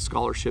of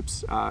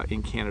scholarships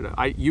in Canada.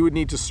 You would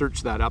need to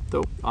search that up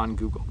though on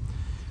Google.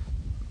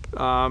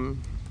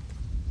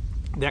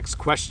 Next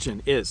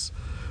question is,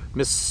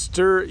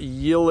 Mr.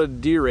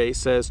 Yiladire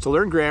says, to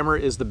learn grammar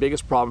is the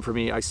biggest problem for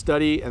me. I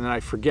study and then I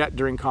forget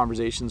during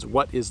conversations.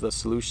 What is the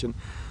solution?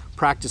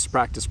 Practice,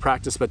 practice,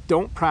 practice, but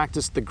don't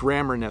practice the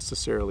grammar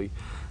necessarily.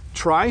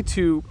 Try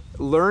to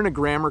learn a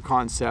grammar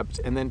concept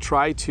and then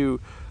try to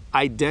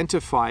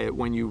identify it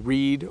when you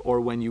read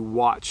or when you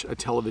watch a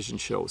television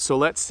show. So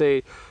let's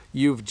say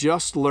you've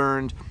just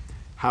learned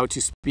how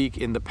to speak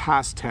in the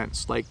past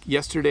tense. Like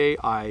yesterday,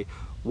 I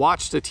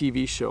watched a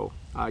TV show.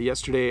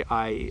 Yesterday,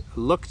 I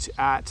looked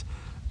at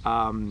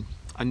a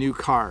new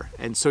car.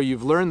 And so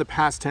you've learned the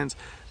past tense.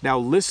 Now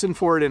listen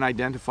for it and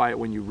identify it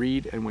when you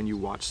read and when you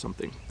watch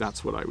something.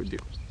 That's what I would do.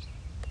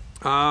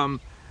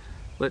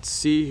 Let's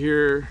see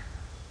here.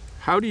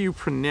 How do you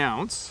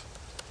pronounce,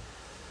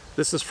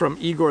 this is from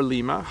Igor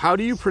Lima, how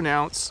do you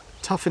pronounce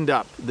toughened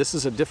up? This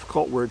is a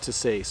difficult word to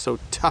say. So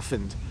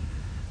toughened.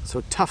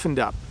 So toughened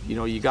up. You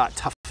know, you got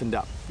toughened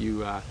up.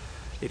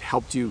 It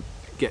helped you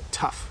get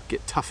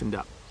toughened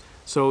up.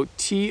 So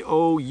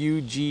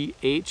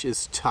T-O-U-G-H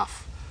is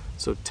tough.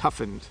 So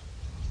toughened.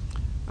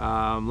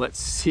 Let's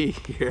see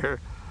here.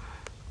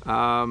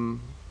 BR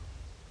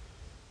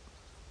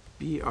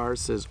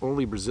says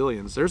only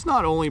Brazilians. There's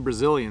not only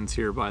Brazilians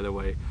here, by the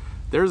way.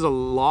 there's a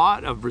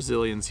lot of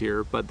Brazilians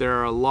here, but there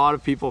are a lot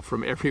of people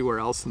from everywhere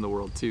else in the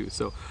world too.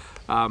 So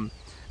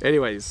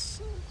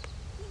anyways,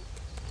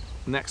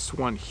 next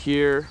one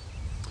here.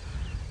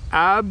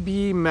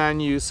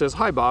 Abimanu says,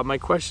 hi Bob, my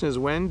question is,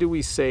 when do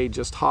we say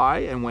just hi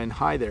and when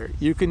hi there?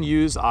 You can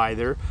use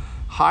either.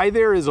 Hi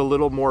there is a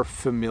little more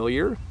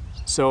familiar.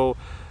 So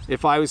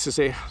if I was to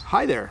say,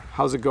 hi there,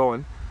 how's it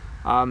going?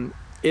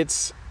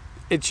 It's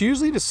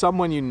usually to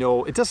someone you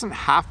know. It doesn't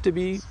have to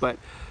be, but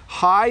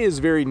hi is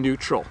very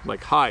neutral.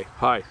 Like, hi,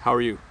 how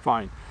are you?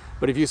 Fine.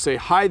 But if you say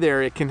hi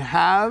there, it can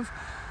have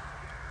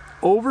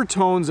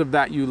overtones of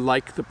that you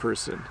like the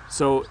person.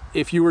 So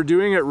if you were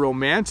doing it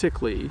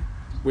romantically,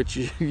 which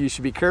you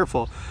should be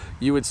careful,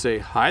 you would say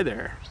hi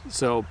there.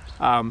 So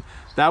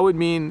that would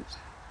mean,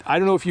 I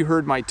don't know if you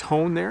heard my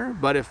tone there,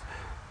 but if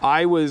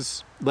I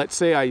was, let's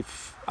say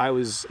it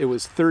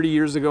was 30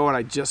 years ago and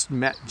I just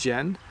met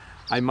Jen,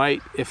 I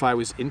might, if I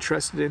was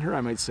interested in her, I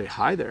might say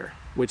hi there,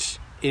 which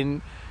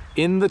in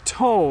the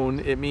tone,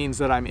 it means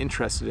that I'm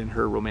interested in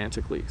her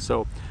romantically.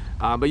 So,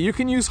 but you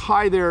can use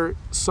hi there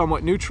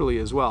somewhat neutrally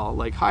as well.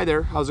 Like, hi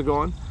there, how's it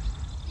going?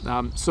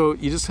 So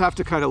you just have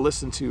to kind of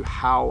listen to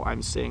how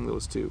I'm saying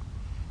those two.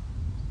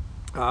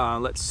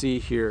 Let's see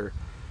here.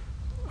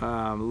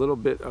 A little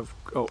bit of,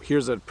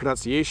 here's a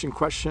pronunciation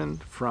question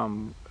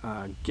from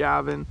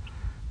Gavin.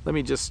 Let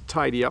me just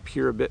tidy up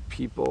here a bit,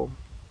 people.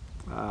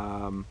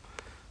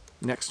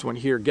 Next one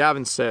here.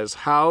 Gavin says,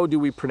 how do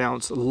we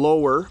pronounce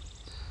lower,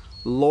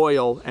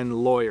 loyal,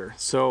 and lawyer?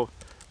 So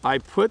I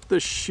put the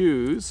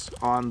shoes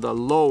on the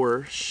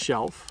lower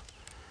shelf.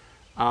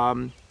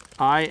 I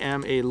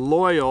am a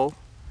loyal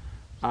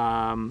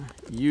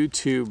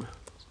YouTube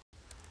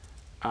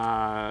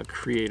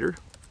creator.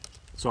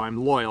 So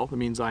I'm loyal. That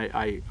means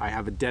I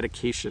have a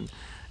dedication.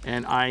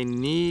 And I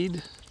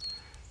need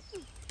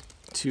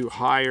to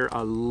hire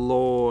a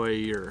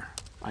lawyer.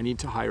 I need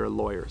to hire a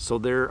lawyer. So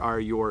there are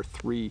your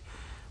three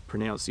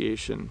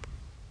pronunciation.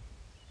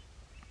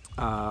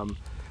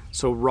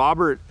 So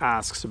Robert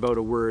asks about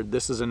a word.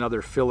 This is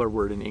another filler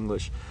word in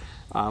English.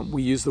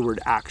 We use the word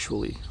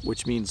actually,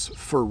 which means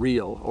for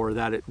real, or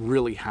that it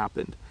really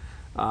happened.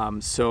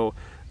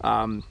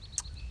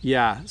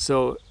 Yeah,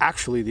 so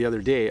actually the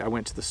other day I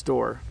went to the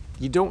store.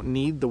 You don't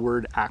need the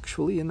word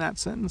actually in that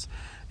sentence.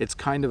 It's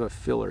kind of a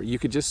filler. You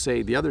could just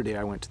say, the other day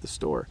I went to the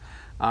store.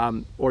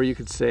 Or you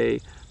could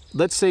say,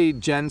 let's say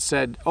Jen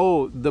said,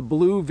 oh, the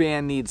blue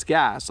van needs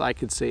gas. I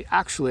could say,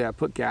 actually, I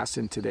put gas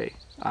in today.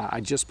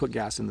 I just put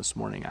gas in this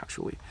morning,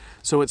 actually.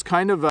 So it's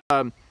kind of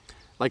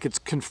like it's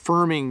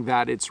confirming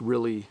that it's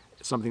really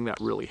something that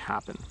really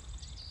happened.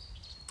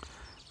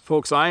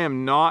 Folks, I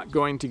am not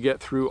going to get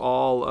through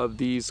all of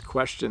these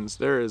questions.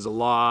 There is a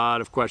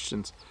lot of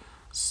questions.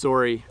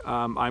 Sorry.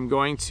 I'm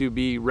going to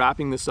be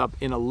wrapping this up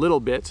in a little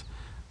bit.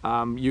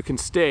 You can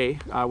stay.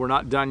 We're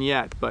not done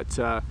yet, but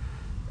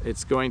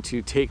it's going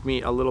to take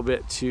me a little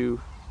bit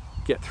to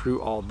get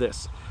through all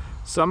this.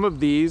 Some of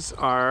these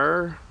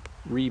are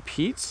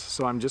repeats,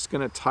 so I'm just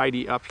going to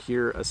tidy up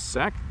here a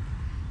sec.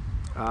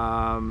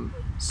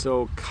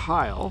 So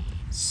Kyle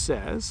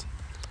says,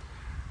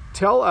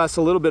 tell us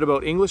a little bit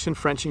about English and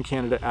French in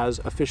Canada as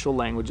official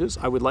languages.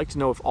 I would like to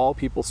know if all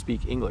people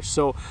speak English.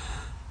 So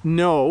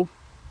no,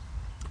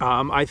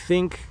 I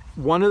think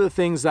one of the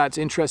things that's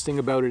interesting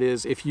about it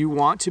is if you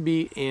want to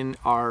be in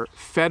our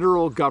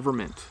federal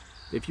government,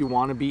 if you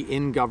want to be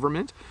in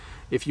government,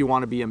 if you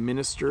want to be a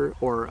minister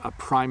or a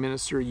prime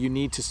minister, you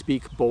need to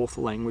speak both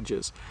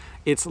languages.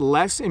 It's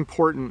less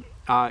important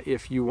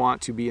if you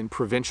want to be in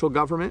provincial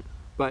government,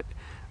 but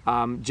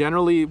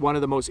generally one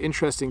of the most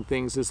interesting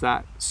things is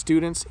that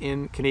students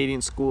in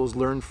Canadian schools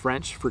learn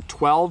French for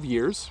 12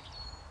 years,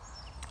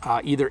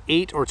 either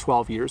 8 or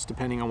 12 years,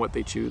 depending on what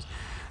they choose.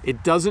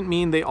 It doesn't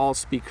mean they all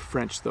speak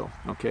French though,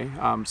 okay?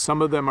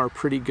 Some of them are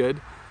pretty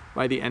good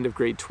by the end of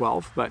grade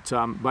 12, but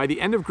by the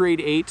end of grade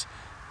 8,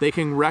 they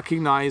can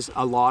recognize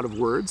a lot of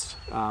words,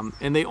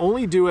 and they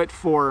only do it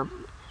for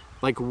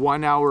like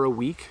 1 hour a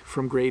week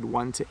from grade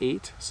 1 to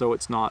 8, so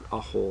it's not a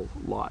whole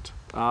lot.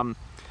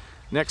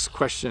 Next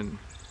question.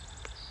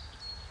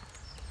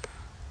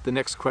 The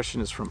next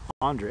question is from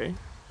Andre,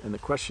 and the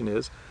question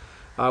is,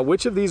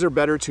 which of these are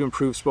better to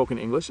improve spoken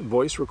English,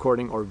 voice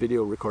recording or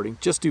video recording?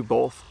 Just do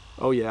both.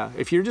 Oh yeah,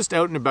 if you're just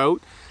out and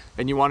about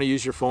and you want to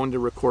use your phone to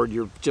record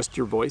just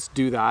your voice,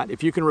 do that.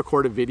 If you can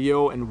record a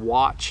video and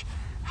watch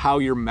how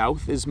your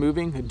mouth is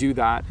moving, do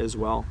that as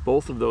well.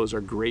 Both of those are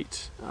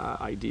great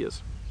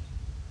ideas.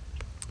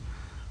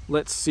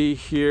 Let's see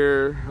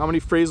here. How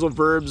many phrasal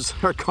verbs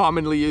are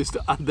commonly used?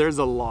 There's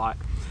a lot.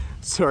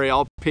 Sorry,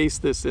 I'll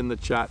paste this in the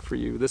chat for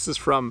you. This is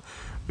from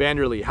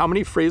Vanderlee. How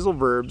many phrasal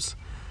verbs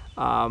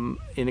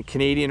in a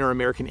Canadian or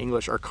American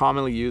English are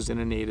commonly used in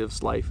a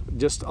native's life?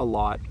 Just a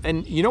lot.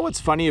 And you know what's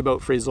funny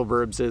about phrasal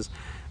verbs is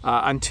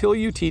until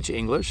you teach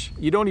English,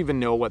 you don't even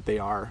know what they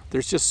are.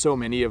 There's just so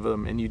many of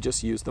them and you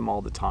just use them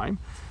all the time.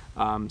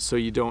 So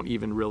you don't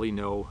even really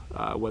know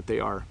what they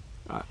are.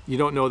 You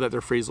don't know that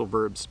they're phrasal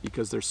verbs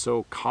because they're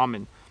so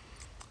common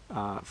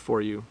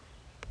for you.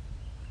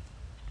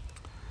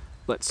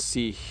 Let's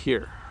see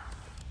here.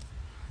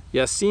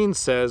 Yassine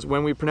says,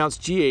 when we pronounce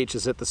GH,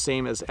 is it the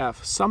same as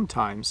F?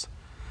 Sometimes.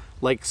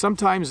 Like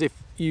sometimes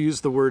if you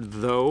use the word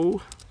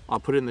though, I'll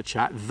put it in the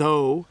chat,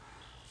 though,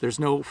 there's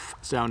no F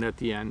sound at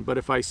the end. But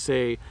if I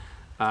say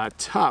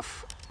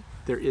tough,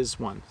 there is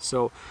one.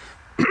 So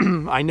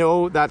I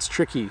know that's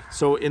tricky.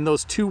 So in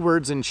those two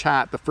words in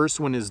chat, the first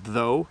one is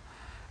though,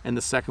 and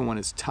the second one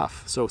is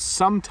tough. So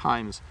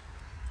sometimes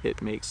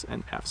it makes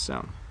an F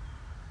sound.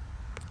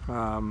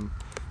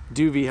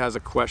 Duvy has a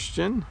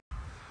question.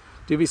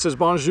 Duvy says,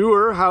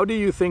 bonjour, what do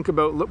you think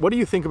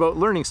about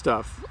learning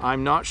stuff?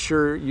 I'm not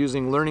sure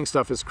using learning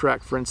stuff is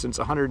correct. For instance,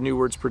 100 new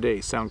words per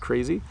day. Sound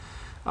crazy?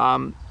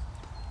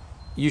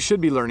 You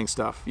should be learning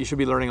stuff. You should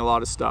be learning a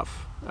lot of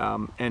stuff.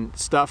 And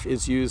stuff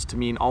is used to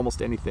mean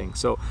almost anything.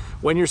 So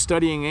when you're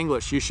studying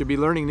English, you should be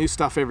learning new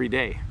stuff every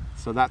day.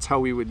 So that's how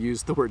we would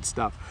use the word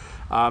stuff.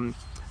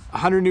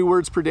 100 new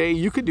words per day,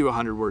 you could do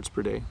 100 words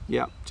per day.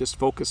 Yeah, just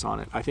focus on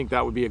it. I think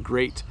that would be a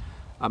great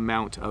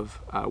amount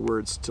of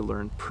words to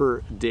learn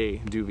per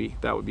day, Duvy.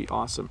 That would be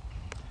awesome.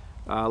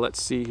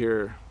 Let's see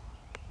here.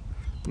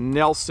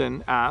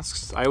 Nelson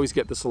asks, I always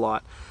get this a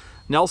lot.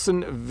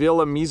 Nelson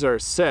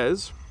Villamizar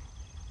says,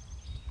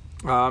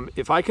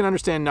 if I can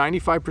understand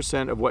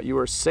 95% of what you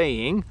are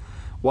saying,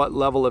 what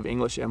level of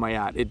English am I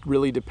at? It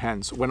really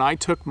depends. When I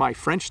took my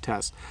French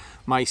test,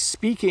 my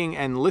speaking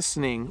and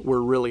listening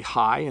were really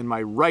high and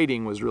my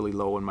writing was really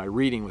low and my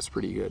reading was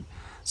pretty good.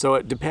 So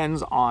it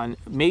depends on,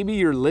 maybe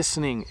your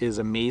listening is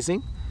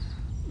amazing.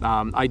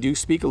 I do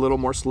speak a little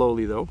more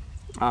slowly though.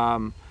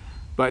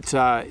 But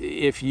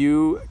if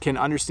you can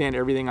understand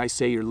everything I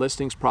say, your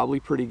listening's probably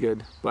pretty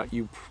good, but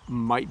you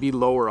might be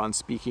lower on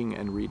speaking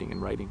and reading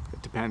and writing.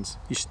 It depends.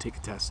 You should take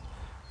a test,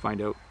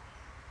 find out.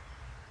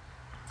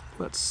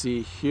 Let's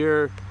see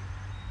here.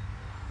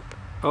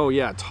 Oh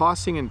yeah,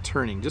 tossing and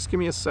turning. Just give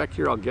me a sec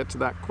here, I'll get to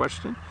that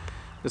question.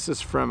 This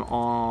is from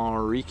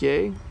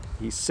Enrique.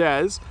 He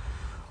says,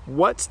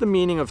 what's the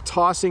meaning of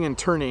tossing and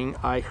turning?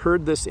 I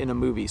heard this in a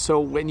movie. So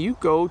when you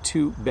go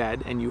to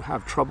bed and you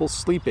have trouble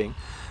sleeping,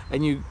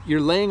 and you're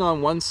laying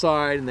on one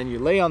side, and then you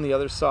lay on the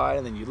other side,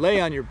 and then you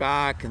lay on your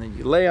back, and then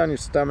you lay on your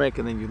stomach,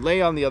 and then you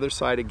lay on the other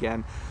side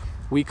again,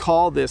 we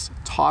call this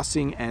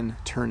tossing and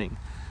turning.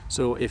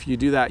 So if you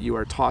do that, you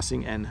are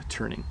tossing and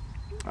turning.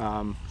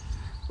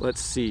 Let's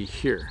see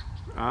here.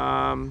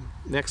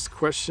 Next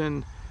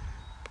question.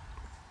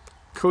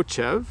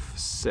 Kochev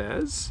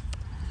says,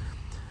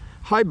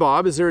 hi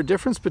Bob, is there a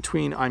difference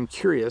between I'm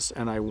curious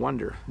and I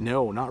wonder?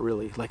 No, not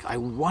really. Like I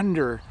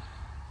wonder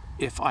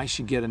if I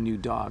should get a new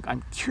dog.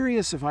 I'm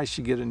curious if I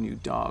should get a new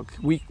dog.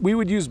 We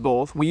would use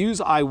both. We use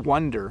I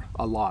wonder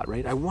a lot,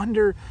 right? I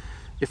wonder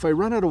if I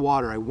run out of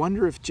water, I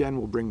wonder if Jen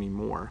will bring me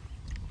more.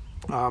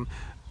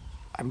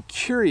 I'm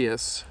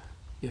curious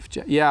if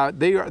Jen, yeah,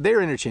 they are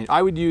interchangeable.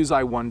 I would use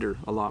I wonder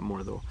a lot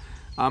more though.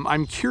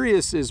 I'm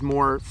curious is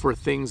more for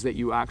things that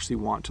you actually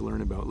want to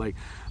learn about. Like,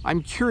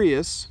 I'm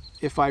curious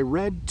if I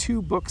read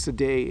 2 books a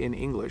day in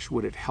English,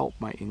 would it help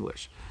my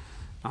English?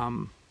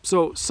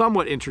 So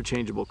somewhat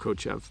interchangeable,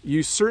 Kochev.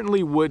 You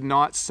certainly would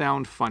not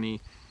sound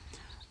funny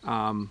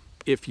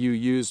if you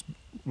use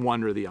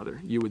one or the other.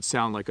 You would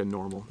sound like a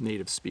normal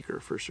native speaker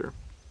for sure.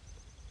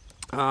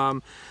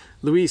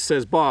 Louise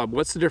says, Bob,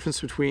 what's the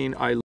difference between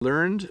I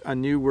learned a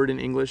new word in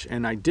English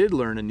and I did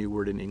learn a new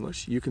word in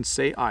English? You can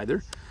say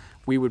either.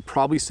 We would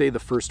probably say the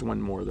first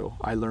one more though.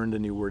 I learned a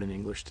new word in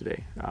English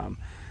today. And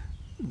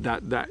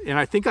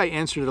I think I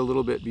answered it a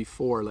little bit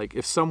before. Like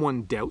if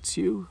someone doubts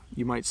you,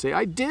 you might say,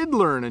 I did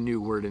learn a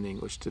new word in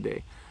English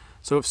today.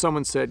 So if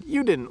someone said,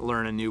 you didn't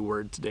learn a new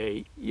word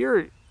today,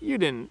 you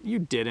didn't,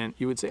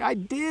 you would say, I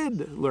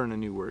did learn a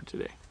new word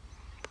today.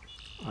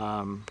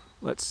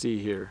 Let's see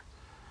here.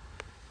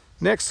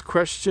 Next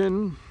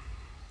question.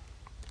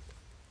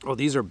 Oh,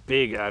 these are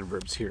big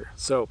adverbs here.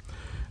 So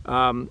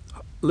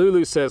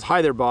Lulu says,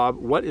 hi there, Bob.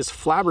 What is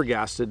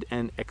flabbergasted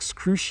and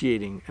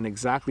excruciating, and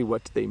exactly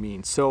what do they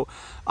mean? So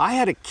I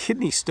had a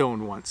kidney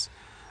stone once,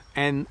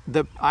 and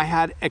I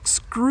had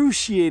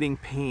excruciating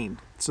pain.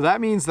 So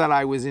that means that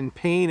I was in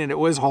pain, and it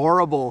was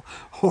horrible,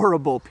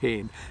 horrible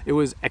pain. It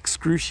was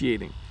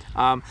excruciating.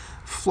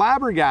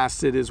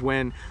 Flabbergasted is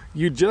when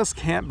you just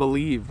can't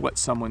believe what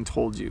someone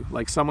told you.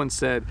 Like someone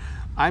said,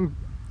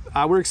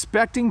 we're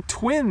expecting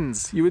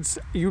twins. You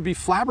would be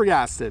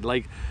flabbergasted.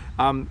 Like,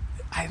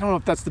 I don't know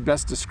if that's the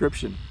best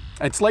description.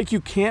 It's like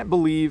you can't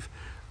believe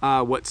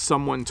what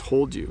someone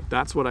told you.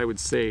 That's what I would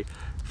say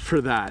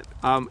for that.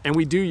 And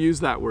we do use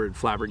that word,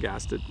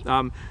 flabbergasted.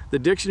 The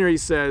dictionary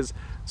says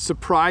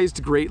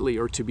surprised greatly,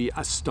 or to be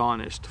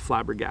astonished,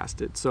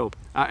 flabbergasted. So,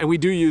 and we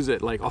do use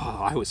it like, oh,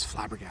 I was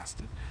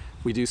flabbergasted.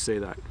 We do say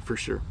that for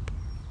sure.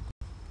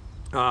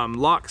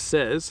 Locke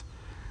says,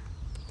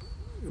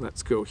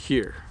 let's go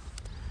here.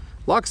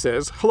 Locke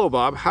says, hello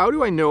Bob, how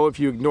do I know if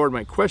you ignored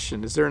my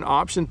question? Is there an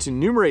option to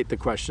numerate the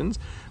questions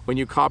when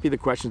you copy the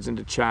questions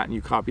into chat and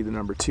you copy the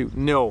number 2?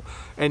 No.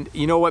 And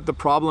you know what the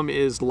problem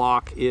is,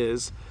 Locke,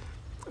 is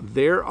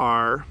there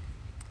are,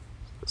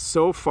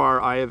 so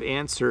far I have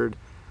answered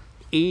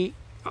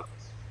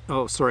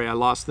Oh, sorry, I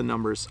lost the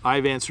numbers.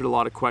 I've answered a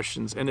lot of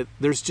questions, and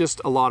there's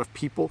just a lot of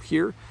people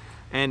here,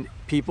 and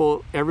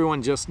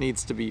everyone just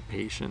needs to be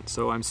patient.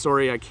 So I'm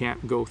sorry I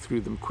can't go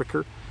through them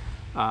quicker,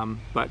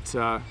 but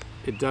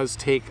it does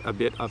take a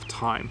bit of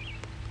time.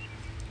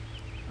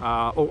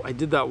 Oh, I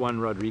did that one,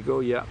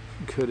 Rodrigo. Yeah,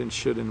 could and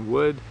should and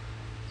would.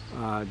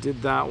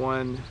 Did that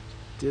one.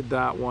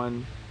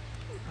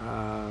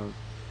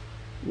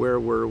 Where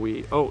were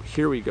we? Oh,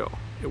 here we go.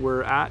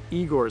 We're at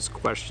Igor's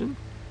question.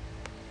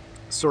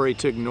 Sorry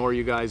to ignore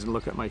you guys and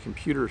look at my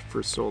computer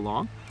for so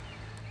long.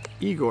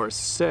 Igor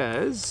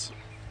says,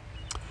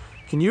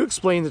 can you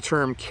explain the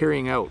term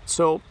carrying out?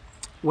 So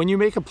when you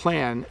make a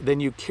plan, then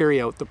you carry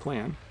out the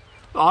plan.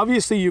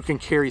 Obviously you can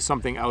carry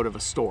something out of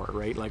a store,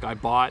 right? Like I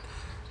bought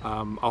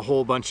a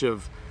whole bunch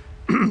of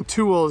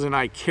tools and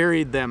I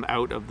carried them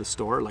out of the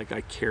store. Like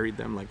I carried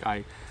them, like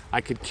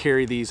I could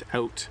carry these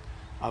out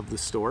of the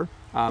store.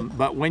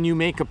 But when you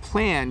make a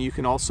plan, you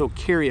can also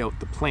carry out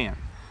the plan.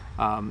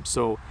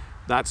 So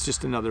that's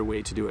just another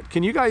way to do it.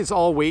 Can you guys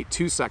all wait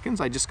 2 seconds?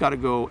 I just got to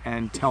go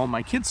and tell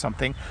my kids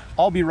something.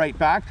 I'll be right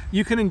back.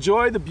 You can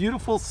enjoy the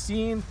beautiful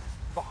scene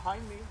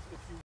behind me if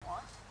you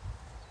want.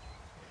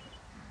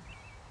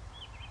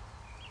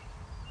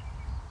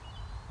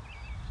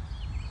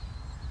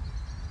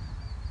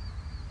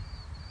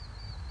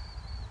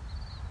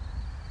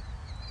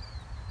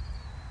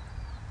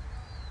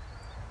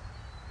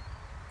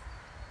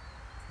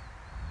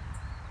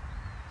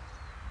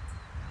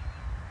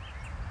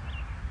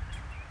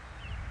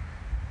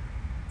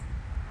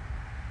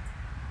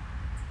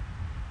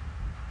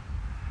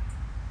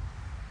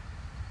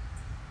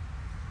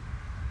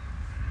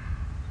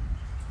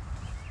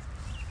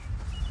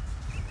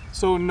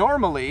 So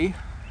normally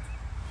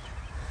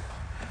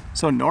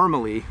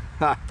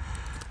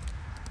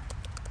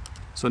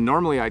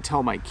I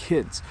tell my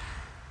kids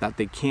that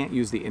they can't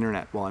use the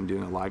internet while I'm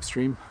doing a live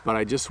stream, but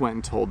I just went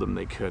and told them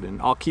they could,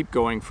 and I'll keep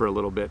going for a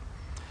little bit.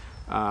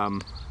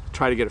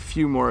 Try to get a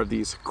few more of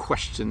these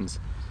questions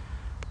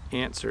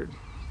answered.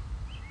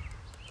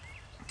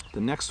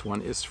 The next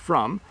one is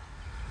from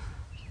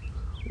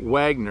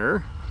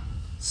Wagner.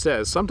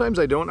 Says, sometimes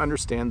I don't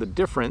understand the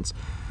difference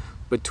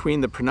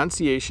between the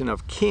pronunciation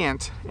of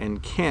can't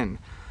and can.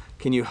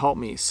 Can you help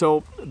me?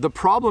 So the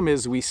problem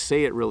is we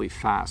say it really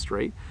fast,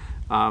 right?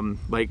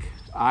 Like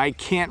I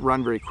can't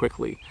run very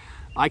quickly.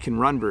 I can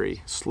run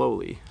very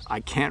slowly. I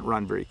can't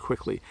run very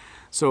quickly.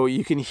 So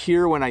you can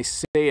hear when I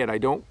say it, I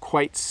don't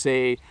quite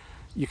say,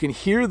 you can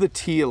hear the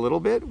T a little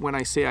bit when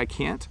I say I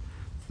can't.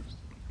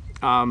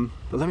 But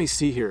let me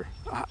see here.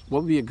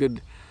 What would be a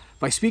good,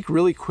 if I speak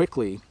really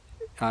quickly,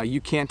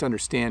 you can't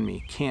understand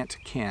me. Can't,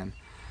 can.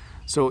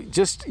 So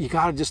you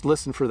gotta just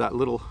listen for that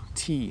little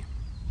T.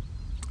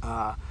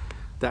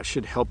 That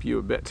should help you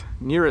a bit.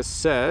 Nearest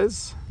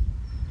says,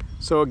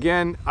 so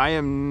again, I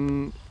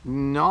am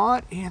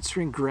not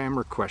answering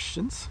grammar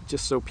questions,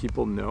 just so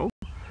people know.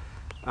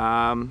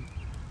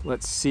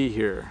 Let's see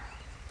here.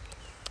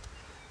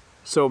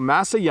 So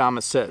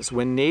Masayama says,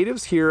 when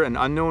natives hear an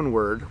unknown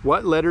word,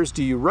 what letters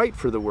do you write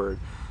for the word?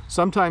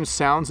 Sometimes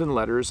sounds and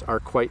letters are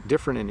quite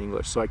different in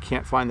English, so I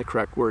can't find the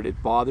correct word.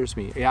 It bothers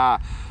me. Yeah,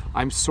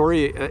 I'm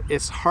sorry,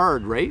 it's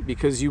hard, right?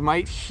 Because you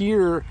might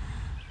hear,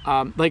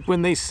 like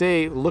when they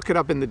say, look it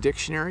up in the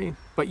dictionary,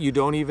 but you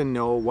don't even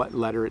know what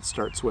letter it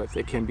starts with.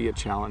 It can be a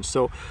challenge.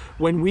 So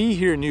when we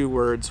hear new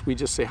words, we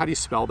just say, how do you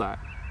spell that?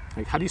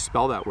 Like, how do you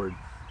spell that word?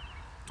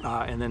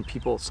 And then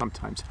people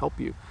sometimes help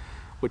you,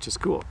 which is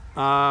cool.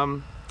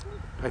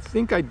 I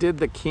think I did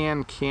the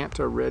can, can't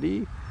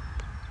already.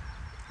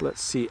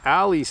 Let's see,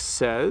 Allie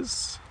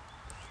says,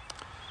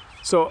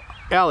 so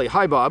Allie,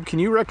 hi Bob, can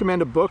you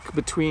recommend a book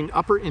between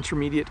upper,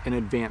 intermediate, and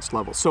advanced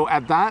level? So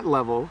at that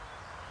level,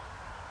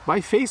 my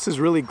face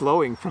is really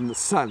glowing from the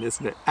sun,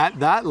 isn't it?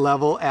 At that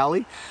level,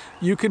 Allie,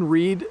 you can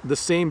read the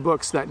same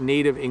books that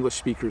native English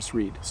speakers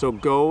read. So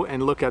go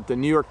and look at the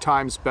New York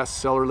Times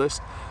bestseller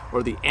list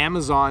or the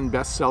Amazon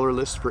bestseller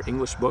list for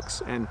English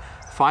books and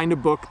find a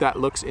book that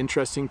looks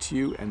interesting to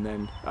you and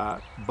then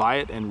buy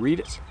it and read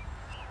it.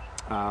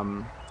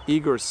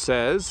 Igor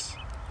says,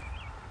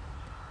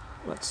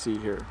 let's see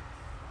here.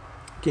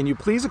 Can you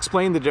please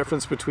explain the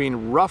difference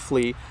between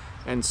roughly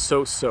and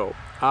so-so?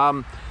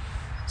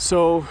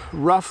 So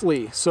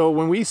roughly, so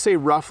when we say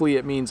roughly,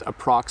 it means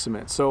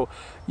approximate. So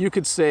you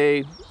could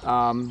say,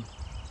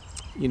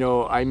 you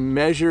know, I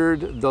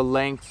measured the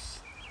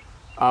length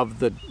of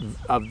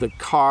the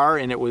car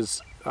and it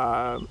was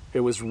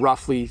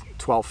roughly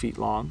 12 feet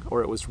long,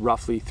 or it was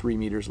roughly 3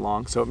 meters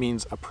long. So it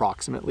means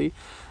approximately.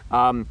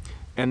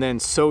 And then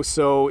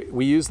so-so,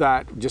 we use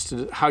that just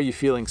to, how you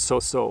feeling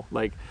so-so,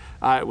 like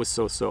it was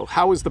so-so.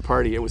 How was the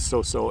party? It was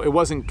so-so. It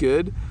wasn't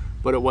good,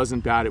 but it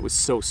wasn't bad. It was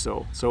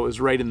so-so. So it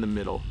was right in the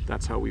middle.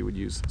 That's how we would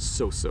use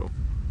so-so.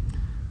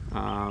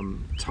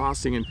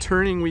 Tossing and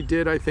turning we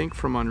did, I think,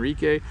 from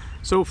Enrique.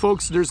 So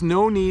folks, there's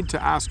no need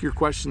to ask your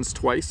questions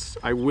twice.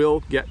 I will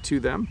get to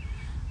them.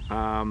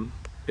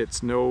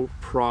 It's no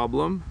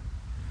problem.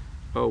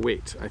 Oh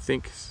wait, I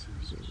think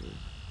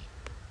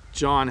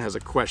John has a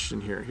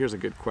question here. Here's a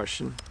good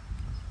question.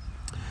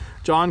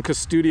 John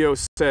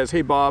Custodio says,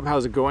 hey Bob,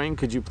 how's it going?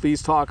 Could you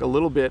please talk a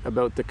little bit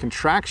about the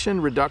contraction,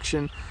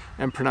 reduction,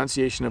 and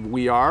pronunciation of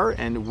we are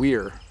and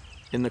we're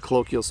in the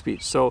colloquial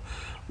speech? So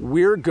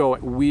we're.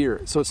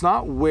 So it's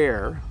not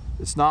where,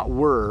 it's not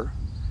were,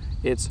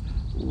 it's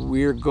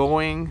we're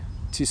going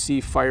to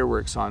see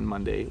fireworks on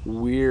Monday.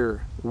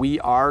 We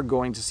are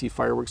going to see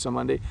fireworks on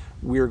Monday.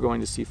 We're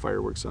going to see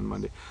fireworks on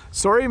Monday.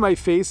 Sorry, my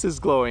face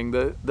is glowing.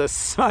 The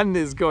sun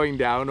is going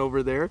down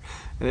over there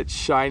and it's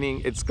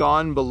shining. It's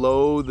gone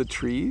below the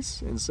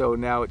trees, and so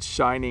now it's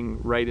shining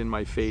right in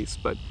my face.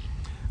 But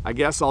I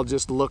guess I'll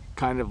just look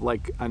kind of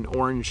like an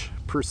orange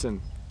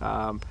person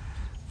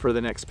for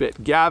the next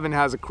bit. Gavin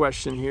has a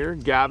question here.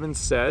 Gavin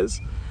says,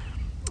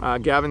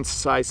 Gavin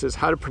Sai says,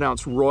 how to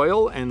pronounce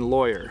royal and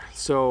lawyer.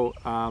 So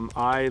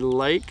I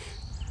like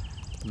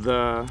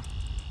the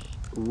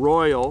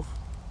royal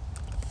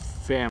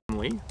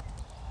family.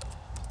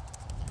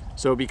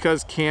 So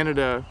because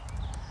Canada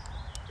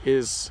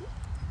is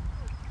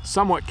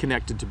somewhat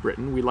connected to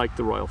Britain, we like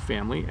the royal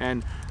family,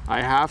 and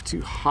I have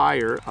to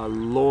hire a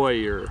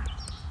lawyer.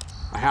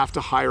 I have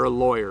to hire a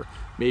lawyer.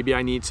 Maybe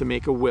I need to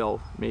make a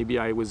will. Maybe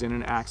I was in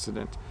an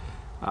accident.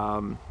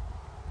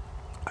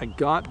 I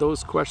got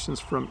those questions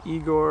from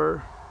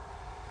Igor.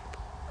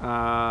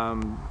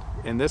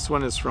 And this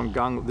one is from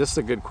Gang. This is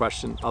a good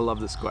question. I love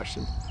this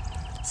question.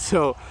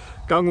 So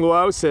Gang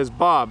Luo says,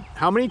 Bob,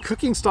 how many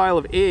cooking style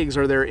of eggs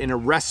are there in a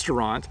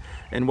restaurant,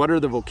 and what are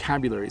the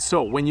vocabularies?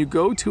 So when you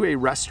go to a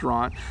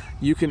restaurant,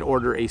 you can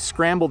order a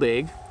scrambled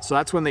egg. So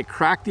that's when they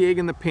crack the egg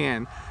in the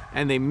pan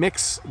and they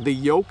mix the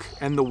yolk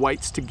and the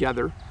whites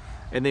together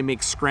and they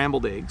make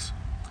scrambled eggs.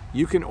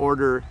 You can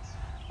order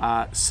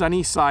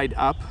sunny side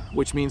up,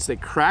 which means they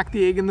crack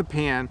the egg in the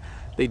pan,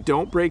 they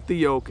don't break the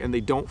yolk, and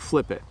they don't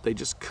flip it. They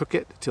just cook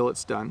it till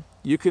it's done.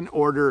 You can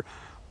order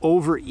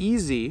over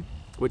easy,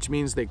 which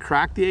means they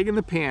crack the egg in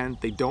the pan,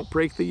 they don't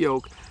break the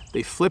yolk,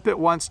 they flip it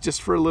once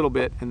just for a little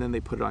bit, and then they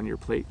put it on your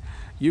plate.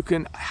 You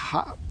can,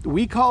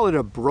 we call it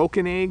a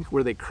broken egg,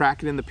 where they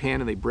crack it in the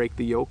pan and they break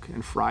the yolk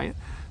and fry it.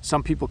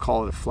 Some people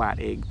call it a flat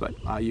egg, but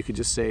you could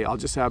just say, I'll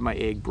just have my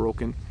egg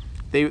broken.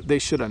 They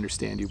should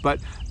understand you. But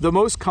the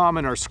most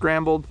common are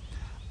scrambled,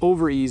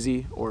 over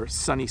easy, or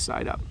sunny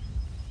side up,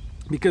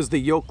 because the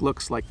yolk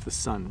looks like the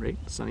sun, right?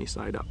 Sunny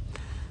side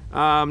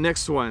up.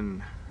 Next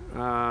one.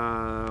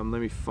 Let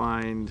me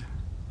find.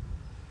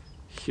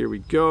 Here we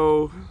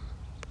go.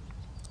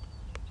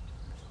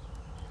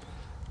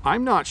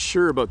 I'm not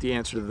sure about the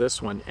answer to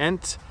this one.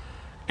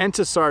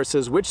 Entisar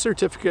says, which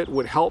certificate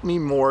would help me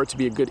more to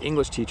be a good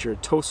English teacher,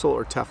 TOEFL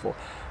or TEFL?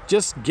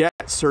 Just get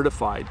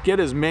certified. Get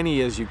as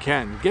many as you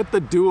can. Get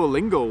the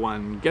Duolingo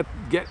one. Get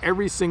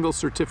every single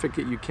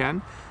certificate you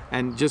can,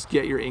 and just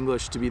get your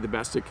English to be the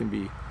best it can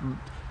be.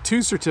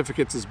 2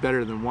 certificates is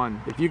better than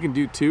 1. If you can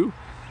do 2,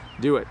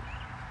 do it.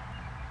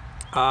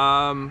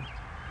 Oh,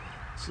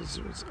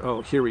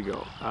 here we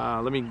go.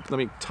 Let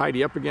me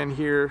tidy up again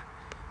here.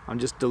 I'm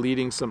just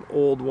deleting some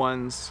old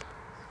ones.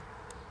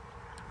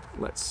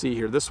 Let's see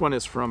here. This one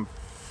is from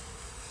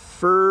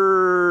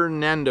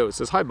Fernando. It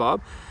says, hi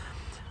Bob.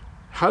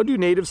 How do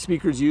native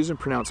speakers use and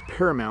pronounce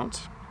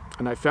paramount?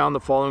 And I found the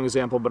following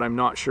example, but I'm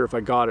not sure if I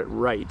got it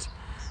right.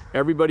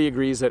 Everybody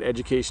agrees that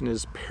education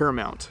is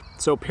paramount.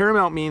 So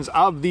paramount means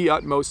of the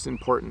utmost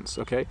importance,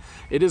 okay?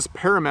 It is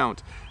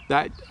paramount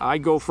that I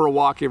go for a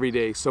walk every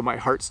day so my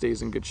heart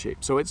stays in good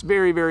shape. So it's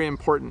very, very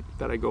important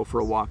that I go for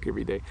a walk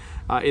every day.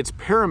 It's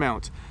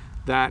paramount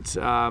that,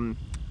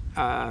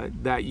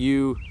 that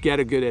you get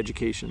a good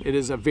education. It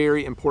is a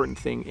very important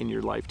thing in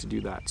your life to do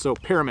that. So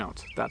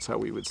paramount, that's how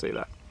we would say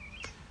that.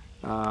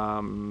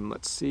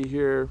 Let's see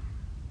here.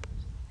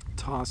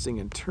 Tossing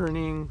and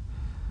turning.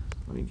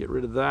 Let me get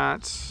rid of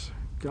that.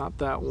 Got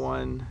that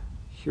one.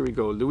 Here we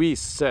go. Luis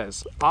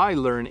says, I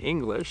learn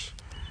English.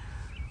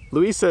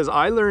 Luis says,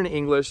 I learn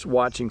English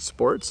watching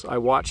sports. I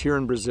watch here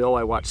in Brazil.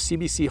 I watch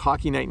CBC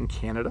Hockey Night in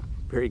Canada.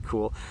 Very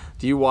cool.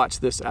 Do you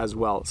watch this as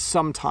well?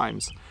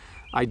 Sometimes.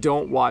 I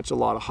don't watch a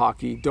lot of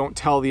hockey. Don't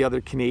tell the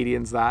other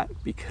Canadians that,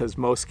 because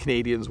most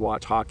Canadians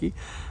watch hockey.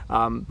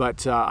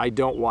 But I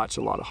don't watch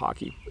a lot of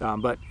hockey.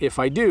 But if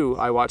I do,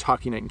 I watch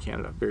Hockey Night in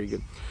Canada. Very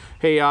good.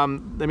 Hey,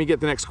 let me get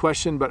the next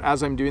question. But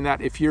as I'm doing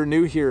that, if you're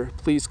new here,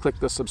 please click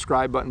the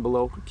subscribe button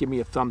below. Give me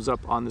a thumbs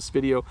up on this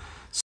video.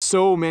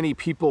 So many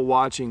people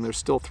watching. There's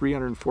still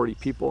 340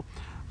 people.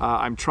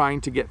 I'm trying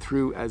to get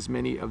through as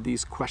many of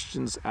these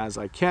questions as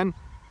I can.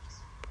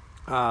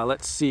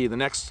 Let's see, the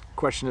next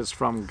question is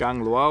from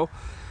Gang Luo.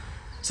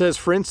 It says,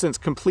 for instance,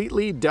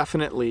 completely,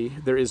 definitely,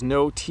 there is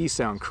no T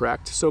sound,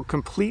 correct? So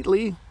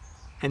completely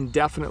and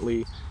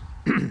definitely,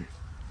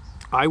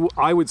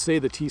 I would say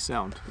the T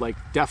sound, like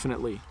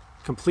definitely,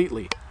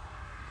 completely.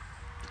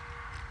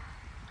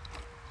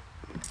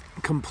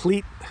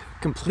 Completely,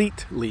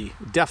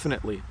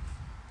 definitely.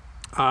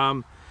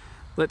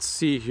 Let's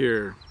see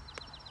here.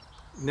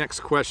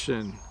 Next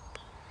question.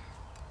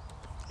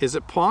 Is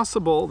it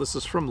possible, this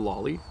is from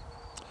Lolly.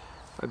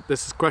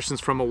 This is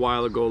questions from a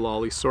while ago,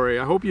 Lolly. Sorry,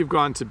 I hope you've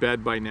gone to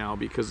bed by now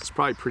because it's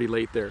probably pretty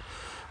late there.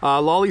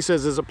 Lolly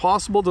says, is it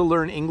possible to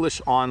learn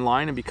English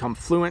online and become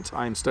fluent?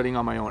 I'm studying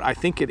on my own. I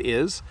think it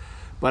is,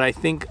 but I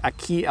think a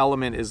key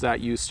element is that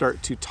you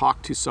start to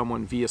talk to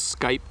someone via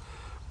Skype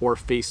or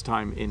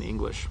FaceTime in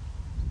English.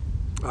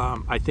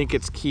 I think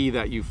it's key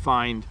that you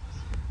find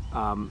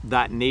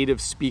that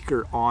native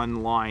speaker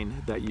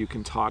online that you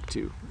can talk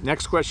to.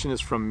 Next question is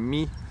from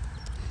me.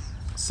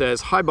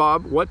 Says, hi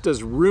Bob, what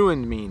does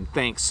ruined mean?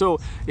 Thanks. So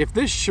if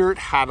this shirt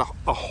had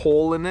a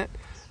hole in it,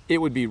 it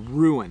would be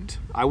ruined.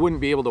 I wouldn't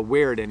be able to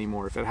wear it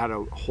anymore if it had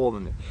a hole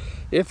in it.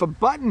 If a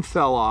button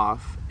fell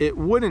off, it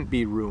wouldn't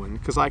be ruined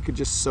because I could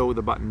just sew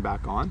the button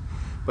back on.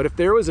 But if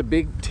there was a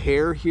big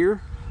tear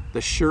here,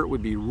 the shirt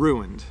would be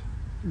ruined.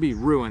 It'd be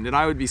ruined, and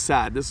I would be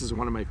sad. This is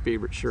one of my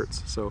favorite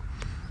shirts. So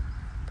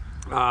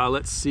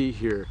let's see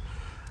here.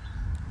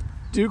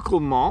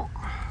 Duclemont.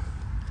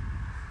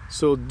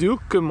 So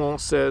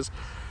Duclemont says,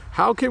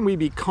 how can we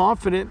be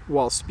confident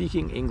while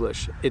speaking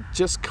English? It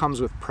just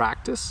comes with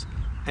practice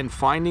and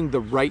finding the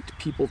right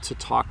people to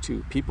talk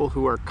to, people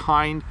who are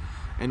kind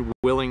and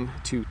willing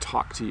to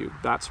talk to you.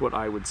 That's what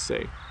I would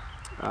say.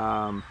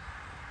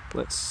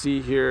 Let's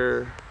see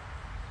here.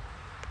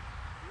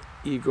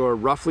 Igor,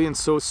 roughly and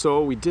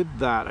so-so. We did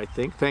that, I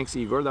think. Thanks,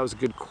 Igor. That was a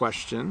good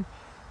question.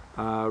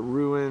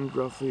 Ruined,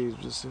 roughly.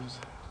 Let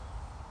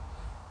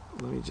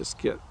me just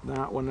get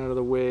that one out of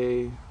the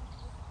way.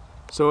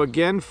 So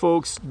again,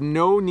 folks,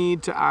 no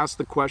need to ask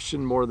the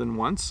question more than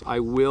once.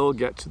 I will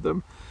get to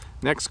them.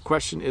 Next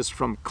question is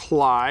from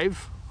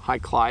Clive. Hi,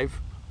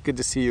 Clive. Good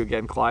to see you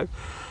again, Clive.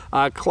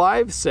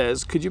 Clive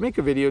says, could you make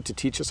a video to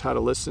teach us how to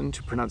listen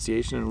to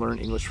pronunciation and learn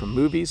English from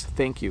movies?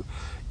 Thank you.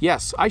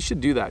 Yes, I should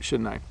do that,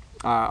 shouldn't I?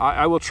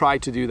 I will try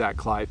to do that,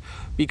 Clive,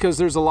 because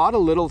there's a lot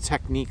of little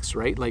techniques,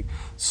 right? Like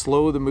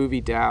slow the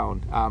movie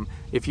down.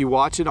 If you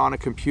watch it on a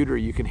computer,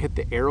 you can hit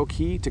the arrow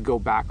key to go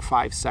back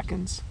 5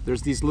 seconds.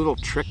 There's these little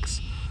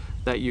tricks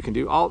that you can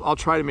do. I'll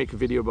try to make a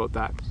video about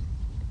that.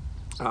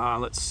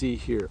 Let's see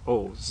here.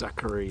 Oh,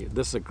 Zachary,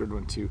 this is a good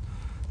one too.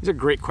 These are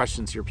great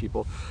questions here,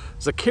 people.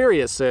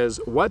 Zacharias says,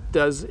 what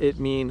does it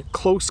mean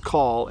close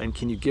call, and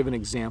can you give an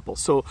example?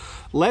 So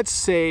let's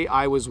say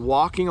I was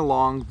walking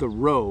along the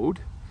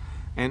road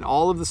and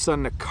all of a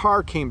sudden a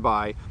car came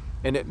by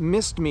and it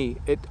missed me.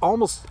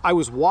 I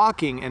was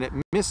walking and it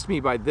missed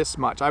me by this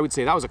much. I would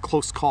say that was a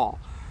close call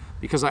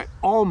because I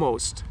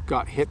almost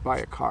got hit by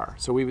a car.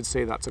 So we would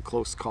say that's a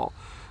close call.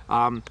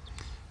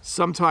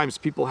 Sometimes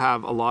people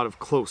have a lot of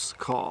close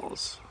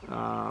calls.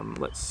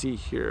 Let's see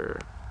here.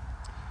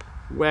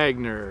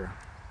 Wagner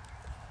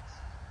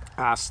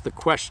asked the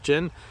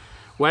question.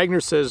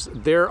 Wagner says,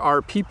 there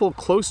are people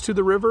close to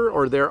the river,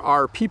 or there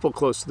are people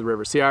close to the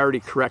river? See, I already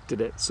corrected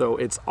it, so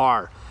it's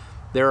are.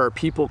 There are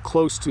people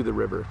close to the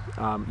river.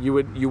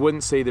 You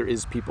wouldn't say there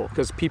is people,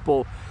 because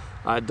people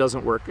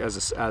doesn't work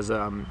as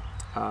that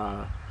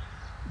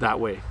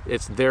way.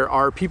 It's there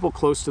are people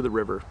close to the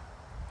river.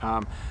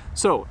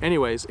 So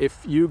anyways,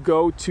 if you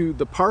go to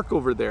the park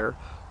over there,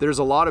 there's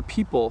a lot of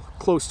people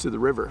close to the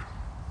river,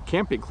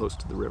 camping close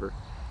to the river.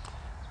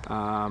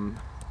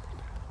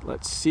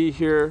 Let's see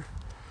here.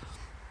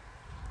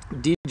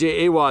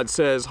 DJ Awad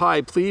says,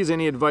 hi, please,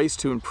 any advice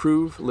to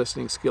improve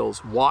listening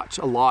skills? Watch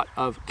a lot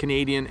of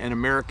Canadian and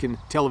American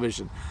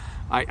television.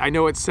 I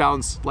know it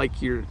sounds like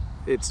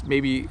it's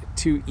maybe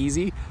too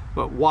easy,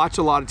 but watch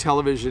a lot of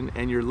television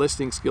and your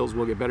listening skills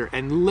will get better.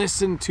 And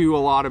listen to a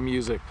lot of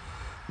music.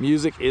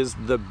 Music is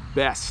the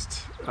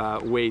best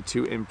way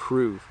to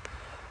improve.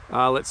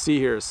 Let's see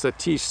here.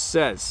 Satish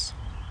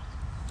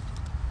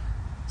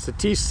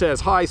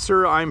says, hi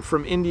sir, I'm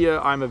from India.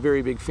 I'm a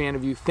very big fan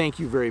of you. Thank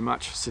you very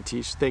much,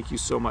 Satish. Thank you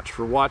so much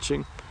for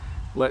watching.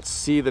 Let's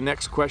see, the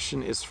next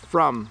question is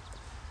from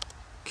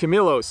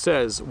Camilo.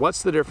 Says,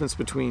 what's the difference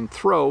between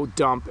throw,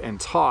 dump, and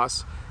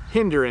toss,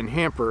 hinder and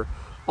hamper,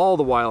 all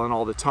the while and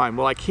all the time?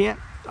 Well, I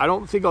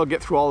don't think I'll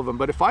get through all of them,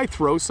 but if I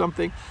throw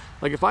something,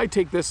 like if I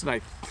take this and I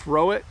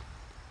throw it,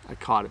 I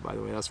caught it, by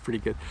the way, that's pretty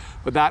good,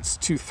 but that's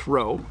to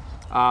throw.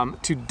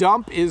 To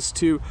dump is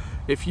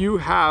if you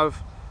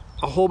have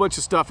a whole bunch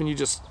of stuff and you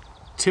just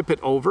tip it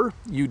over,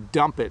 you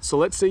dump it. So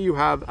let's say you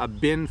have a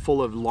bin full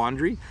of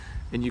laundry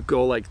and you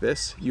go like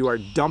this, you are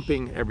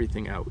dumping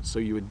everything out. So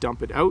you would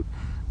dump it out.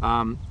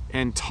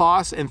 And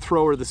toss and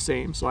throw are the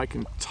same. So I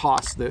can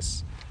toss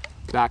this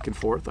back and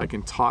forth. I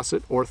can toss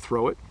it or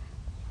throw it.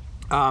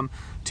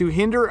 To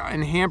hinder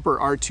and hamper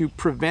are to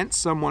prevent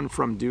someone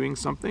from doing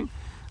something.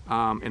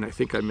 And I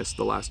think I missed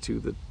the last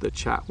two. The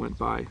chat went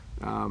by.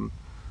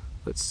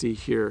 Let's see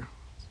here.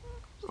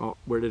 Oh,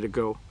 where did it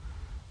go?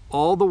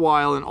 All the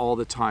while and all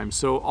the time.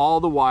 So all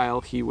the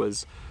while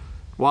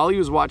while he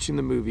was watching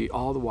the movie,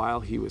 all the while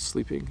he was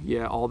sleeping.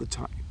 Yeah, all the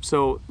time.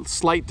 So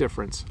slight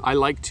difference. I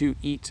like to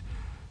eat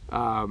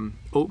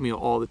oatmeal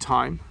all the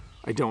time.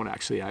 I don't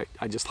actually, I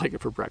just like it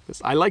for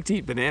breakfast. I like to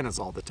eat bananas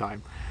all the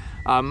time.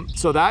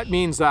 So that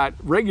means that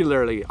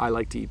regularly I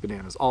like to eat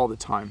bananas all the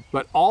time.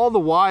 But all the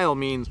while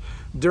means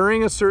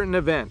during a certain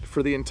event,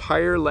 for the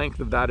entire length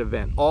of that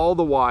event, all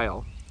the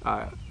while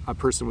a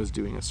person was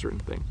doing a certain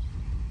thing.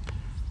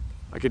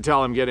 I can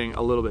tell I'm getting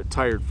a little bit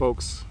tired,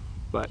 folks,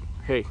 but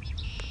hey,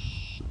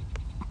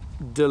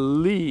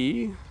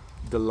 Delay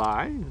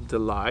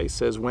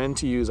says when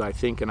to use I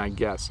think and I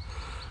guess.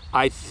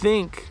 I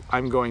think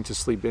I'm going to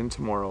sleep in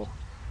tomorrow.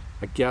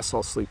 I guess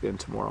I'll sleep in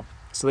tomorrow.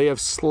 So they have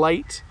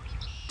slight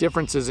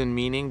differences in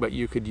meaning, but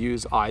you could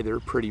use either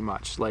pretty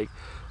much. Like,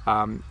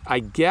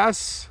 I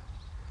guess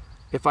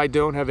if I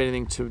don't have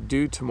anything to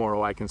do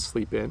tomorrow, I can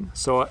sleep in.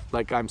 So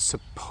like I'm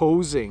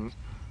supposing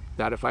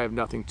that if I have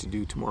nothing to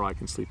do tomorrow, I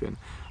can sleep in.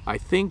 I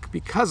think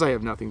because I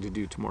have nothing to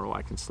do tomorrow,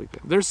 I can sleep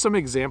in. There's some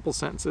example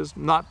sentences,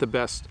 not the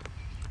best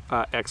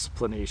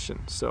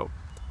explanation. So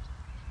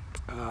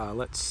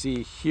let's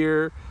see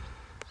here.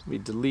 Let me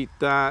delete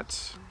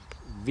that.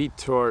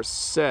 Vitor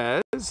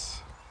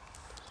says,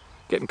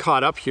 getting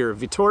caught up here.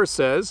 Vitor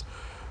says,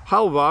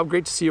 hello Bob,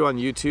 great to see you on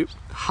YouTube.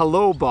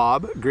 Hello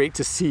Bob, great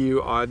to see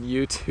you on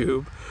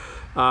YouTube.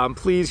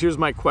 Please, here's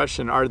my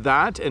question. Are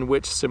that and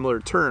which similar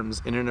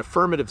terms in an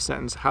affirmative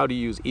sentence, how to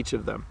use each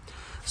of them?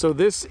 So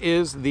this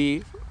is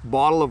the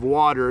bottle of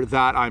water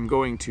that I'm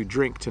going to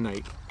drink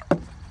tonight.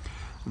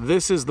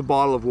 This is the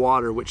bottle of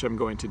water which I'm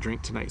going to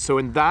drink tonight. So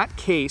in that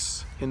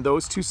case, in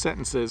those two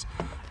sentences,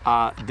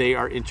 they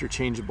are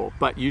interchangeable,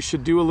 but you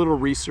should do a little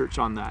research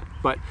on that.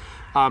 But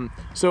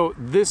so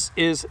this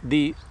is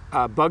the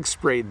bug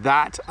spray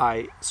that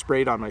I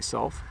sprayed on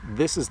myself.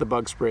 This is the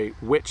bug spray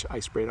which I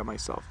sprayed on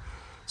myself.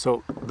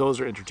 So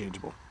those are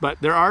interchangeable, but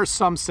there are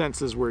some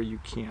senses where you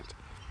can't.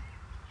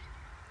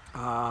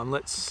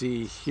 Let's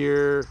see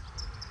here.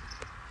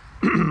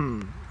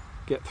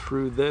 Get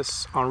through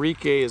this.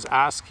 Enrique is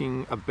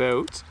asking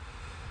about,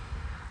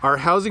 are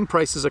housing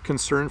prices a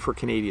concern for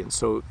Canadians?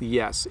 So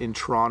yes, in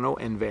Toronto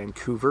and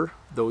Vancouver,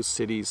 those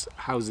cities,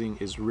 housing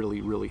is really,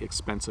 really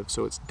expensive.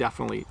 So it's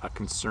definitely a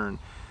concern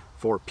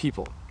for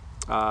people.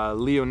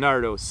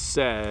 Leonardo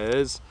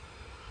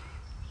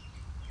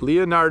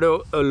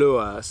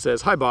Ulua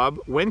says, hi Bob,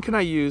 when can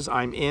I use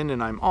I'm in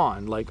and I'm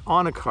on, like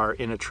on a car,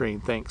 in a train?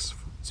 Thanks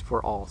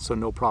for all. So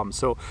no problem.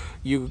 So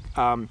you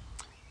are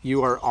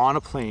on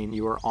a plane,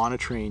 you are on a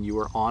train, you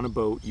are on a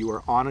boat, you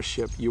are on a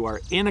ship, you are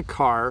in a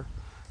car,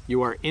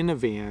 you are in a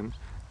van,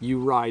 you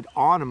ride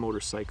on a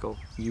motorcycle,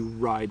 you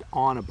ride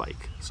on a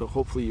bike. So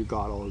hopefully you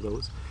got all of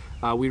those.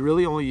 We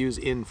really only use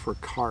in for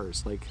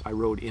cars, like I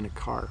rode in a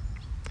car.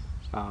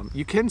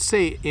 You can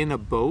say in a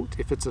boat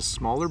if it's a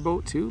smaller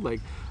boat too, like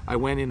I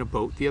went in a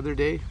boat the other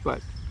day,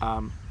 but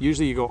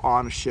usually you go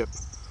on a ship,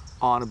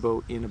 on a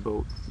boat, in a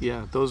boat.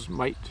 Yeah, those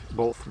might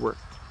both work.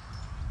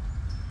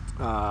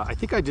 I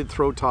think I did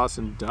throw, toss,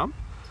 and dump.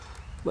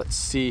 Let's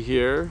see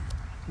here.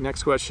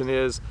 Next question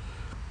is,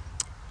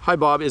 hi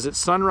Bob, is it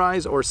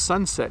sunrise or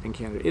sunset in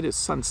Canada? It is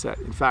sunset.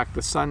 In fact,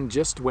 the sun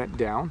just went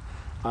down.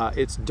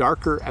 It's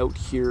darker out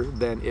here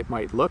than it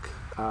might look.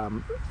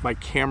 My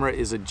camera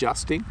is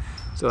adjusting,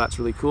 so that's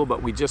really cool,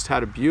 but we just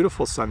had a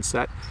beautiful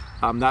sunset.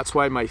 That's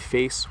why my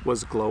face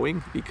was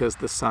glowing, because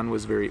the sun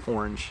was very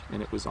orange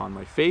and it was on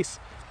my face.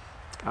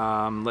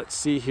 Let's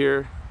see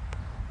here.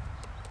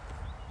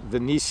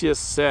 Vinicius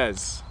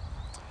says,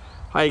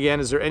 hi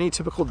again, is there any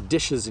typical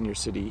dishes in your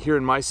city? Here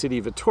in my city,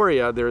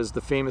 Victoria, there is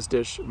the famous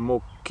dish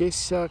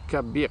Mokesa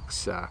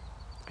Kabiksa.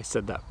 I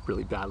said that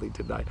really badly,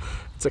 didn't I?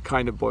 It's a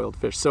kind of boiled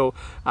fish. So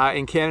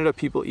in Canada,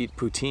 people eat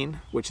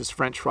poutine, which is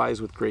French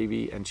fries with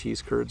gravy and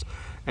cheese curds.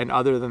 And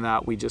other than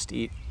that, we just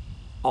eat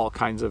all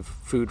kinds of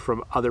food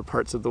from other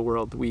parts of the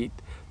world. We eat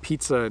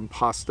pizza and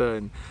pasta,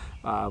 and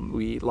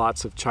we eat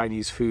lots of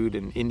Chinese food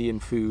and Indian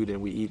food,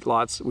 and we eat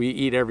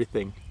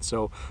everything.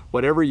 So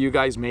whatever you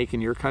guys make in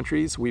your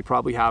countries, we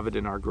probably have it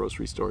in our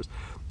grocery stores.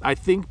 I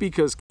think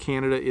because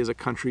Canada is a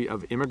country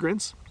of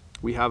immigrants,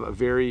 we have a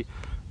very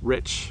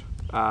rich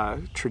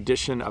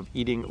tradition of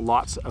eating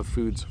lots of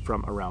foods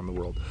from around the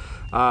world.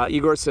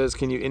 Igor says,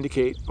 can you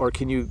indicate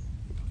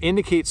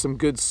some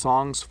good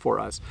songs for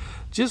us?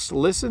 Just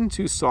listen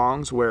to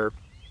songs where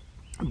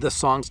the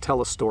songs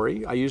tell a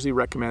story. I usually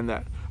recommend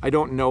that. I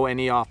don't know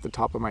any off the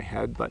top of my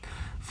head, but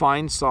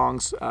find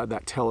songs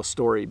that tell a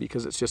story,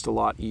 because it's just a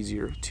lot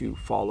easier to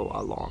follow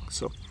along.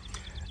 So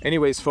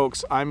anyways,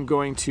 folks, I'm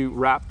going to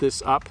wrap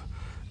this up.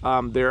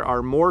 There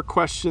are more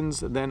questions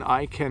than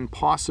I can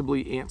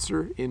possibly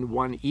answer in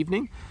one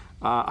evening.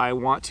 I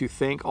want to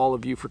thank all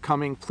of you for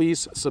coming.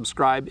 Please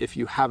subscribe if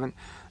you haven't,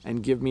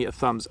 and give me a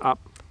thumbs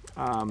up.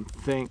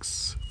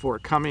 Thanks for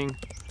coming.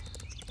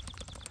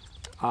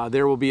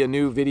 There will be a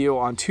new video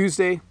on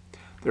Tuesday.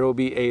 There will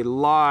be a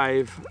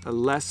live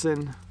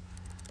lesson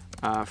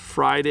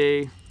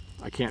Friday.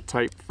 I can't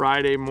type.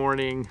 Friday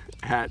morning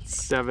at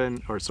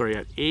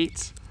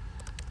 8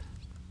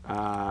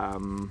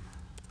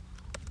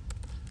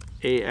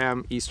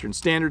 a.m. Eastern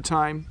Standard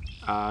Time.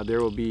 There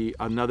will be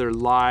another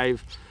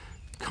live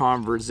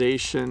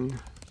conversation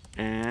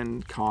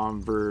and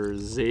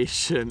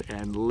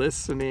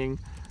listening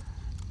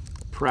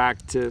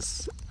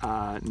practice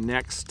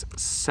next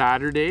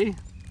Saturday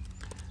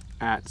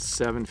at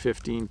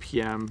 7:15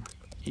 p.m.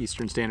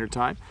 Eastern Standard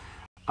Time.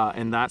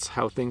 And that's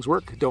how things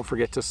work. Don't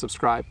forget to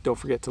subscribe. Don't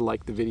forget to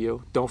like the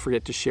video. Don't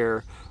forget to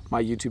share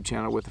my YouTube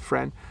channel with a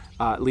friend.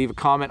 Leave a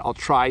comment. I'll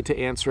try to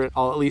answer it.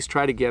 I'll at least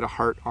try to get a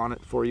heart on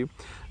it for you.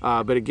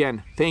 But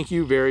again, thank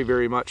you very,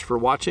 very much for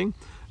watching.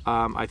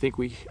 And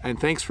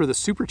thanks for the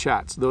super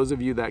chats. Those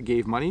of you that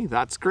gave money,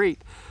 that's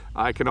great.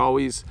 I can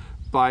always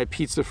buy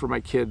pizza for my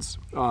kids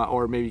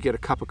or maybe get a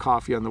cup of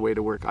coffee on the way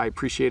to work. I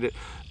appreciate it.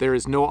 There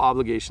is no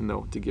obligation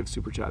though to give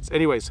super chats.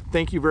 Anyways,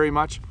 thank you very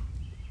much.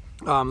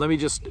 Let me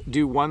just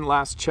do one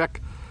last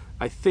check.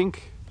 I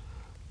think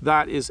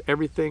that is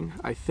everything.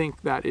 I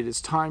think that it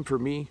is time for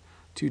me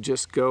to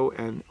just go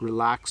and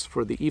relax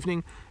for the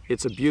evening.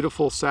 It's a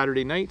beautiful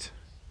Saturday night.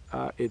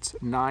 It's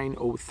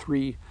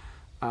 9:03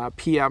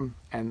 p.m.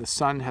 and the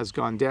sun has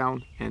gone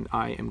down and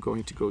I am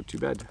going to go to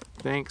bed.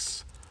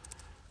 Thanks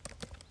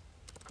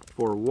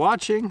for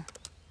watching.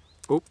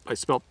 Oh,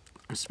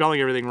 I'm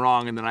spelling everything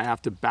wrong and then I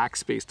have to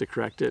backspace to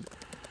correct it.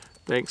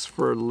 Thanks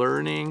for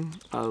learning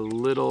a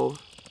little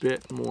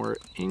bit more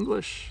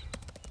English.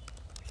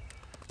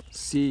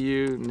 See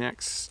you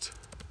next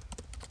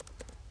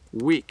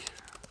week.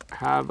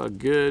 Have a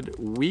good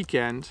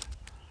weekend.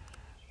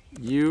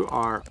 You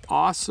are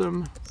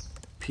awesome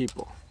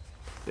people.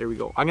 There we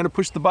go. I'm going to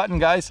push the button,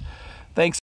 guys. Thanks.